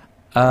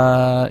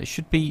 It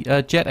should be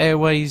Jet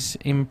Airways.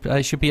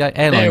 It should be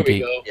Airline There we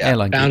Geek. go. Yeah,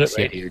 Airline found Geeks,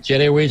 it right here. Jet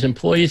Airways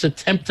employees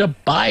attempt to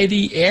buy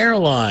the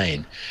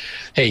airline.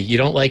 Hey, you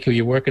don't like who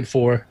you're working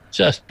for?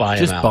 Just buy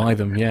them out. Just buy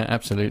them, yeah,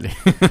 absolutely.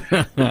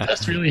 The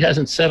dust really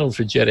hasn't settled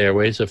for Jet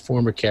Airways. A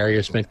former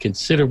carrier spent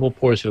considerable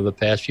portion of the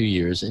past few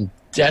years in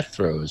death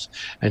throes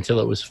until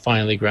it was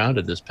finally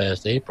grounded this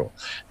past April.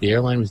 The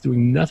airline was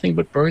doing nothing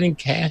but burning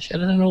cash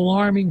at an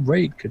alarming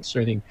rate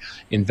concerning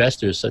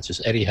investors such as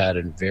Etihad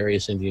and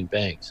various Indian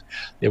banks.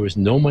 There was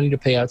no money to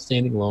pay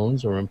outstanding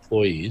loans or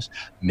employees,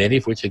 many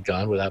of which had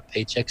gone without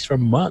paychecks for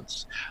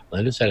months.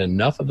 Lenders had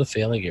enough of the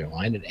failing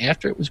airline, and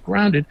after it was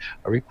grounded,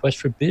 a request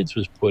for bids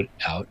was put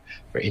out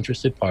for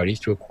interested parties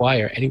to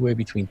acquire anywhere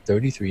between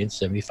 33 and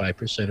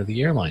 75% of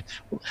the airline.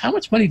 Well, how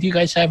much money do you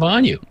guys have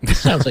on you?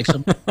 This sounds like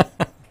some...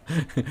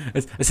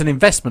 It's an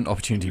investment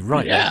opportunity,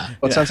 right? Yeah.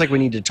 Well, it sounds like we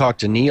need to talk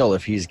to Neil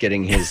if he's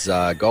getting his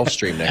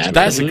Gulfstream next week.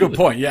 That's a good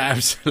point. Yeah,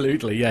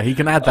 absolutely. Yeah, he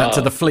can add that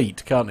to the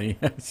fleet, can't he?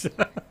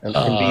 And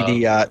can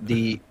be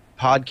the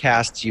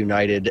Podcasts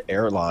United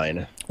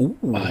airline. Ooh.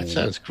 Wow, that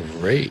sounds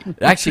great.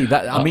 Actually,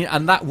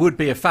 and that would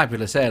be a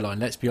fabulous airline.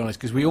 Let's be honest,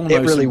 because we all know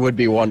it really would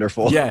be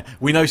wonderful. Yeah,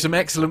 we know some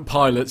excellent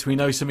pilots. We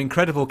know some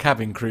incredible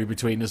cabin crew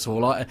between us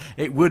all.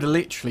 It would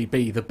literally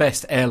be the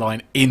best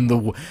airline in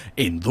the.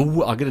 I'm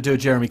going to do a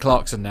Jeremy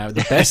Clarkson now.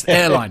 The best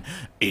airline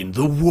in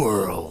the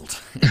world.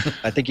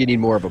 I think you need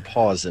more of a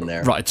pause in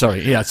there. Right.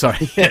 Sorry. Yeah.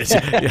 Sorry. Yeah.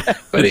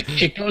 But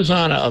it goes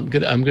on. I'm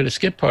going to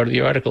skip part of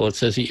the article. It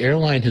says the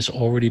airline has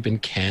already been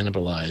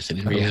cannibalized And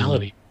in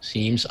reality, it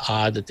seems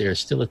odd that there are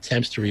still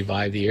attempts to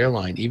revive the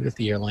airline. Even if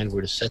the airline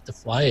were to set to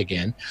fly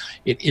again,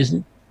 it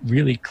isn't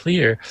really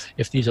clear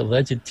if these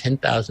alleged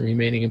 10,000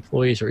 remaining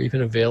employees are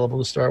even available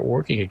to start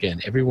working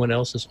again. Everyone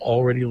else has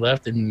already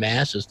left in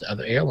masses to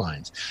other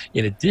airlines.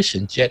 In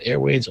addition, Jet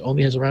Airways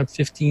only has around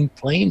 15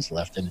 planes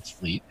left in its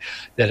fleet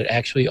that it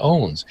actually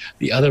owns.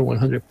 The other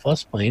 100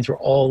 plus planes were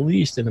all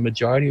leased, and the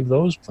majority of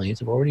those planes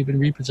have already been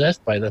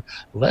repossessed by the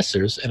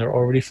lessors and are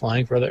already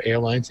flying for other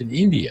airlines in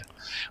India.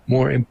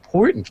 More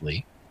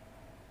importantly,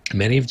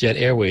 many of Jet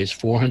Airways'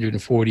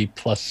 440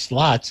 plus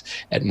slots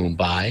at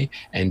Mumbai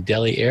and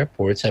Delhi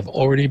airports have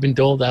already been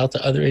doled out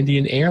to other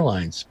Indian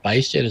airlines.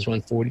 SpiceJet has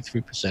won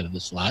 43% of the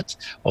slots,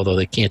 although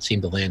they can't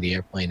seem to land the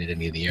airplane at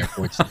any of the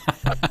airports.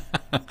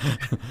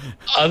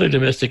 Other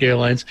domestic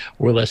airlines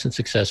were less than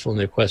successful in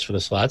their quest for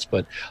the slots,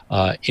 but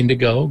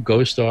Indigo,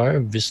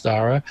 GoStar,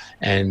 Vistara,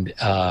 and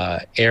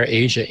Air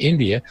Asia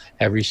India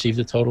have received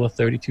a total of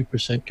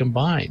 32%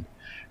 combined.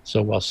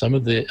 So while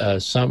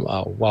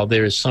while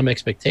there is some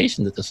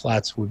expectation that the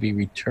slots would be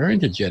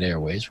returned to Jet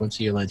Airways once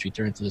the airlines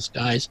return to the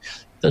skies,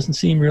 it doesn't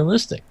seem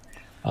realistic.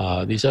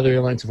 These other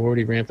airlines have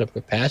already ramped up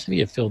capacity,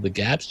 have filled the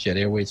gaps Jet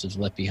Airways has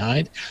left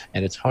behind,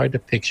 and it's hard to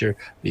picture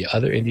the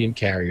other Indian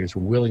carriers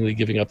willingly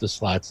giving up the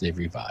slots they've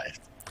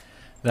revived.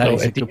 That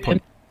is a good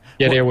point.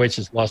 Jet Airways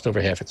has lost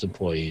over half its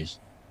employees.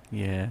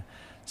 Yeah.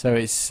 So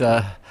it's,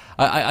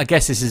 I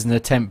guess this is an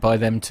attempt by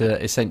them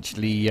to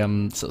essentially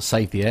sort of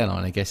save the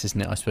airline, I guess, isn't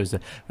it? I suppose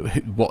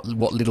what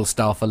little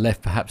staff are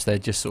left, perhaps they're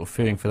just sort of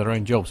fearing for their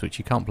own jobs, which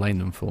you can't blame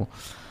them for.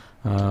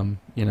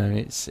 You know,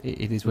 it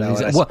is what it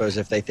is. I suppose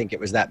if they think it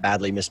was that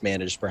badly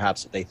mismanaged,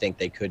 perhaps they think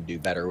they could do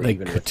better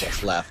even with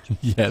what's left.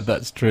 Yeah,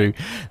 that's true.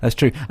 That's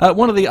true.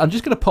 I'm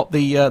just going to pop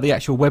the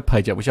actual web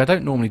page up, which I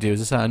don't normally do.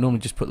 As I say, I normally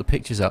just put the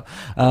pictures up.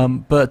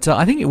 But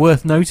I think it's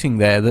worth noting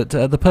there that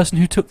the person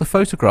who took the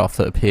photograph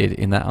that appeared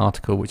in that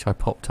article, which I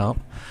popped up,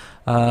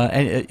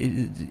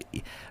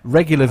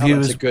 regular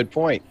viewers, that's a good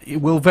point,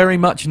 will very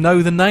much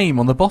know the name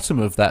on the bottom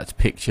of that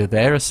picture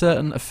there, a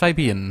certain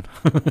Fabian.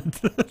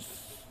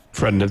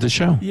 Friend of the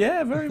show.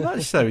 Yeah, very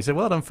much so. He said,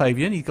 "Well done,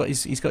 Fabian." He's got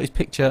his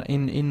picture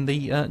in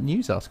the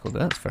news article.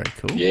 That's very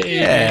cool.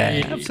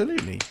 Yeah,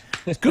 absolutely.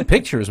 It's a good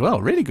picture as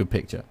well. Really good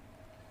picture.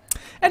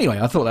 Anyway,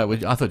 I thought it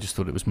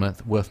was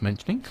worth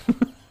mentioning.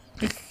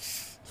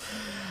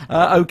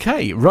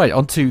 Okay, right,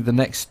 on to the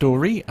next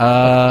story.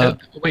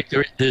 Wait,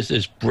 this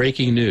is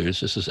breaking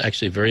news. This is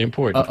actually very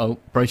important. Uh-oh,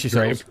 brace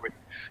yourselves.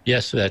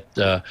 Yes,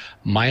 that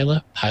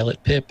Mila,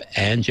 Pilot Pip,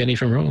 and Jenny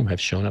from Rome have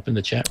shown up in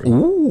the chat room.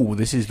 Ooh,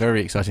 this is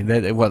very exciting.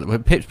 Well,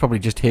 Pip's probably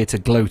just here to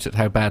gloat at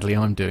how badly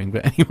I'm doing.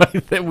 But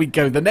anyway, there we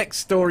go. The next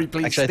story,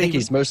 please, actually, Stephen. I think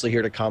he's mostly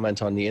here to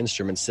comment on the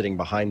instruments sitting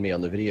behind me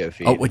on the video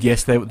feed. Oh, well,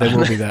 yes, there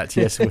will be that.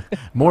 Yes,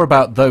 more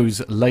about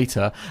those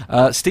later.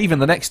 Stephen,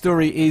 the next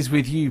story is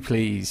with you,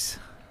 please.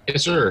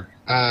 Yes, sir.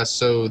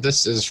 So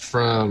this is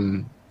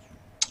from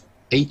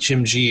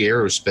HMG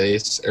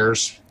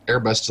Aerospace.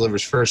 Airbus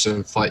delivers first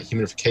in-flight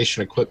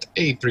humidification-equipped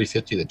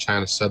A350 to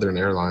China Southern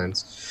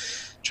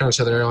Airlines. China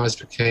Southern Airlines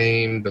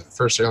became the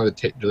first airline to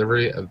take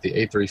delivery of the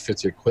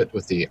A350 equipped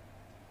with the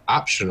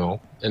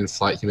optional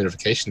in-flight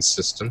humidification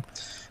system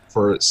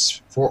for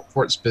its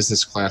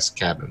business class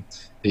cabin.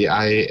 The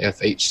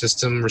IFH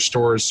system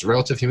restores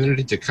relative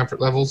humidity to comfort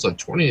levels of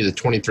 20 to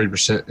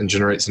 23% and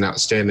generates an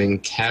outstanding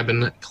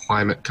cabin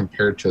climate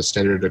compared to a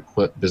standard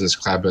equipped business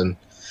cabin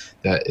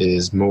that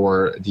is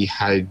more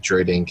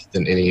dehydrating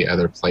than any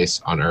other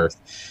place on Earth.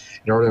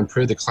 In order to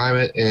improve the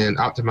climate and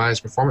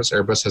optimize performance,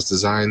 Airbus has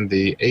designed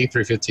the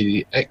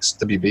A350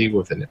 XWB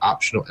with an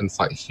optional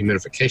in-flight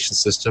humidification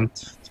system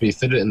to be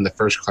fitted in the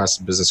first class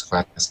business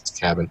class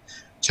cabin.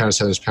 China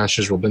Southern's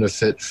passengers will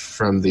benefit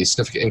from the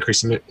significant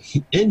increase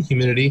in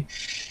humidity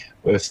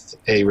with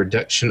a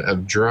reduction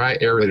of dry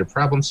air-related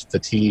problems,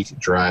 fatigue,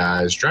 dry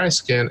eyes, dry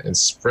skin, and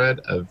spread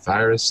of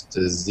virus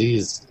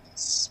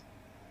diseases.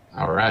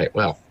 All right,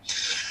 well,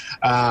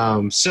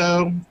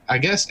 so I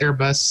guess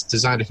Airbus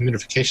designed a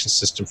humidification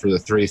system for the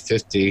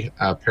 350,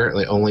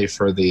 apparently only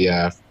for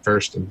the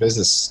first and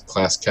business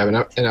class cabin.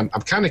 And I'm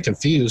kind of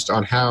confused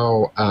on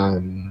how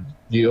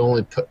you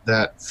only put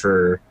that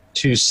for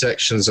two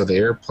sections of the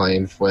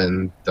airplane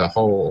when the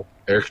whole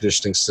air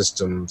conditioning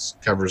system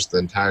covers the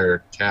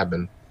entire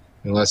cabin,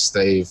 unless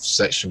they've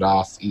sectioned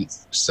off each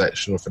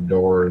section with a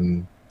door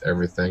and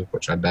everything,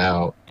 which I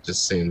doubt. It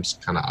just seems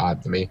kind of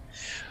odd to me.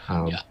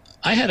 Yeah.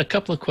 I had a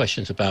couple of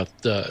questions about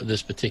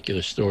this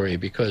particular story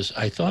because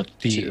I thought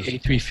the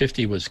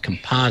A350 was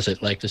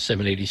composite like the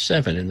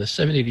 787, and the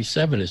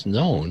 787 is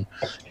known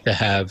to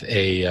have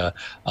a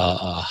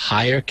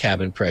higher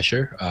cabin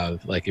pressure,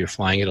 like you're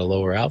flying at a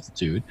lower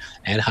altitude,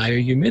 and higher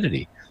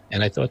humidity.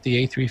 And I thought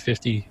the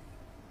A350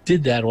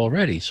 did that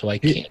already, so I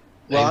can't.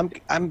 Well,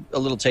 I'm a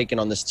little taken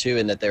on this too,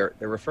 in that they're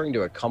referring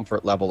to a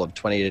comfort level of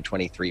 20 to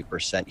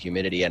 23%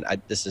 humidity, and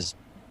this is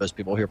most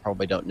people here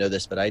probably don't know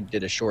this, but I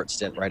did a short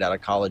stint right out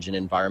of college in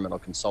environmental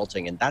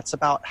consulting, and that's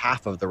about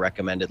half of the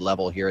recommended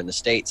level here in the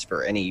States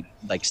for any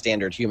like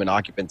standard human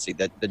occupancy.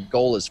 That the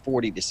goal is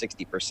 40 to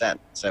 60%.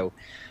 So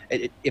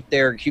if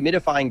they're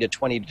humidifying to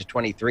 20 to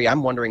 23,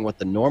 I'm wondering what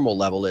the normal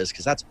level is,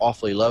 because that's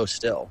awfully low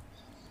still.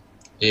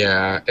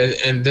 Yeah,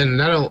 and then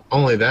not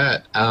only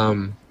that,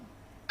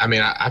 I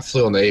mean, I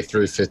flew on the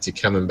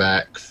A350 coming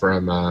back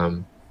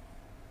from,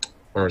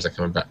 where was I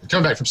coming back?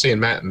 Coming back from seeing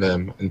Matt and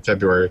them in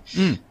February,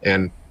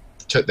 and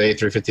took the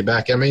A350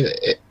 back. I mean,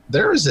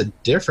 there was a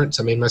difference.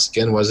 I mean, my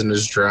skin wasn't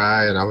as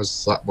dry, and I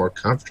was a lot more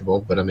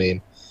comfortable. But I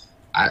mean,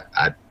 I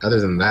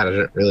other than that, I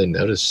didn't really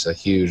notice a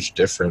huge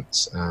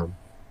difference.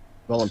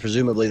 Well, and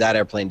presumably that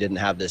airplane didn't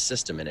have this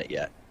system in it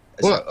yet.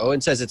 Well, So Owen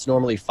says it's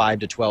normally 5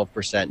 to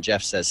 12%.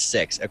 Jeff says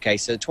 6. Okay,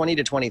 so 20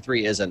 to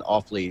 23 is an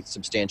awfully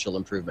substantial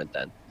improvement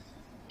then.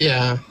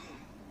 yeah.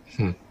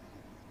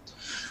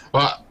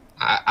 Well,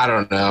 I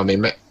don't know. I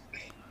mean,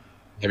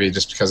 maybe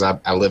just because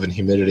I live in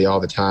humidity all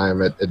the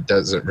time, it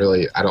doesn't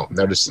really, I don't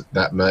notice it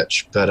that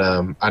much. But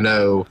I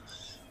know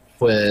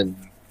when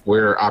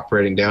we're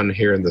operating down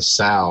here in the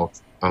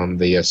south on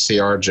the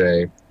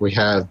CRJ, we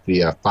have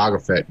the fog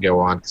effect go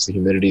on because the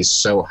humidity is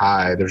so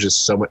high. There's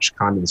just so much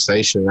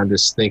condensation. I'm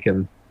just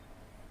thinking,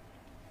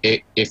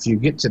 if you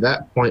get to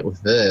that point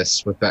with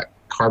this, with that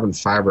carbon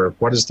fiber,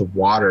 what does the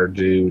water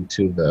do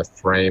to the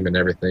frame and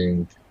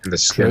everything and the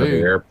skin of the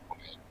airplane?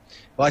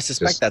 Well, I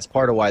suspect that's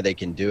part of why they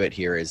can do it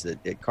here, is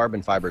that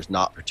carbon fiber is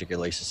not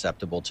particularly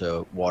susceptible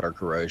to water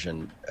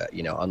corrosion.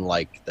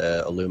 Unlike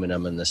the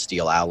aluminum and the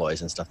steel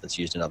alloys and stuff that's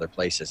used in other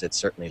places, it's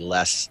certainly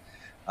less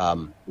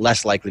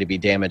likely to be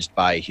damaged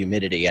by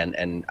humidity.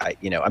 And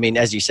I mean,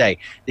 as you say,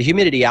 the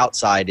humidity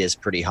outside is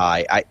pretty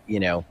high.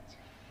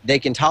 They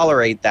can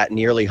tolerate that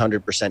nearly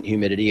 100%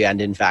 humidity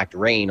and in fact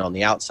rain on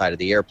the outside of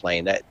the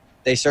airplane. That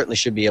they certainly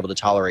should be able to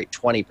tolerate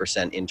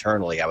 20%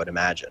 internally, I would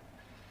imagine.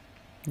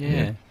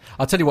 Yeah.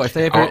 I'll tell you what,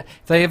 if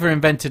they ever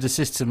invented a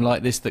system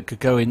like this that could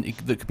go in,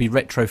 that could be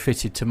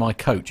retrofitted to my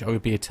coach, I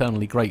would be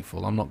eternally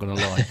grateful. I'm not going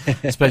to lie.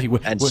 Especially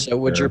so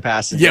would your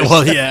passengers. Yeah,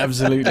 well, yeah,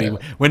 absolutely.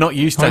 We're not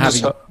used to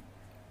having.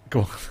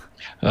 Go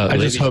on. I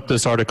just hope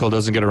this article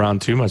doesn't get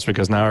around too much,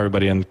 because now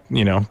everybody in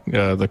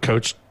the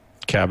coach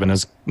cabin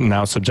is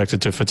now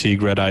subjected to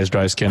fatigue, red eyes,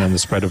 dry skin, and the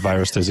spread of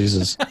virus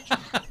diseases.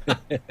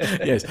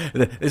 Yes,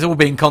 it's all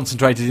being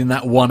concentrated in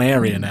that one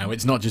area now.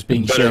 It's not just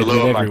being shared with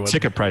everyone.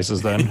 Ticket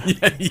prices then.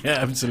 yeah,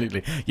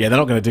 absolutely. Yeah, they're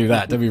not going to do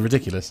that. That'd be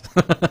ridiculous.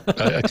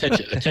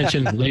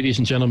 Attention, ladies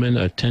and gentlemen.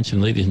 Attention,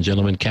 ladies and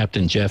gentlemen.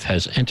 Captain Jeff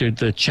has entered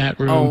the chat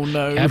room. Oh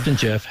no! Captain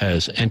Jeff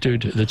has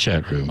entered the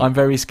chat room. I'm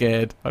very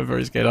scared. I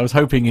was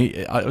hoping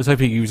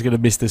he was going to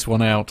miss this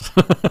one out.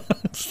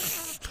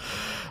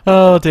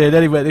 Oh dear.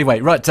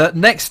 Anyway, right.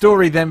 Next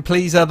story then,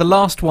 please. The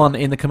last one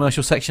in the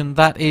commercial section.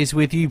 That is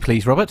with you,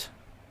 please, Robert.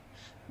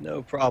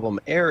 No problem.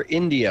 Air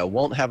India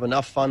won't have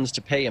enough funds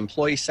to pay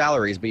employee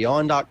salaries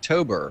beyond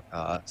October,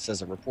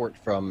 says a report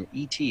from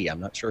ET. I'm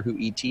not sure who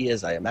ET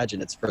is. I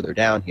imagine it's further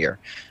down here.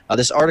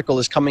 This article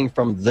is coming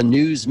from The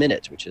News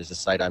Minute, which is a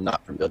site I'm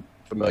not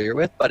familiar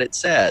with, but it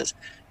says,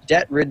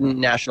 debt-ridden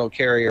national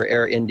carrier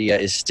Air India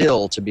is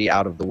still to be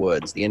out of the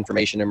woods. The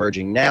information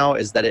emerging now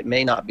is that it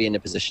may not be in a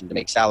position to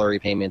make salary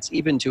payments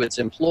even to its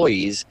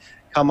employees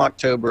come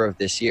October of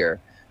this year.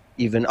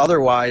 Even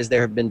otherwise,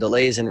 there have been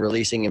delays in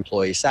releasing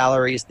employee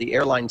salaries. The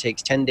airline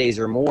takes 10 days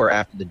or more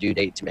after the due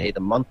date to pay the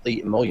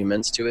monthly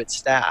emoluments to its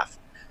staff.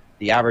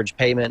 The average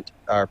payment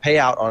or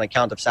payout on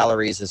account of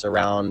salaries is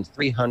around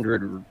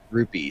 300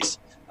 rupees,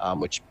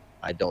 which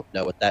I don't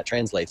know what that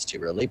translates to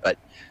really. But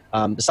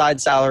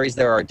besides salaries,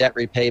 there are debt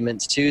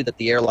repayments too that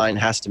the airline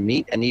has to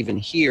meet. And even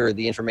here,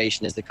 the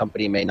information is the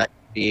company may not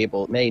be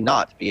able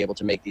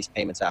to make these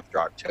payments after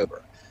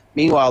October.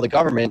 Meanwhile, the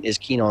government is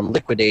keen on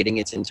liquidating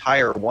its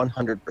entire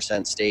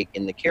 100% stake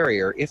in the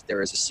carrier if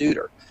there is a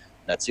suitor.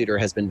 That suitor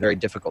has been very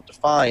difficult to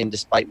find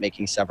despite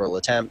making several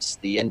attempts.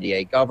 The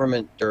NDA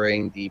government,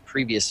 during the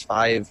previous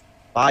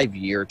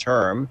five-year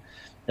term,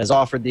 has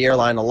offered the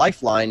airline a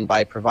lifeline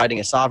by providing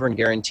a sovereign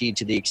guarantee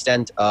to the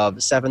extent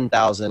of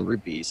 7,000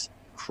 rupees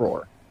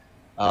crore.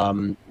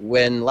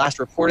 When last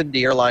reported,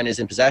 the airline is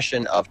in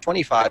possession of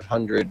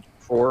 2,500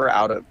 crore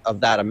out of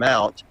that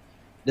amount.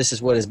 This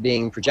is what is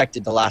being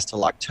projected to last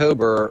till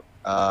October.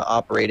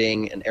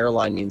 Operating an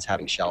airline means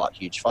having to shell out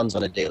huge funds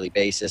on a daily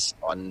basis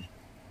on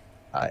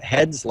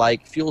heads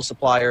like fuel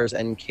suppliers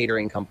and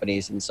catering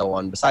companies and so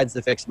on, besides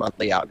the fixed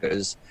monthly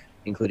outgoes,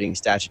 including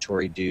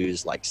statutory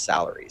dues like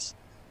salaries.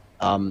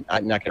 I'm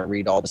not going to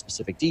read all the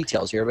specific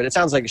details here, but it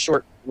sounds like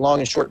a long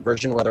and short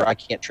version, whether I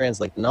can't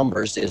translate the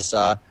numbers, is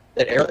that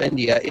Air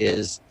India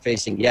is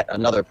facing yet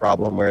another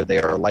problem where they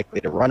are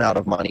likely to run out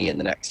of money in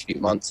the next few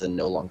months and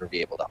no longer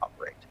be able to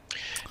operate.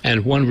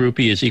 And 1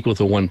 rupee is equal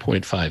to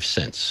 1.5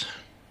 cents.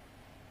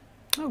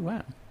 Oh,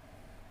 wow.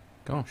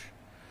 Gosh.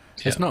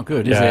 Yeah. It's not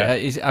good, is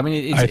it?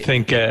 I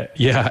think,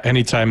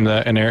 anytime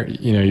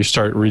you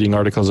start reading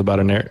articles about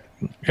an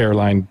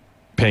airline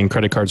paying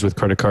credit cards with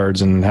credit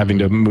cards and having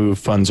to move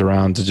funds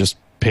around to just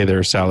pay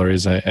their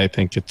salaries, I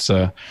think it's,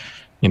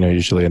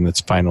 usually in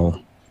its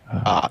final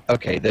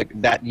Okay,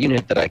 that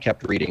unit that I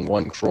kept reading,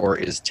 1 crore,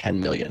 is 10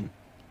 million.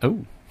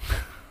 Oh.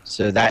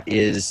 So that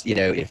is,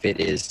 if it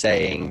is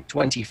saying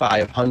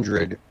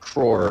 2,500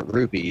 crore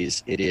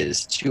rupees, it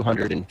is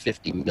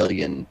 $250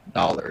 million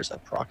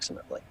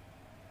approximately.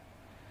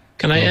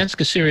 Can I ask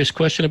a serious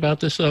question about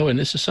this, though? And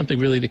this is something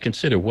really to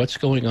consider. What's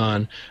going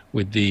on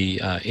with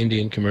the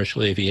Indian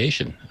commercial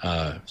aviation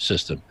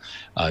system?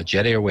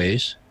 Jet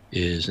Airways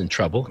is in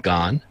trouble,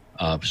 gone,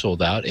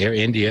 sold out. Air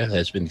India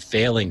has been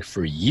failing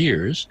for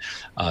years.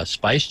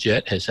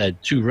 SpiceJet has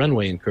had 2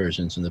 runway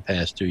incursions in the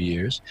past 2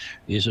 years.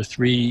 These are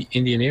 3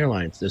 Indian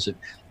airlines.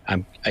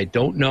 I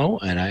don't know,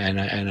 and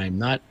I'm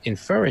not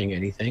inferring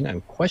anything. I'm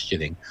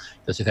questioning.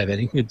 Does it have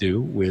anything to do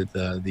with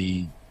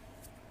the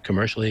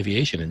commercial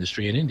aviation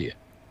industry in India?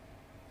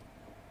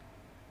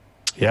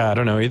 Yeah, I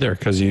don't know either,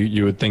 because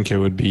you would think it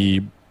would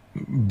be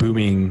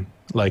booming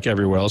like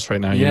everywhere else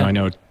right now. Yeah. I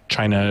know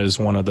China is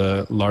one of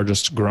the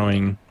largest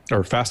growing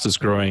or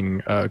fastest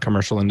growing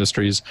commercial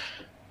industries,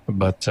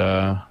 but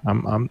I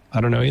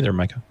don't know either,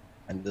 Micah.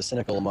 And the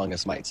cynical among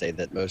us might say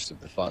that most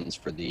of the funds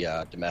for the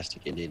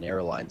domestic Indian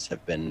Airlines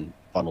have been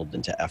funneled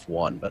into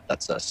F1, but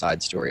that's a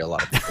side story a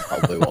lot of people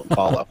probably won't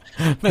follow.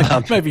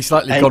 Maybe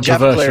slightly and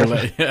controversial.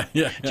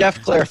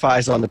 Jeff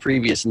clarifies on the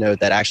previous note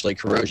that actually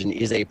corrosion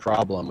is a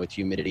problem with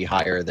humidity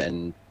higher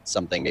than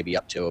something maybe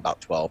up to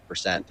about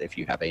 12% if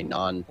you have a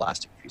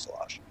non-plastic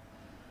fuselage.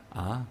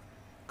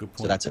 Good point.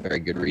 So that's a very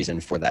good reason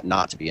for that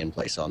not to be in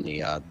place on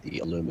the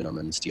aluminum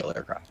and steel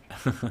aircraft.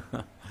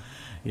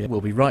 Yeah,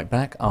 we'll be right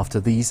back after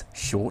these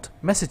short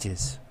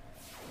messages.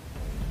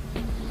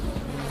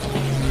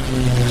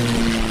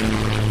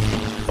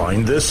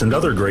 Find this and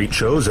other great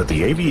shows at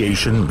the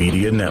Aviation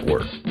Media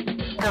Network.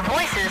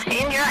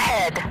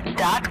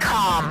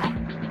 TheVoicesInYourHead.com.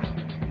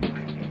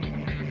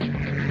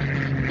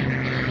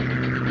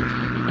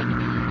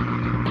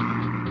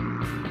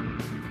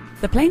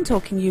 The Plain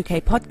Talking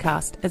UK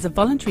podcast is a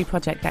voluntary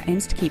project that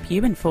aims to keep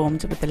you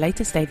informed with the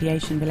latest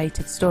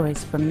aviation-related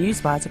stories from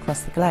newswires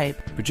across the globe.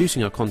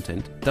 Producing our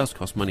content does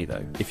cost money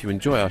though. If you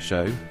enjoy our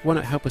show, why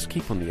not help us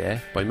keep on the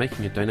air by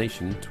making a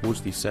donation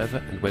towards the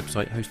server and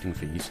website hosting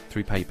fees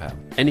through PayPal.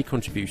 Any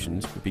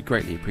contributions would be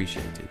greatly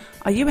appreciated.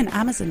 Are you an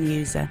Amazon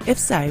user? If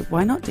so,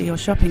 why not do your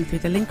shopping through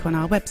the link on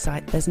our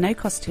website? There's no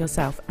cost to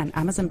yourself, and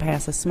Amazon pay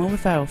us a small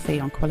referral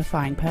fee on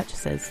qualifying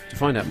purchases. To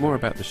find out more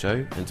about the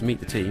show and to meet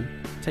the team,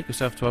 take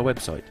yourself to our website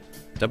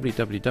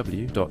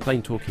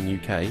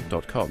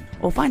www.plaintalkinguk.com,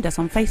 or find us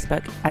on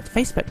Facebook at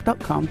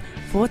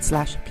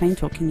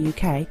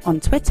facebook.com/plaintalkinguk, on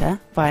Twitter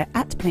via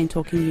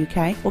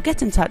 @plaintalkinguk, or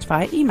get in touch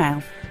via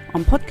email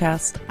on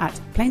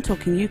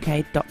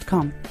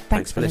podcast@plaintalkinguk.com.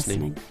 Thanks for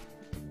listening.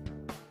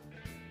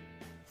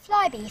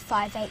 Flybe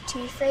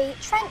 5823,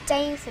 Trent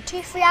Dane for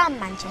 23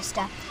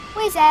 Manchester,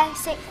 Wizz Air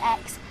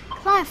 6X,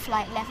 climb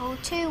flight level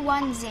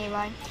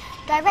 210,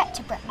 direct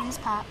to Bretlands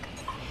Park.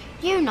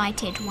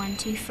 United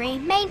 123,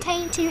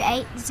 maintain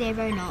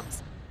 280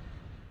 knots.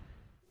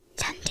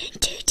 London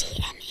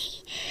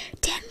 2TME,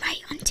 turn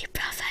right onto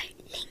Bravo,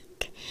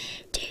 link,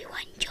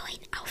 21 join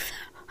Alpha,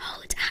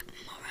 hold at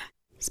Mora,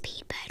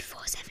 Speedbird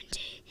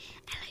 472,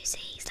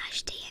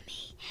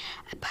 LOC/TME,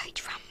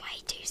 approach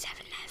runway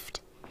 27 left,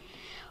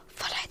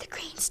 follow the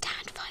green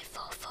stand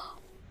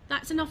 544.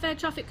 That's enough air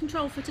traffic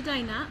control for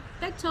today, Nat.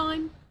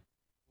 Bedtime.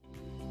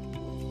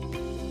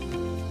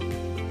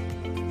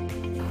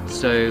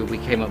 So we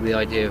came up with the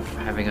idea of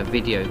having a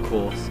video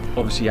course.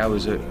 Obviously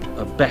ours are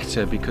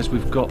better because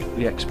we've got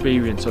the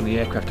experience on the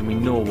aircraft and we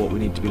know what we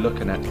need to be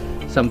looking at.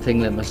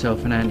 Something that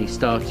myself and Andy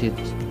started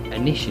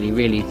initially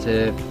really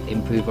to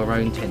improve our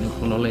own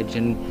technical knowledge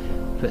and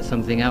put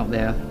something out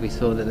there. We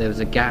saw that there was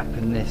a gap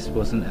and this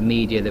wasn't a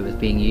media that was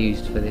being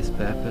used for this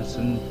purpose,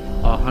 and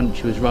our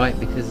hunch was right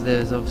because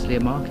there's obviously a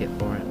market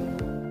for it.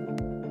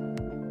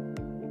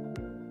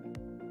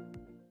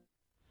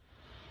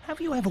 Have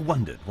you ever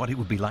wondered what it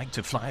would be like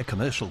to fly a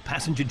commercial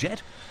passenger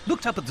jet?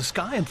 Looked up at the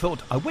sky and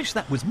thought, I wish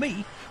that was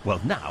me? Well,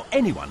 now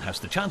anyone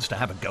has the chance to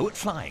have a go at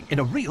flying in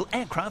a real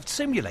aircraft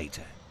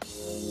simulator.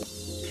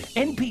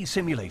 NP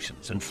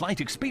Simulations and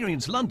Flight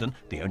Experience London,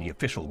 the only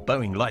official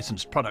Boeing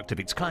licensed product of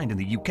its kind in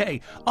the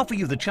UK, offer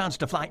you the chance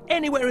to fly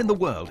anywhere in the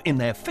world in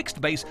their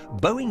fixed-base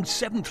Boeing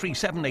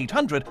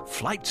 737-800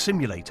 flight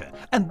simulator.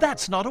 And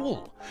that's not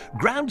all.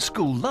 Ground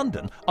School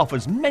London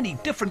offers many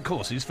different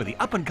courses for the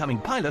up-and-coming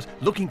pilot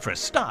looking for a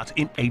start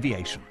in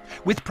aviation.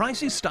 With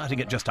prices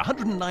starting at just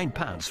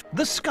 £109,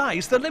 the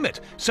sky's the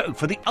limit. So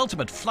for the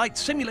ultimate flight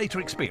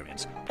simulator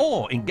experience,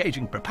 or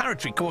engaging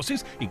preparatory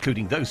courses,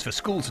 including those for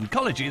schools and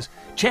colleges,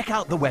 check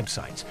out the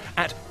websites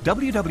at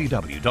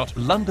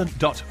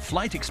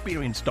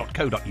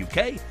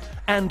www.london.flightexperience.co.uk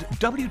and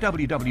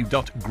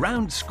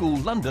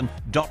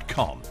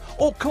www.groundsschoollondon.com,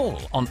 or call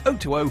on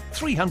 020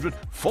 300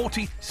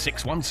 40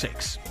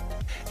 616.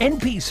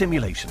 NP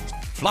Simulations.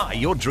 Fly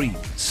your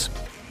dreams.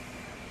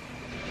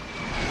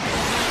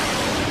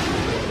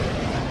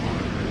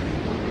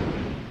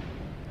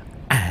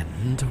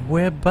 And And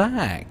we're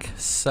back.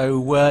 So,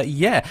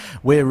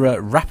 we're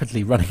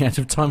rapidly running out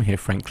of time here,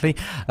 frankly.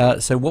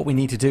 So what we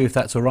need to do, if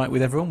that's all right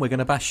with everyone, we're going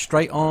to bash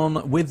straight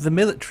on with the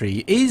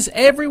military. Is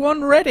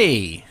everyone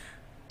ready?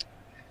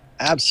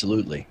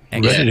 Absolutely.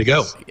 Excellent. Ready to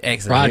go.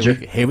 Excellent. Roger.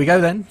 Here we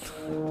go then.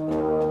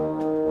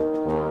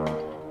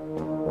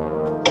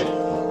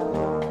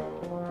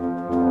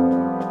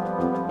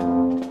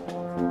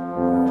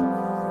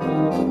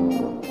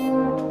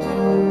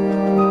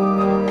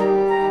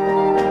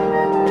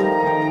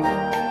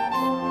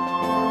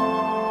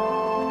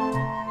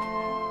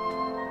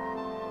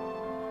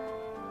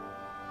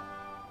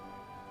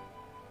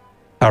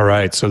 All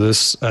right, so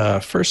this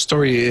first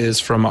story is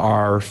from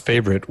our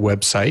favorite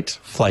website,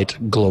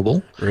 Flight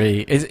Global.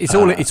 Really, it's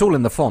all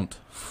in the font.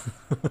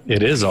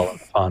 It is all in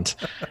the font,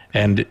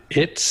 and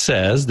it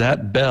says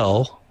that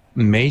Bell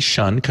may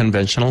shun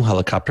conventional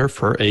helicopter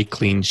for a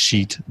clean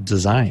sheet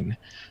design.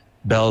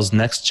 Bell's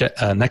next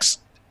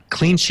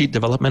clean sheet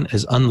development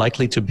is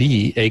unlikely to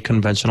be a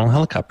conventional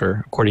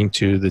helicopter, according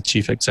to the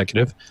chief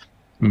executive,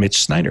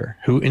 Mitch Snyder,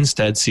 who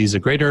instead sees a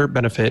greater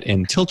benefit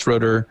in tilt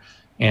rotor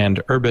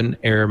and urban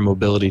air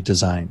mobility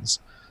designs.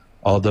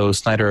 Although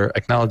Snyder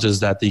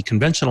acknowledges that the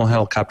conventional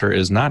helicopter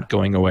is not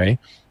going away,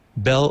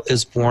 Bell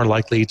is more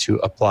likely to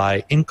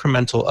apply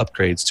incremental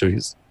upgrades to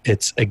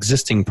its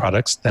existing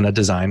products than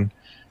design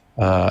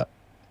a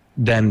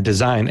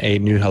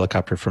new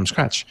helicopter from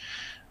scratch.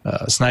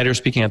 Snyder,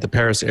 speaking at the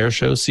Paris Air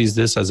Show, sees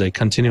this as a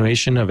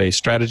continuation of a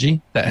strategy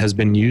that has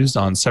been used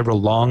on several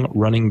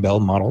long-running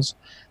Bell models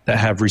that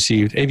have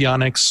received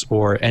avionics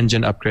or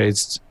engine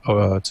upgrades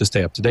to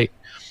stay up to date.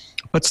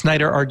 But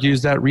Snyder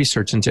argues that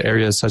research into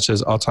areas such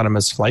as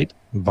autonomous flight,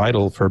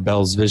 vital for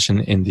Bell's vision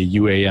in the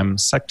UAM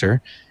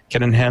sector,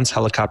 can enhance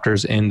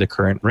helicopters in the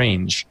current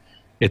range.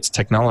 It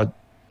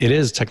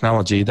is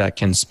technology that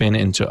can spin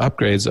into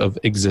upgrades of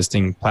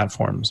existing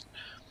platforms.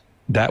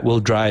 That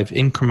will drive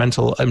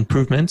incremental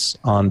improvements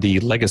on the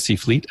legacy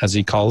fleet, as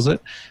he calls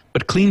it,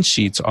 but clean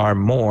sheets are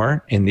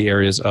more in the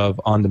areas of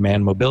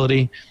on-demand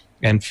mobility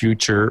and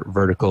future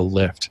vertical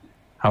lift.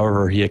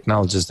 However, he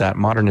acknowledges that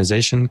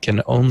modernization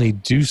can only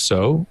do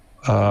so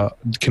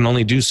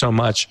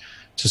much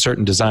to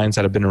certain designs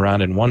that have been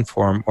around in one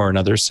form or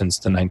another since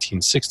the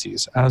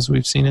 1960s, as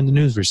we've seen in the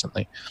news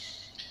recently.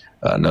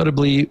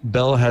 Notably,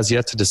 Bell has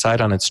yet to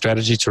decide on its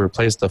strategy to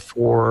replace the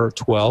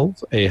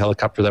 412, a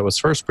helicopter that was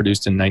first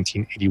produced in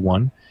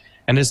 1981,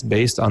 and is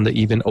based on the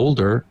even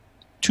older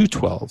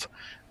 212.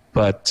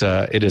 But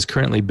it is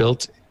currently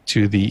built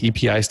to the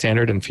EPI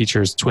standard and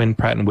features twin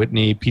Pratt &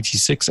 Whitney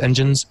PT6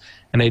 engines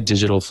and a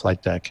digital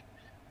flight deck.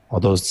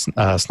 Although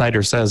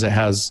Snyder says it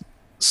has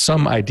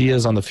some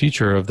ideas on the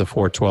future of the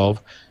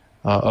 412,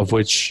 of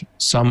which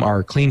some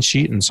are clean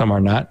sheet and some are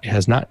not, it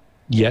has not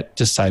yet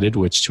decided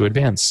which to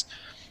advance.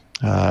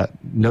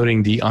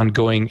 Noting the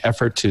ongoing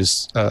effort to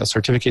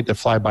certificate the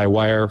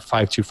fly-by-wire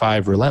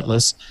 525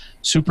 Relentless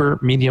super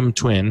medium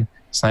twin,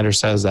 Snyder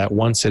says that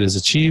once it is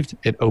achieved,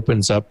 it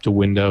opens up the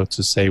window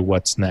to say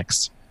what's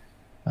next.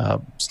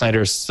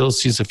 Snyder still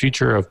sees a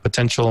future of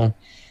potential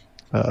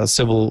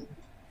civil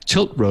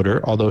tilt rotor,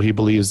 although he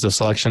believes the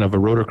selection of a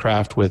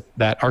rotorcraft with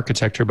that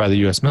architecture by the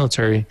U.S.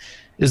 military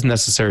is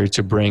necessary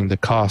to bring the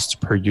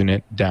cost per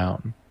unit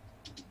down.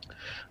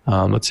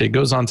 Let's see, it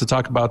goes on to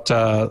talk about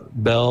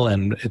Bell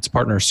and its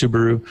partner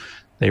Subaru.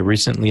 They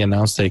recently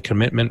announced a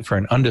commitment for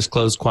an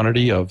undisclosed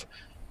quantity of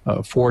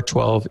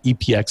 412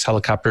 EPX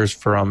helicopters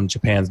from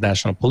Japan's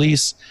National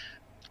Police.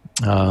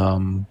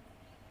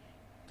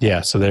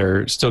 So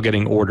they're still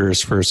getting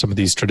orders for some of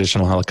these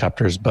traditional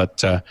helicopters,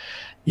 but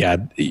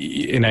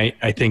and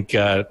I think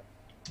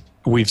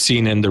we've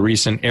seen in the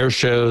recent air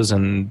shows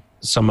and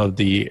some of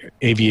the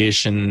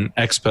aviation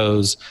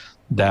expos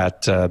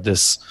that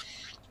this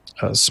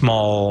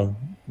small,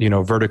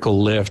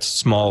 vertical lift,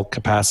 small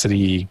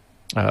capacity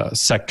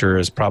sector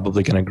is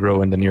probably going to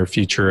grow in the near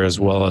future, as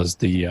well as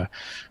the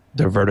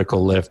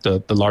vertical lift,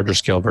 the larger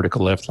scale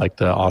vertical lift, like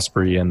the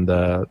Osprey and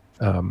the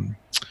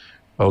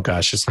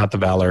it's not the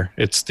Valor,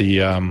 it's the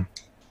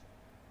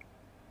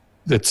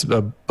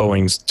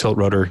Boeing's tilt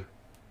rotor,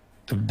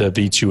 the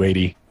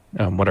V280,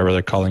 whatever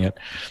they're calling it.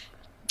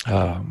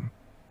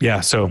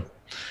 So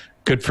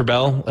good for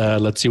Bell.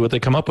 Let's see what they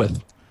come up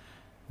with.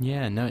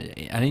 Yeah, no,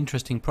 an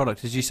interesting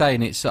product, as you say,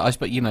 and it's, I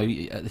suppose,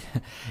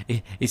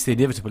 it's the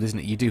inevitable, isn't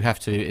it? You do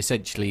have to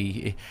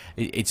essentially,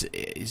 it's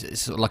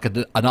sort of like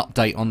an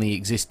update on the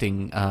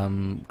existing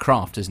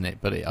craft, isn't it?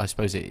 But I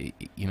suppose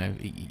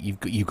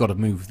you've got to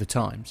move with the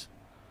times.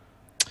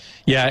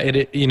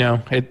 Yeah,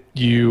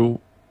 you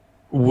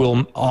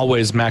will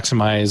always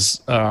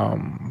maximize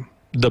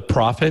the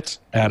profit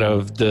out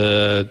of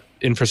the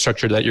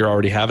infrastructure that you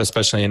already have,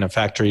 especially in a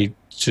factory,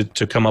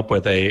 to come up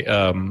with a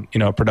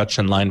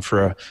production line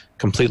for a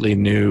completely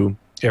new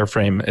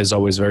airframe is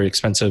always very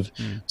expensive.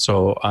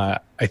 So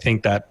I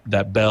think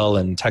that Bell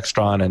and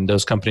Textron and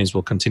those companies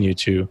will continue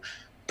to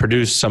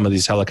produce some of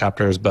these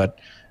helicopters, but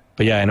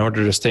in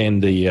order to stay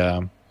in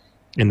the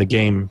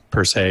game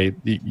per se,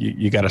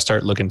 you got to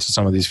start looking to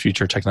some of these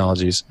future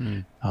technologies.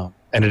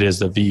 And it is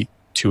the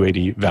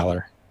V280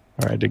 Valor,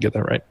 All right, I did get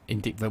that right.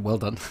 Indeed, well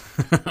done.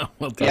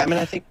 Well done. Yeah, I mean,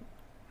 I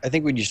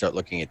think when you start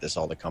looking at this,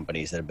 all the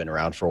companies that have been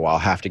around for a while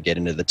have to get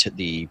into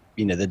the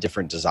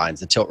different designs,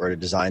 the tilt rotor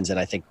designs, and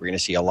I think we're going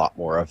to see a lot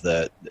more of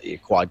the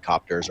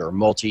quadcopters or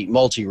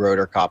multi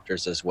rotor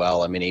copters as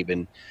well. I mean,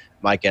 even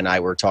Mike and I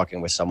were talking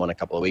with someone a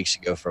couple of weeks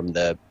ago from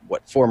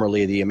what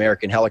formerly the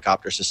American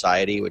Helicopter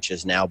Society, which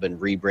has now been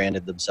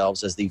rebranded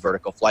themselves as the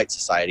Vertical Flight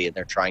Society, and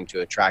they're trying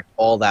to attract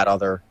all that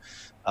other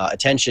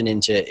attention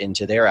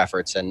into their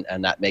efforts, and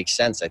that makes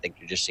sense. I think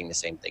you're just seeing the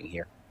same thing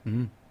here.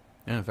 Mm-hmm.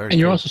 Yeah, very. And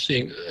you're also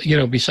seeing,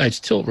 besides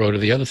tilt rotor,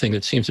 the other thing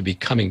that seems to be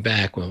coming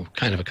back, well,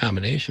 kind of a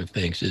combination of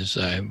things, is,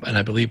 and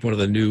I believe one of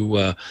the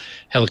new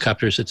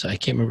helicopters, I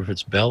can't remember if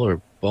it's Bell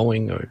or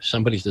Boeing or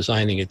somebody's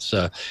designing, it's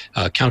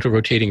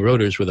counter-rotating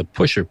rotors with a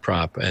pusher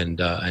prop and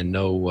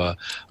no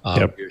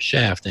rear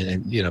shaft,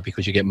 and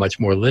because you get much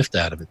more lift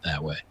out of it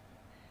that way.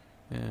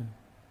 Yeah.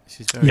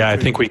 Yeah, I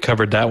think we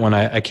covered that one.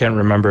 I can't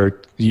remember.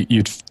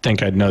 You'd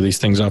think I'd know these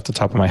things off the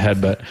top of my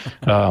head, but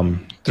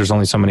there's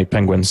only so many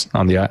penguins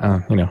on the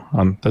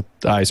on the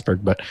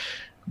iceberg. But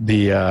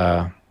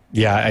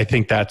I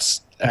think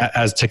that's,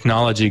 as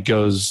technology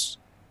goes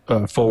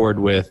forward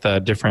with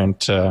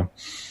different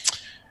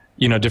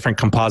different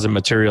composite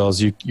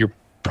materials, you're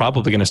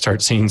probably going to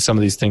start seeing some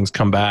of these things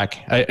come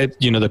back.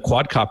 The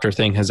quadcopter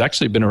thing has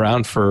actually been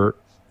around for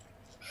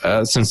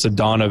since the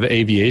dawn of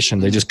aviation.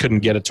 They just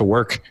couldn't get it to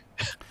work.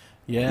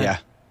 Yeah,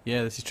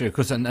 this is true. Of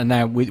course, and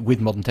now with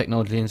modern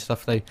technology and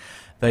stuff,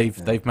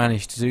 they've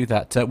managed to do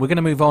that. We're going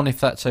to move on if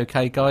that's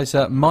okay, guys.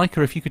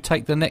 Micah, if you could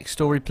take the next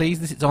story,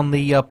 please. This is on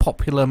the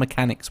Popular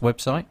Mechanics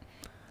website.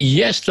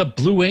 Yes, the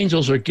Blue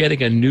Angels are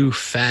getting a new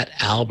Fat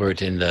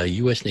Albert, and the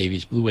U.S.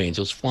 Navy's Blue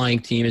Angels flying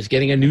team is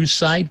getting a new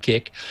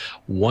sidekick,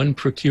 one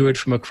procured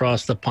from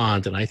across the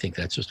pond, and I think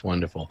that's just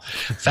wonderful.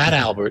 Fat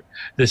Albert,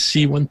 the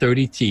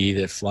C-130T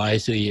that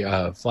flies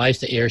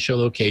to air show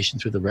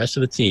locations with the rest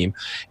of the team,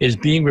 is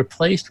being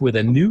replaced with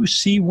a new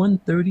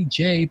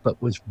C-130J, but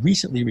was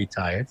recently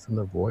retired from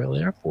the Royal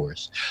Air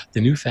Force.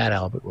 The new Fat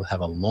Albert will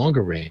have a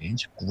longer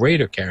range,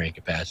 greater carrying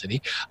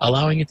capacity,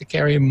 allowing it to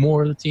carry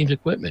more of the team's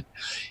equipment.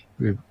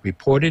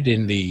 Reported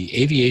in the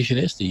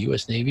Aviationist, the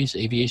U.S. Navy's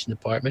aviation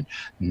department,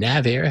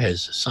 NavAir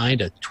has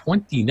signed a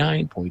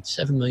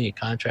 $29.7 million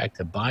contract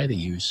to buy the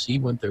used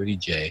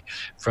C-130J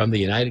from the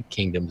United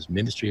Kingdom's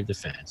Ministry of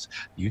Defense.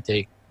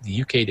 The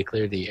UK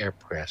declared the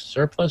aircraft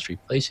surplus,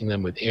 replacing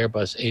them with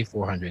Airbus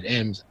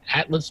A400M's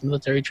Atlas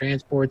military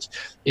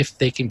transports if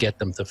they can get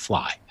them to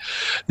fly.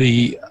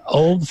 The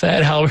old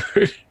Fat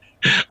Albert,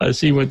 a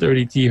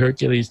C-130T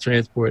Hercules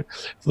transport,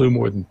 flew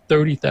more than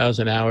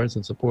 30,000 hours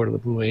in support of the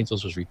Blue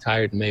Angels, was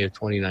retired in May of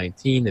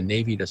 2019. The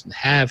Navy doesn't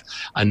have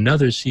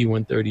another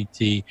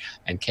C-130T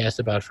and cast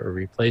about for a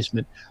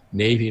replacement.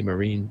 Navy and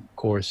Marine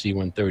Corps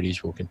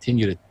C-130s will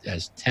continue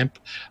as temp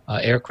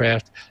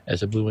aircraft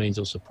as a Blue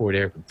Angel support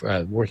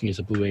working as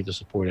a Blue Angel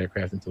support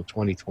aircraft until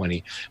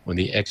 2020, when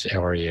the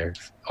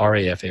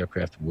RAF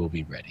aircraft will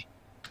be ready.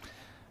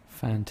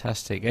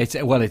 Fantastic. It's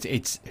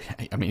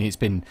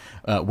been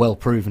well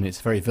proven. It's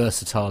a very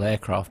versatile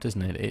aircraft,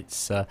 isn't it?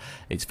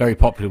 It's very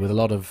popular with a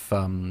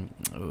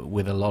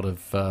lot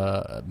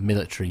of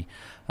military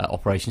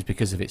operations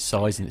because of its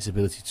size and its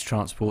ability to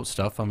transport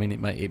stuff. I mean,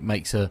 it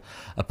makes a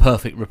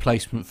perfect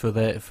replacement for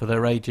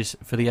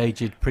the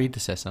aged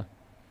predecessor.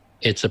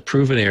 It's a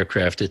proven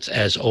aircraft. It's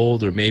as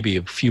old, or maybe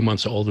a few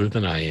months older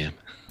than I am.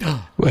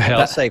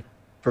 I'll say,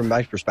 from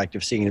my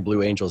perspective, seeing the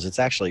Blue Angels, it's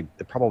actually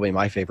probably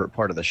my favorite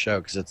part of the show,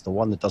 because it's the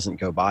one that doesn't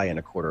go by in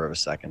a quarter of a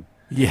second.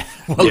 Yeah,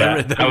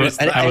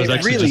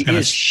 it really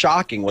is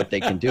shocking what they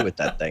can do with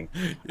that thing.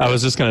 I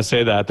was just going to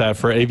say that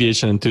for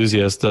aviation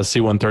enthusiasts, the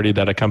C-130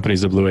 that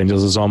accompanies the Blue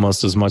Angels is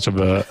almost as much of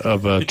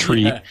a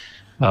treat.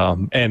 Yeah.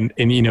 And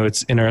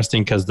it's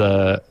interesting because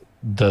the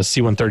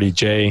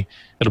C-130J,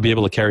 it'll be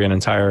able to carry an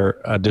entire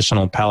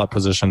additional pallet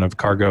position of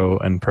cargo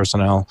and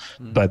personnel,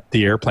 but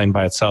the airplane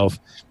by itself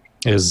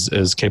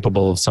is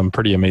capable of some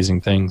pretty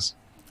amazing things.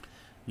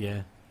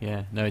 Yeah.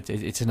 No,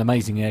 it's an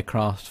amazing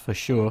aircraft for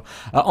sure.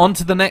 On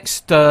to the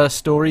next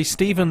story.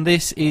 Stephen,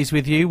 this is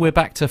with you. We're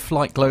back to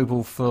Flight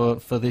Global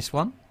for this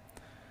one.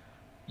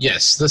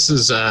 Yes, this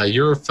is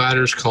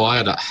Eurofighters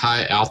collide at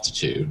high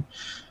altitude.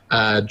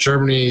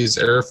 Germany's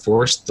Air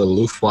Force, the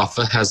Luftwaffe,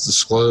 has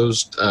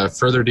disclosed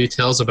further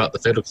details about the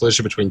fatal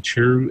collision between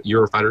two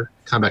Eurofighter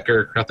combat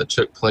aircraft that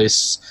took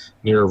place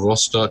near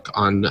Rostock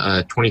on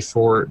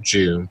 24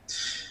 June.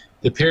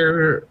 The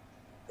pair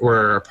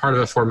were part of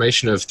a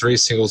formation of 3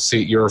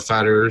 single-seat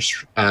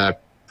Eurofighters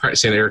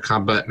practicing an air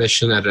combat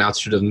mission at an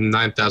altitude of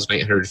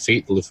 9,800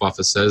 feet, the Luftwaffe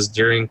says.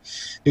 During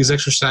these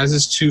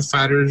exercises, 2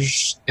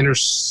 fighters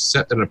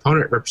intercept an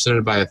opponent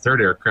represented by a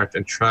third aircraft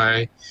and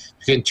try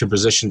to get into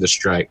position to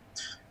strike.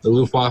 The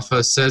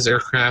Luftwaffe says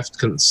aircraft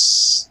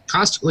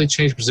constantly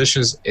change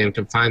positions in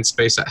confined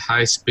space at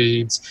high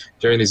speeds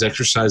during these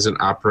exercises and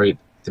operate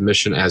the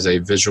mission as a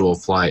visual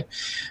flight.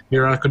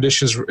 Meteorological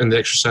conditions in the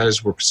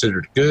exercise were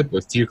considered good,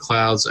 with few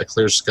clouds, a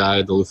clear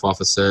sky, the Luftwaffe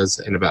says,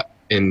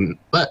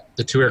 but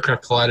the 2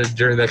 aircraft collided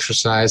during the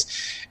exercise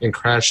and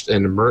crashed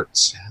in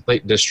Merz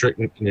Lake District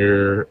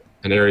near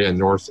an area in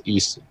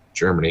northeast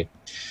Germany.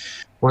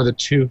 One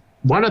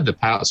of the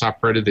pilots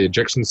operated the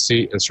ejection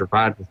seat and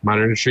survived with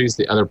minor injuries.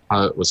 The other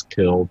pilot was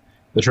killed.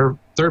 The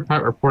third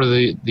pilot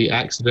reported the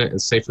accident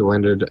and safely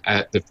landed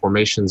at the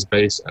formations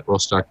base at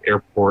Rostock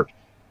Airport.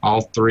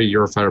 All 3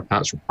 Eurofighter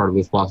pilots were part of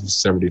Luftwaffe's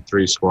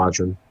 73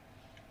 squadron.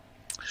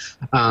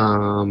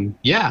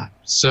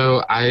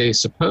 So I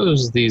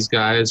suppose these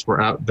guys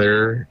were out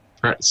there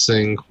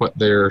practicing what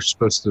they're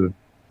supposed to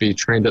be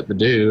trained up to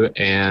do,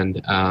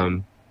 and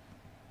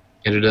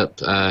ended up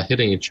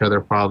hitting each other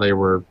while they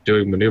were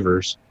doing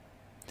maneuvers.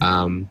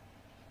 I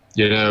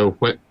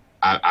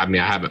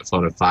haven't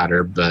flown a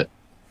fighter, but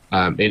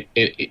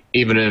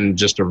even in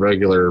just a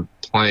regular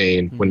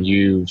plane, when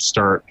you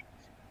start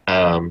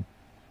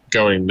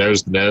going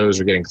nose to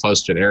nose or getting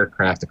close to an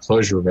aircraft, the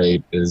closure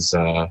rate is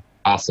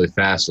awfully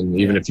fast. And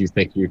even if you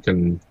think you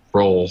can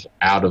roll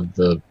out of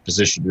the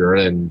position you're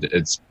in,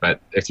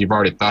 but if you've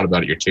already thought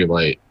about it, you're too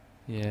late.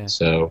 Yeah.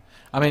 So,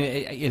 I mean,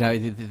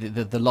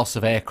 the loss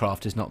of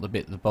aircraft is not the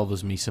bit that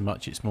bothers me so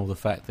much. It's more the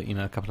fact that,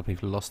 a couple of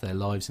people lost their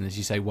lives, and as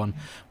you say, one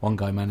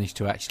guy managed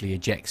to actually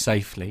eject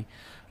safely.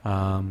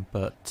 So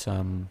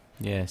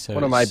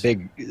one of my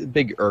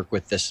big irk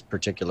with this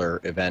particular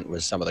event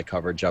was some of the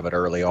coverage of it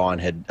early on.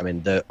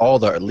 All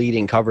the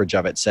leading coverage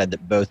of it said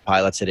that both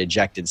pilots had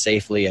ejected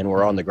safely and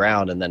were on the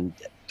ground, and then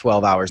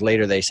 12 hours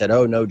later they said,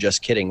 "Oh no,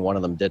 just kidding, one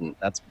of them didn't."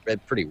 That's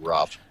pretty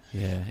rough.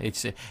 Yeah,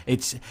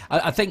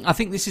 I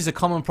think this is a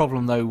common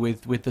problem though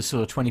with the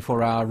sort of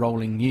 24-hour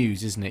rolling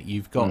news, isn't it?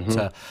 You've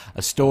got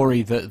a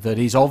story that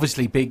is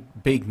obviously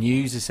big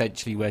news,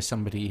 essentially, where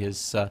somebody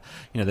has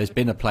there's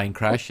been a plane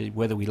crash,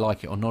 whether we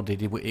like it or not.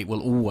 It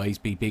will always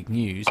be big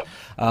news,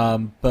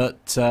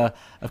 but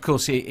of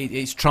course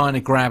it's trying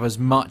to grab as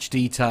much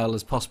detail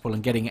as possible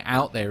and getting it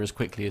out there as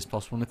quickly as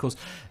possible. And of course,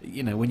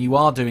 when you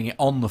are doing it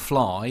on the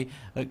fly,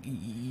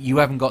 you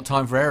haven't got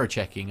time for error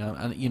checking,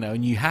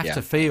 and you have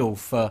to feel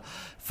for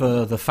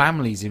the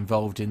families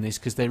involved in this,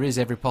 because there is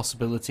every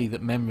possibility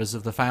that members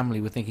of the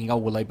family were thinking, oh,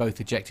 well, they both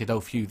ejected, oh,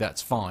 phew,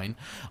 that's fine.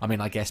 I mean,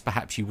 I guess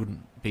perhaps you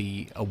wouldn't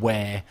be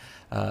aware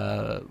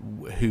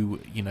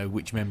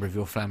which member of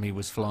your family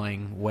was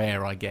flying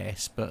where, I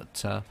guess,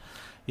 but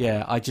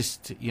I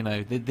just,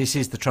 this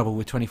is the trouble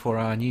with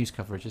 24-hour news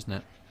coverage, isn't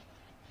it?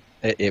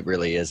 It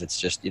really is. It's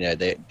just,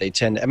 they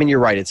tend, I mean, you're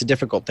right, it's a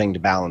difficult thing to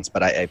balance,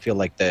 but I feel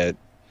like the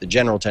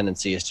general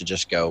tendency is to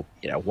just go,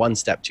 one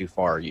step too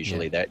far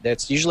usually. Yeah.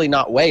 That's usually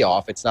not way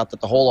off. It's not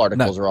that the whole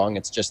article's wrong.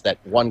 It's just that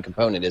one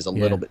component is a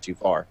little bit too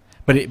far.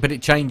 But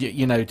it changes,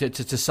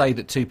 to say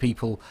that two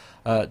people,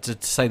 to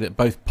say that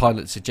both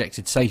pilots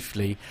ejected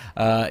safely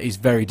is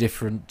very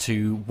different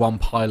to one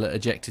pilot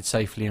ejected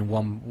safely and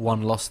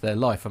one lost their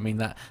life. I mean,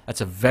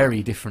 that's a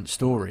very different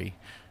story,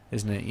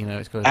 isn't it?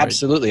 It's got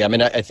absolutely. I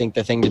mean, I think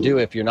the thing to do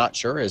if you're not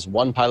sure is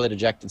one pilot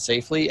ejected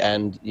safely,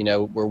 and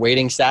we're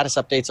waiting status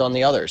updates on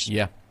the others.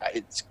 Yeah,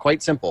 it's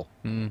quite simple.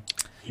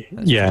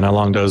 Yeah, and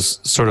along those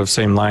sort of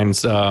same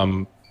lines,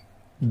 even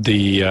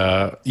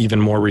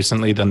more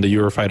recently than the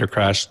Eurofighter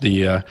crash,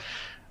 the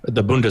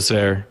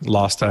Bundeswehr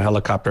lost a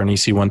helicopter, an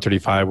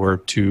EC-135, where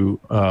 2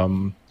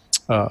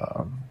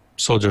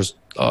 soldiers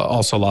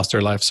also lost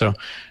their life. So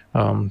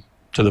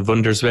to the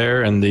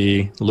Bundeswehr and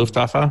the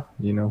Luftwaffe,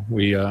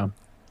 we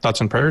thoughts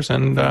and prayers,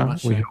 and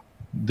we hope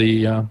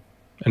the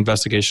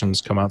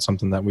investigations come out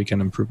something that we can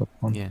improve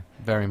upon. Yeah,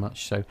 very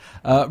much so.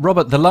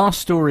 Robert, the last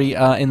story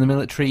in the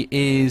military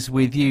is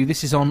with you.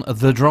 This is on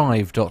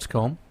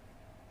thedrive.com.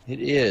 It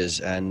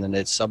is, and then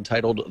it's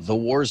subtitled The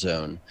War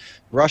Zone.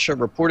 Russia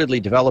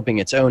reportedly developing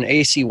its own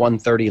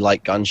AC-130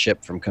 light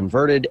gunship from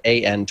converted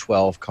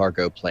AN-12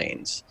 cargo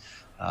planes.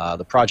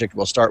 The project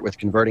will start with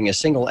converting a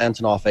single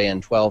Antonov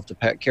AN-12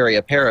 to carry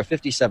a pair of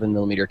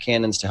 57mm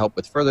cannons to help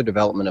with further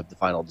development of the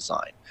final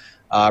design.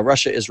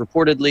 Russia is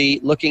reportedly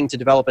looking to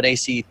develop an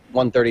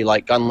AC-130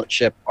 light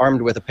gunship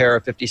armed with a pair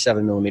of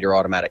 57mm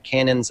automatic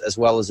cannons, as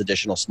well as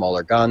additional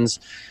smaller guns.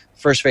 The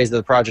first phase of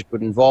the project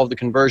would involve the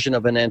conversion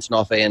of an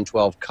Antonov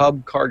AN-12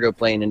 Cub cargo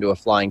plane into a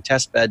flying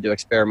test bed to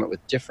experiment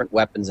with different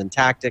weapons and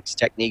tactics,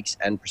 techniques,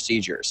 and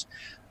procedures.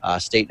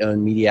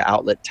 State-owned media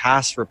outlet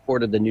TASS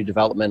reported the new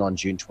development on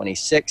June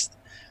 26th,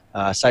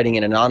 citing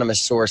an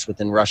anonymous source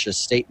within Russia's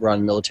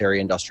state-run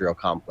military-industrial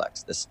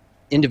complex. This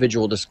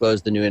individual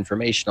disclosed the new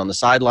information on the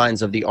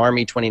sidelines of the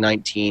Army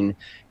 2019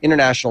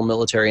 International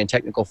Military and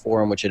Technical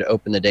Forum, which had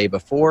opened the day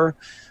before,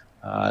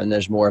 and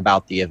there's more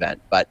about the event.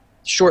 But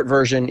short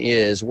version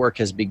is work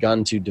has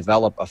begun to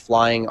develop a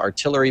flying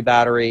artillery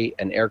battery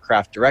and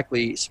aircraft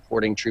directly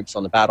supporting troops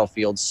on the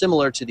battlefield,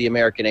 similar to the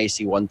American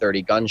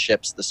AC-130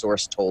 gunships, the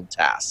source told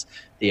TASS.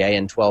 The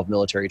AN-12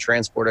 military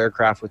transport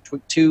aircraft with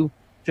 2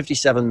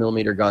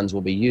 57mm guns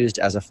will be used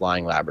as a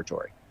flying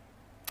laboratory.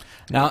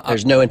 Now,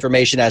 there's no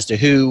information as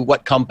to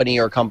what company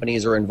or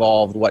companies are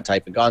involved, what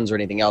type of guns or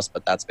anything else,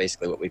 but that's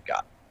basically what we've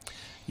got.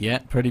 Yeah,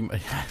 pretty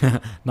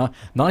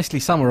nicely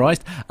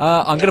summarised.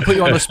 I'm going to put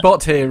you on the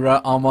spot here,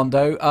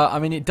 Armando. I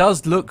mean, it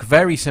does look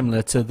very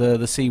similar to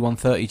the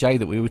C-130J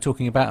that we were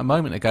talking about a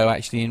moment ago,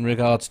 actually, in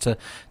regards to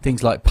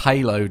things like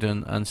payload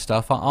and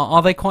stuff.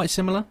 Are they quite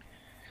similar?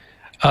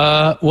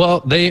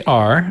 Well, they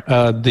are.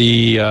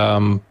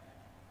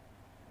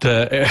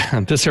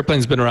 This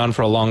airplane's been around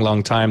for a long,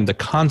 long time. The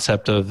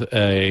concept of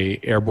a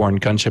airborne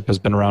gunship has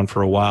been around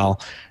for a while.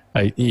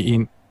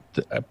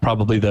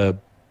 Probably the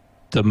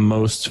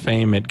most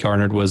fame it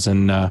garnered was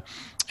in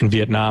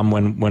Vietnam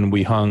when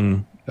we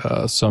hung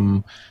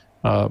some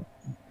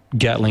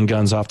Gatling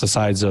guns off the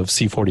sides of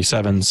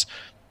C-47s,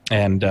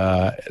 and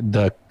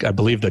I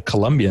believe the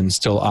Colombians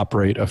still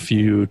operate a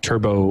few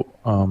turbo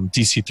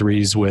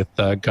DC-3s with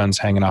guns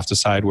hanging off the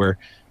side where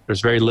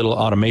there's very little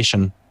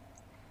automation.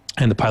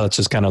 And the pilots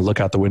just kind of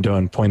look out the window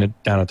and point it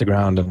down at the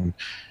ground and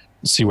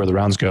see where the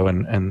rounds go.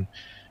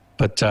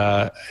 But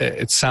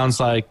it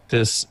sounds like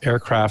this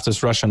aircraft,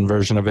 this Russian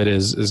version of it,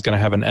 is going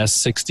to have an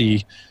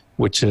S-60,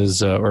 which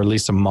is, or at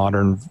least a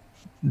modern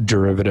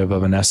derivative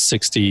of an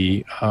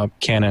S-60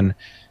 cannon,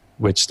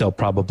 which they'll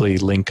probably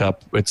link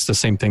up. It's the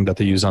same thing that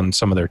they use on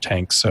some of their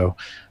tanks. So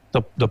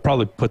they'll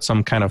probably put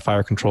some kind of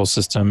fire control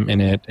system in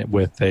it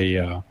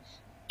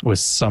with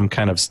some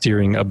kind of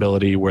steering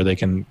ability where they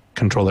can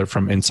control it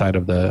from inside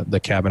of the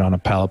cabin on a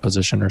pallet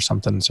position or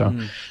something. So,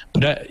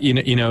 but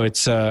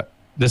it's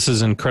this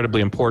is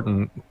incredibly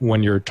important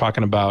when you're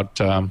talking about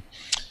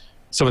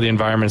some of the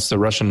environments the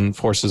Russian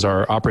forces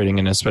are operating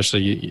in,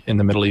 especially in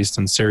the Middle East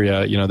and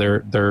Syria.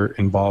 They're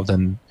involved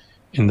in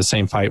the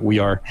same fight we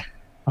are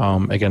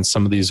against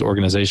some of these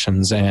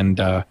organizations, and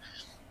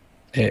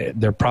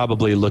they're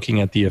probably looking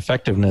at the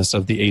effectiveness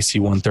of the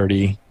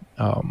AC-130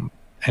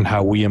 and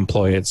how we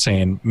employ it,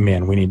 saying,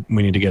 "Man, we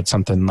need to get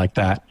something like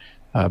that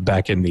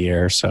back in the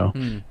air." So,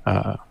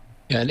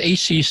 and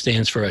AC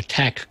stands for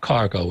attack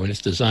cargo, and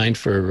it's designed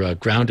for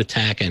ground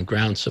attack and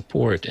ground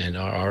support. And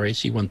our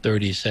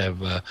AC-130s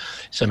have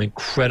some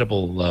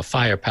incredible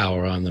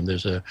firepower on them.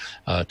 There's a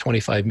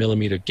 25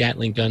 millimeter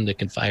Gatling gun that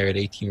can fire at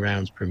 18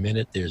 rounds per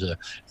minute. There's a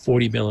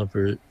 40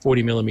 millimeter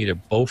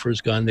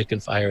Bofors gun that can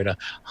fire at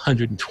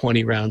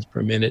 120 rounds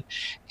per minute,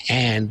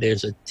 and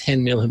there's a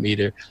 10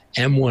 millimeter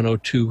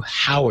M102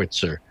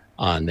 howitzer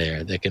on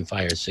there that can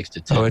fire 6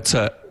 to 10. Oh, it's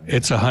a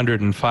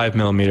 105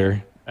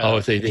 millimeter. Oh,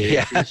 if they did.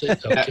 Yeah.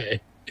 Okay.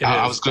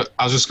 I was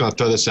just going to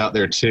throw this out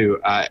there too.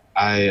 I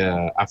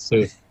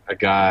flew with a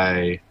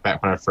guy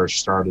back when I first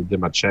started, did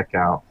my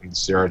checkout in the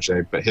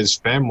CRJ, but his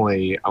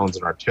family owns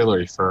an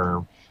artillery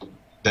firm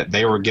that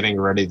they were getting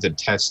ready to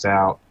test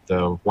out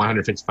the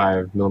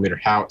 155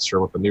 millimeter howitzer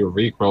with a new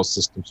recoil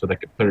system so they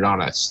could put it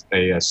on a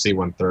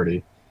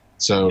C-130.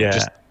 So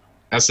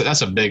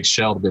that's a big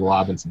shell to be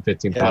lobbing from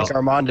 15,000.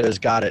 Armando's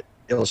got it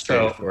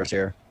illustrated for us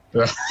here.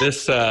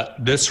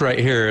 This right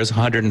here is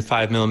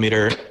 105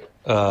 millimeter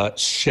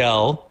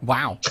shell.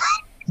 Wow.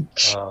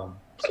 So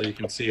you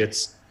can see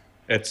it's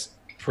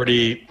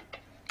pretty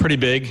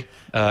big,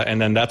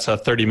 and then that's a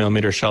 30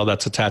 millimeter shell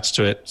that's attached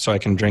to it, so I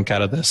can drink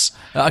out of this.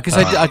 I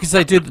can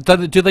say, do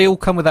they all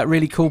come with that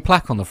really cool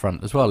plaque on the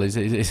front as well? Is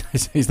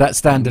that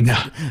standard?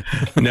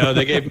 No,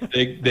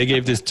 they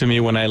gave this to me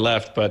when I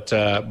left,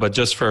 but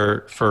just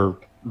for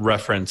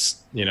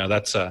reference,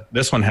 that's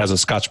this one has a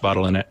Scotch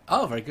bottle in it.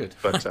 Oh, very good.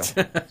 But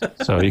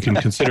so you can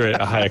consider it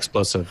a high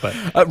explosive. But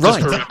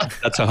right,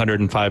 that's a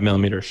 105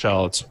 millimeter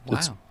shell. It's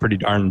pretty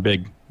darn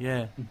big.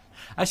 Yeah.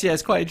 Actually,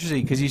 that's quite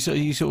interesting because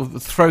you sort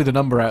of throw the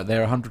number out there,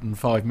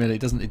 105 mil. It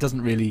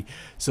doesn't really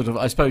sort of.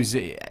 I suppose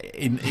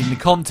in the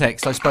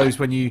context. I suppose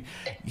when you,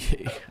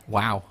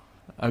 wow.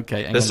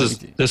 Okay. This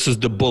is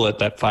the bullet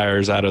that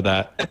fires out of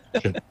that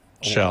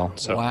shell.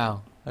 So.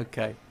 Wow.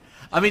 Okay.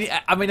 I mean,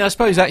 I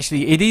suppose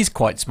actually it is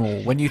quite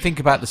small when you think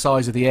about the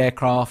size of the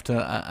aircraft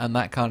and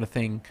that kind of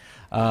thing,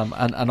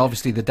 and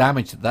obviously the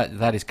damage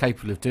that is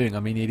capable of doing. I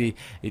mean,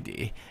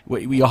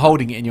 you're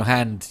holding it in your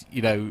hand.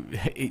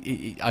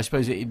 I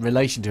suppose in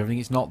relation to everything,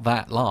 it's not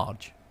that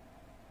large.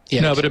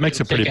 Yeah, no, but it makes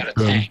a pretty big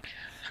room.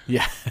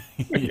 Yeah.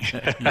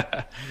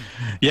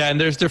 Yeah,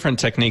 and there's different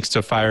techniques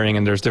to firing,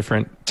 and there's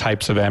different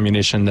types of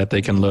ammunition that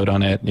they can load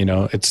on it.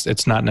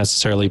 It's not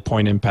necessarily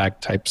point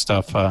impact type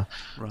stuff. Right.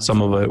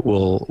 Some of it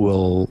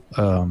will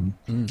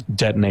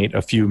detonate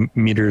a few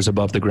meters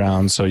above the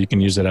ground, so you can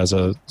use it as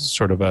a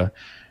sort of a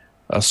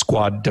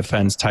squad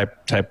defense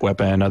type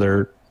weapon.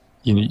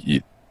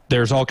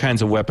 There's all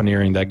kinds of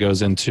weaponeering that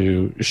goes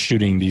into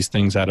shooting these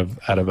things out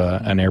of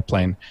an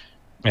airplane,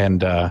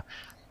 and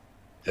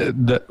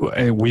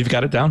we've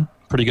got it down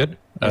pretty good.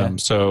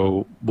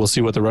 So we'll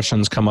see what the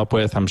Russians come up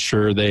with. I'm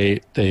sure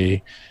they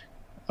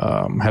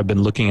have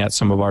been looking at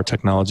some of our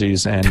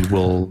technologies and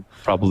will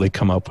probably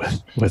come up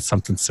with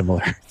something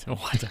similar.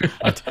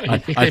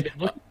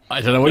 I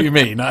don't know what you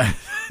mean.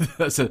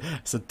 That's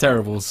a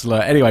terrible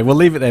slur. Anyway, we'll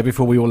leave it there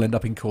before we all end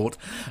up in court.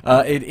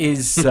 That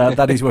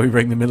is where we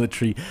bring the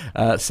military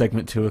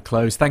segment to a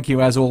close. Thank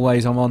you, as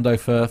always, Armando,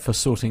 for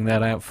sorting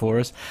that out for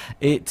us.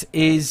 It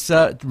is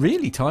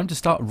really time to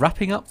start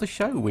wrapping up the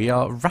show.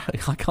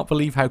 I can't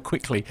believe how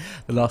quickly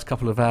the last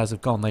couple of hours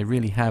have gone. They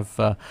really have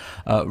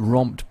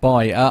romped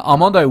by.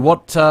 Armando,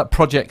 what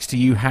projects do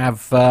you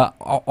have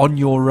on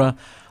your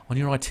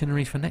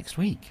itinerary for next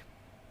week?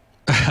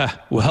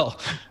 Well,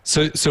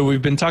 so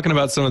we've been talking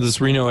about some of this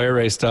Reno Air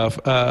Race stuff.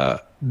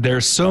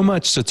 There's so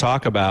much to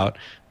talk about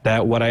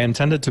that what I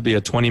intended to be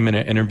a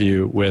 20-minute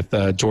interview with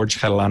George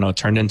Catalano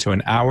turned into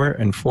an hour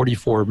and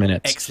 44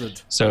 minutes.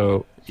 Excellent.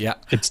 So yeah,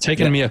 it's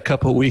taken me a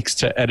couple weeks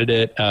to edit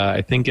it.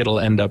 I think it'll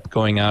end up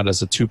going out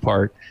as a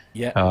 2-part.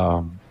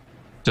 Yeah.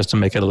 Just to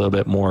make it a little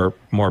bit more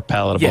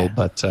palatable. Yeah.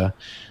 But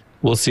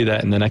we'll see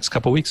that in the next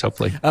couple weeks,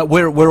 hopefully.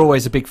 We're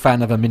always a big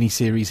fan of a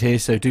mini-series here,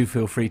 so do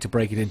feel free to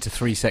break it into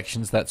 3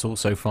 sections. That's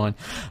also fine.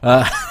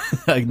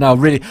 No,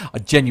 really,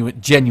 I'm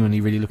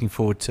genuinely really looking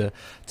forward to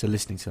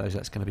listening to those.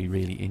 That's going to be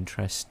really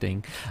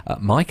interesting.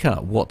 Micah,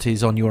 what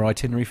is on your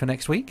itinerary for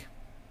next week?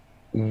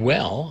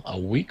 Well, a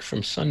week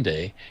from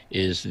Sunday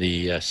is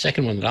the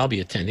second one that I'll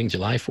be attending.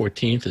 July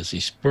 14th is the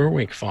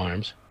Spurwink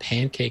Farms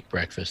Pancake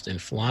Breakfast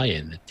and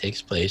Fly-In that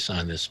takes place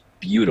on this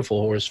beautiful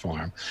horse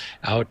farm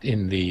out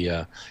in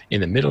the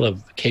middle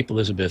of Cape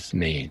Elizabeth,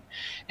 Maine.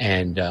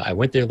 And I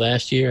went there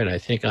last year, and I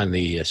think on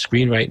the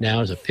screen right now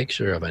is a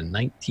picture of a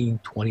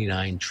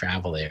 1929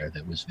 Travelair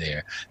that was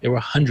there. There were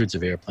hundreds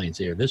of airplanes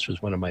there. This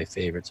was one of my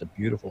favorites, a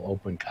beautiful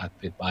open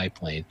cockpit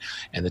biplane.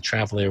 And the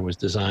Travelair was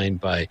designed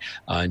by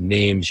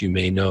names you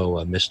may know,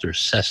 Mr.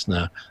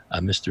 Cessna,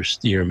 Mr.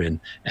 Stearman,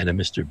 and a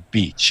Mr.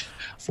 Beach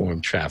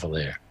formed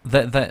Travelair.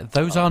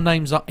 Those are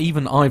names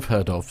even I've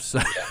heard of. So.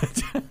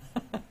 Yeah.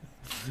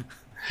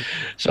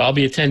 So I'll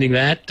be attending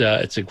that.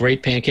 It's a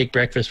great pancake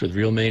breakfast with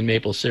real Maine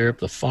maple syrup.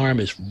 The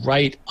farm is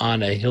right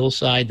on a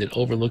hillside that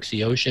overlooks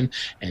the ocean,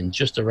 and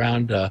just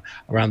around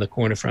the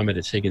corner from it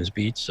is Higgins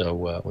Beach.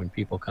 So when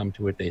people come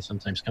to it, they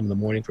sometimes come in the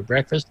morning for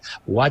breakfast,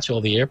 watch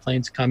all the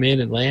airplanes come in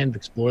and land,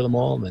 explore them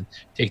all, and then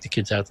take the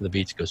kids out to the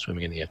beach, go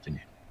swimming in the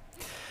afternoon.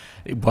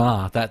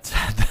 Wow, that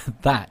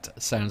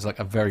sounds like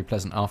a very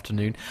pleasant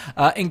afternoon.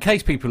 In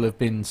case people have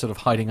been sort of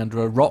hiding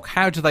under a rock,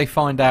 how do they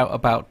find out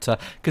about,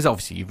 because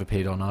obviously you've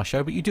appeared on our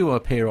show, but you do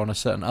appear on a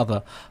certain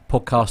other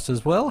podcast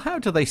as well. How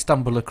do they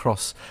stumble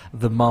across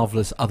the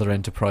marvellous other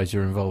enterprise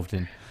you're involved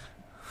in?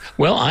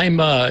 Well,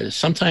 I'm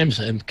sometimes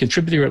a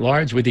contributor at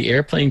large with the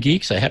Airplane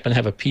Geeks. I happen to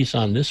have a piece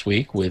on this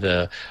week with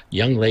a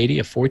young lady,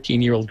 a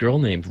 14-year-old girl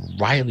named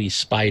Riley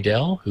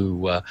Spidell,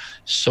 who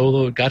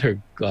got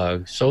her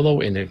solo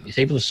is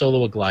able to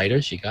solo a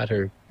glider. She's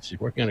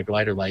working on a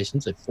glider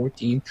license. At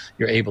 14,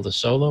 you're able to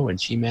solo, and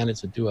she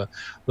managed to do a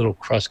little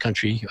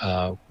cross-country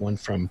one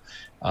from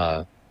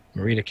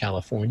Marina,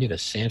 California to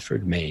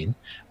Sanford, Maine,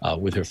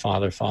 with her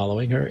father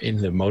following her in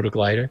the motor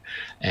glider.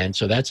 And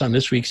so that's on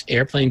this week's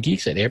Airplane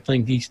Geeks at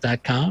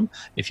airplanegeeks.com.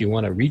 If you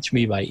want to reach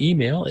me by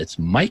email, it's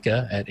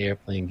Micah at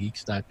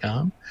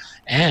airplanegeeks.com.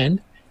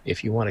 And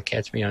if you want to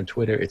catch me on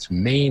Twitter, it's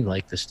Maine,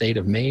 like the state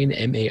of Maine,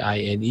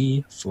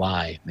 M-A-I-N-E,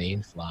 Fly,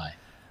 Maine Fly.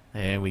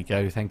 There we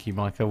go. Thank you,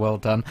 Micah. Well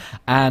done.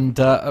 And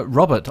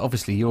Robert,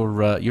 obviously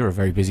you're a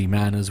very busy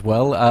man as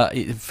well.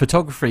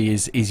 Photography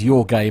is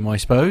your game, I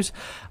suppose.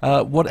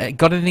 What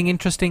got anything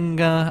interesting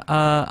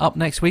up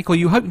next week? Or are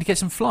you hoping to get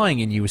some flying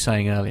in? You were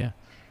saying earlier.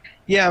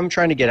 Yeah, I'm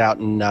trying to get out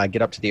and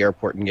get up to the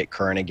airport and get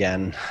current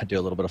again, do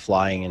a little bit of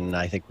flying, and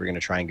I think we're going to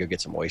try and go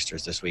get some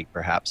oysters this week,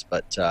 perhaps.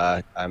 But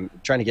I'm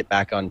trying to get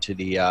back onto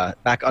the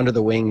back under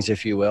the wings,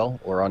 if you will,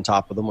 or on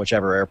top of them,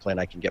 whichever airplane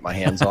I can get my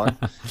hands on.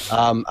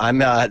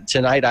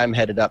 Tonight I'm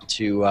headed up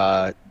to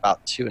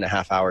about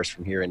 2.5 hours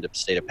from here into the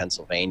state of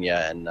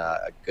Pennsylvania, and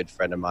a good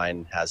friend of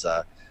mine has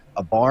a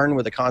barn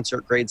with a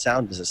concert grade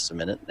sound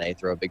system in it, and they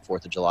throw a big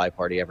 4th of July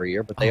party every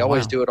year, but they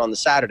always do it on the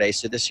Saturday.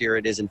 So this year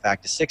it is in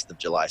fact a 6th of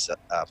July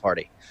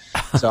party.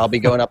 So I'll be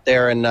going up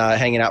there and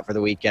hanging out for the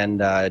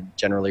weekend,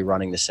 generally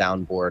running the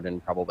soundboard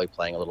and probably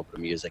playing a little bit of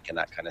music and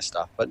that kind of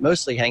stuff, but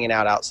mostly hanging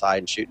out outside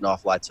and shooting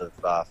off lots of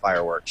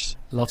fireworks.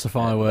 Lots of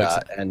fireworks.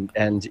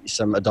 And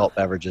some adult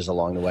beverages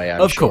along the way,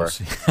 I'm of sure.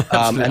 Course.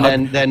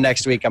 And then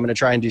next week I'm going to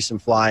try and do some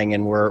flying,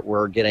 and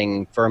we're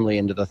getting firmly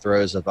into the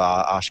throes of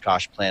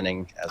Oshkosh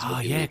planning as we'll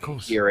be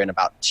here in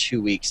about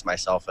 2 weeks,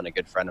 myself and a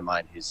good friend of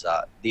mine who's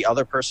the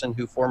other person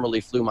who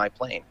formerly flew my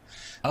plane.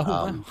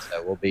 So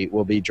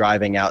we'll be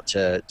driving out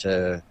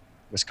to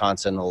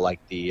Wisconsin, like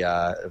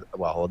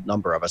a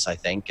number of us, I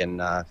think,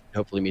 and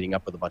hopefully meeting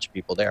up with a bunch of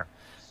people there.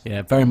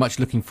 Yeah, very much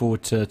looking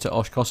forward to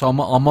Oshkosh.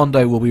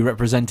 Armando will be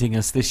representing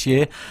us this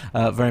year.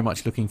 Very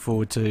much looking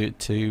forward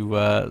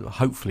to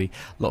hopefully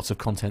lots of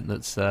content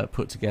that's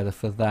put together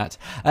for that.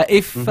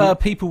 If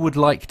people would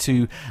like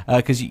to,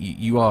 because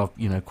you are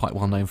quite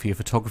well known for your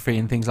photography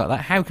and things like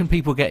that, how can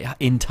people get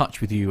in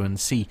touch with you and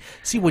see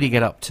what you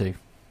get up to?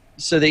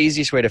 So the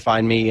easiest way to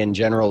find me in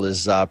general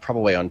is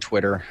probably on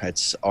Twitter.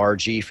 It's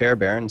RG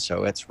Fairbairn,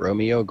 so it's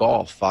Romeo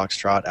Golf,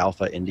 Foxtrot,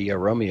 Alpha, India,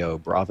 Romeo,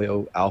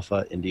 Bravo,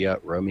 Alpha, India,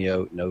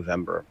 Romeo,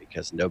 November,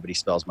 because nobody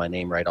spells my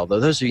name right, although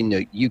those of you in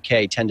the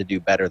UK tend to do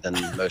better than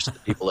most of the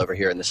people over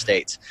here in the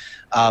States.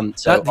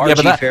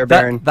 RG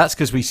Fairbairn. That's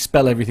because we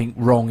spell everything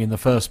wrong in the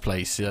first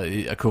place,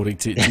 according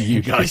to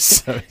you guys.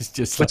 So it's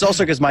just. But it's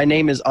also because my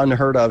name is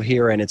unheard of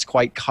here, and it's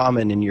quite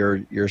common in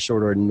your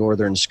sort of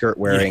northern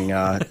skirt-wearing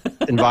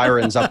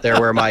environs up there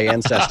where my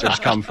ancestors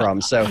come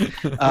from. So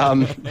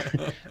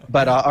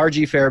But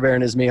RG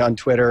Fairbairn is me on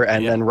Twitter,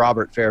 and then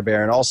Robert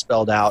Fairbairn, all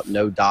spelled out,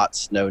 no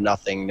dots, no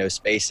nothing, no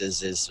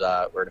spaces, is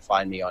where to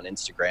find me on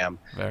Instagram.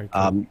 Very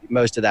cool.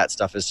 Most of that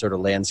stuff is sort of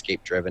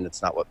landscape driven.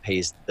 It's not what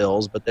pays the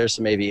bills, but there's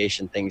some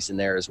aviation things in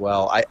there as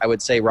well. I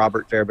would say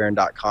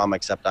robertfairbairn.com,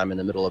 except I'm in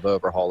the middle of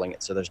overhauling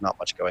it, so there's not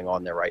much going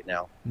on there right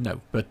now.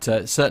 No, but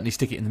certainly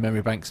stick it in the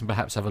memory banks and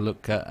perhaps have a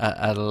look at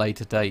a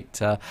later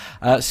date.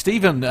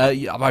 Stephen,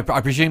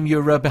 I presume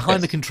you're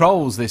behind the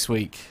controls this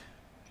week.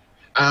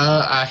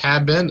 I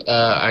have been.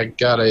 I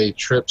got a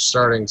trip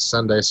starting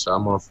Sunday, so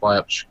I'm going to fly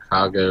up to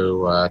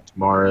Chicago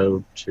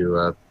tomorrow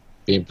to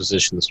be in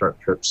position to start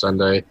the trip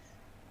Sunday.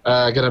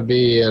 Going to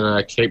be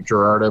in Cape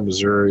Girardeau,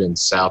 Missouri, and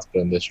South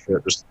Bend this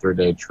trip, just a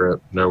 3-day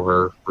trip.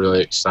 Nowhere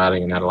really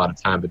exciting and not a lot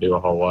of time to do a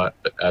whole lot,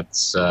 but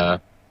that's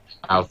how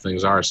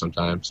things are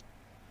sometimes.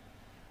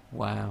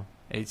 Wow.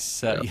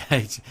 It's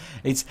it's.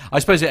 I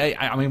suppose.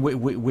 I mean,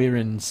 we're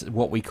in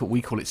what we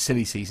call it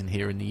silly season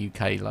here in the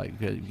UK.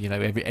 Like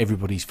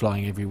everybody's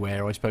flying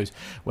everywhere. I suppose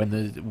when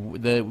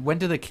when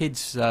do the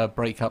kids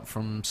break up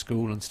from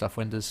school and stuff?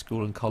 When does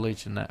school and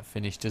college and that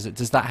finish?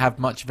 Does that have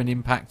much of an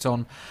impact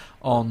on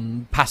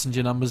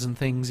passenger numbers and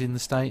things in the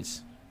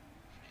States?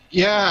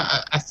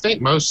 Yeah, I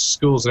think most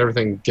schools and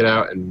everything get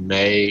out in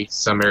May.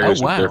 Some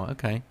areas. Oh wow!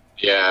 Okay.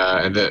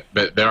 Yeah,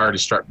 but they already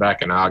start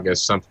back in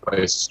August. Some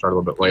places start a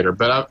little bit later.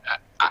 But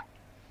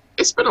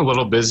it's been a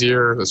little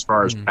busier as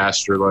far as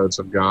passenger loads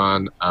have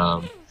gone.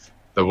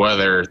 The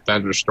weather,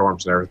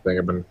 thunderstorms and everything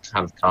have been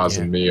kind of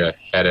causing me a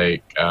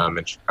headache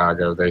in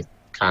Chicago. They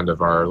kind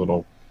of are a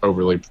little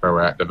overly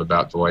proactive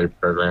about delay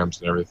programs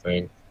and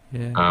everything.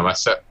 Yeah. I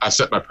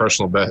set my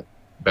personal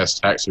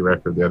best taxi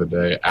record the other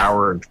day, 1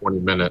 hour and 20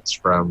 minutes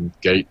from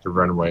gate to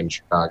runway in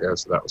Chicago,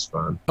 so that was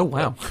fun. Oh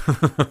wow.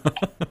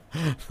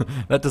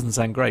 That doesn't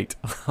sound great.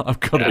 I've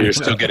got You're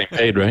still getting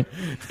paid, right?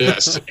 Yeah,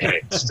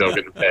 still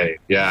getting paid.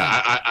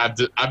 Yeah, I've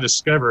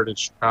discovered in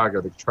Chicago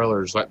the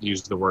controllers like to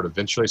use the word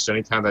eventually. So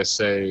anytime they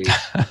say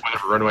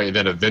whatever runway,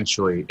 then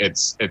eventually,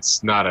 it's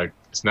not a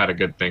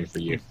good thing for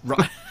you.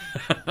 Right.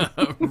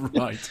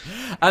 Right.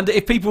 And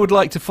if people would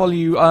like to follow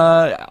you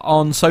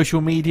on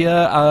social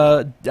media,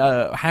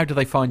 how do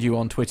they find you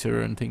on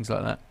Twitter and things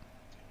like that?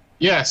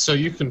 Yeah, so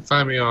you can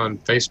find me on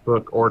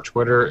Facebook or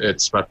Twitter.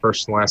 It's my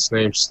first and last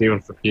name, Stephen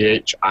for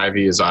PH.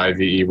 Ivy is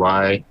IVEY,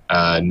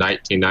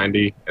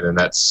 1990. And then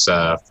that's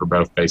for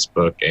both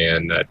Facebook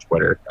and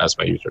Twitter as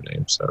my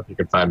username. So you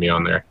can find me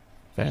on there.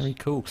 Very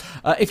cool.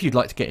 If you'd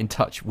like to get in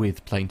touch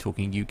with Plane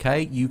Talking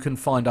UK, you can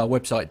find our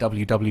website,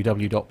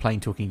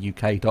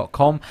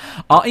 www.planetalkinguk.com.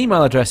 Our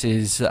email address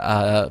is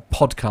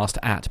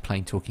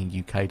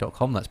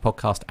podcast@planetalkinguk.com. That's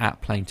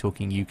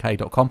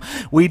podcast@planetalkinguk.com.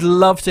 We'd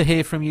love to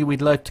hear from you. We'd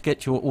love to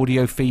get your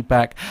audio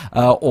feedback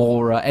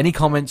or any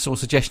comments or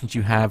suggestions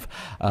you have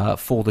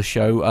for the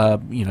show.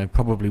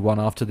 Probably one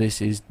after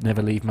this is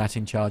never leave Matt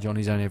in charge on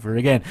his own ever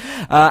again.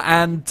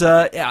 And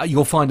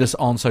you'll find us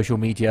on social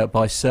media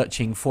by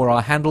searching for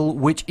our handle,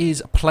 which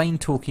is Plane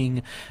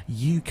Talking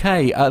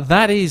UK.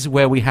 That is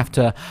where we have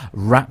to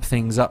wrap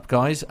things up,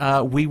 guys.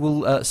 We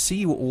will see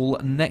you all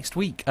next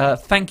week.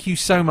 Thank you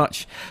so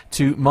much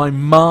to my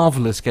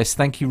marvellous guests.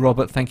 Thank you,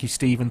 Robert. Thank you,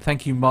 Stephen.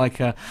 Thank you,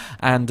 Micah.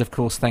 And, of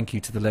course, thank you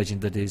to the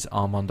legend that is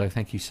Armando.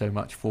 Thank you so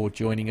much for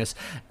joining us.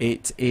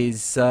 It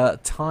is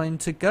time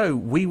to go.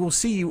 We will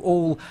see you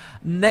all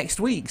next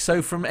week.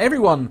 So from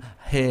everyone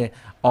here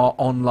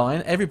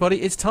online,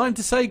 everybody, it's time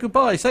to say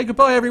goodbye. Say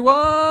goodbye,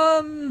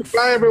 everyone.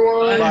 Bye,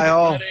 everyone. Bye,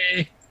 all.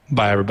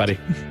 Bye, everybody.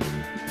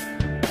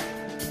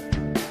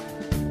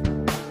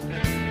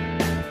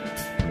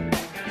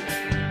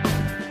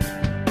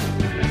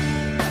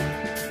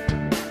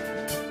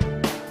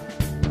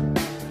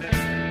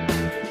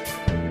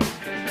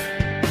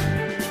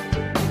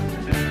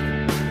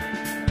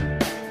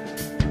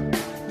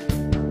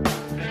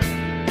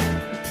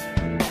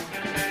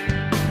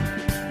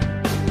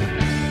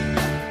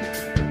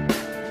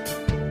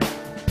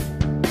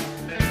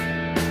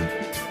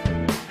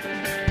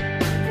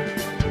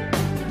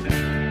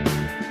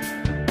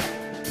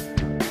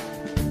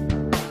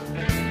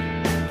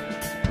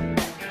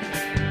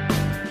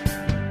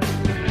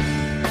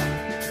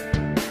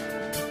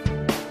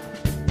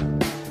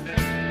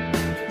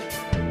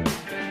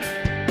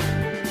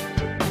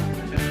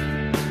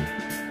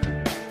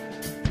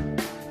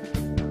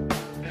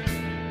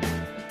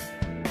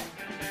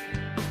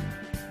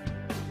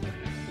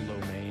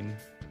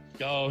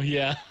 Oh,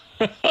 yeah.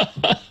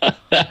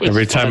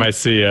 Every time I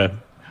see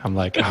I'm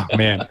like, oh,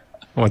 man, I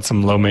want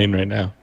some lo mein right now.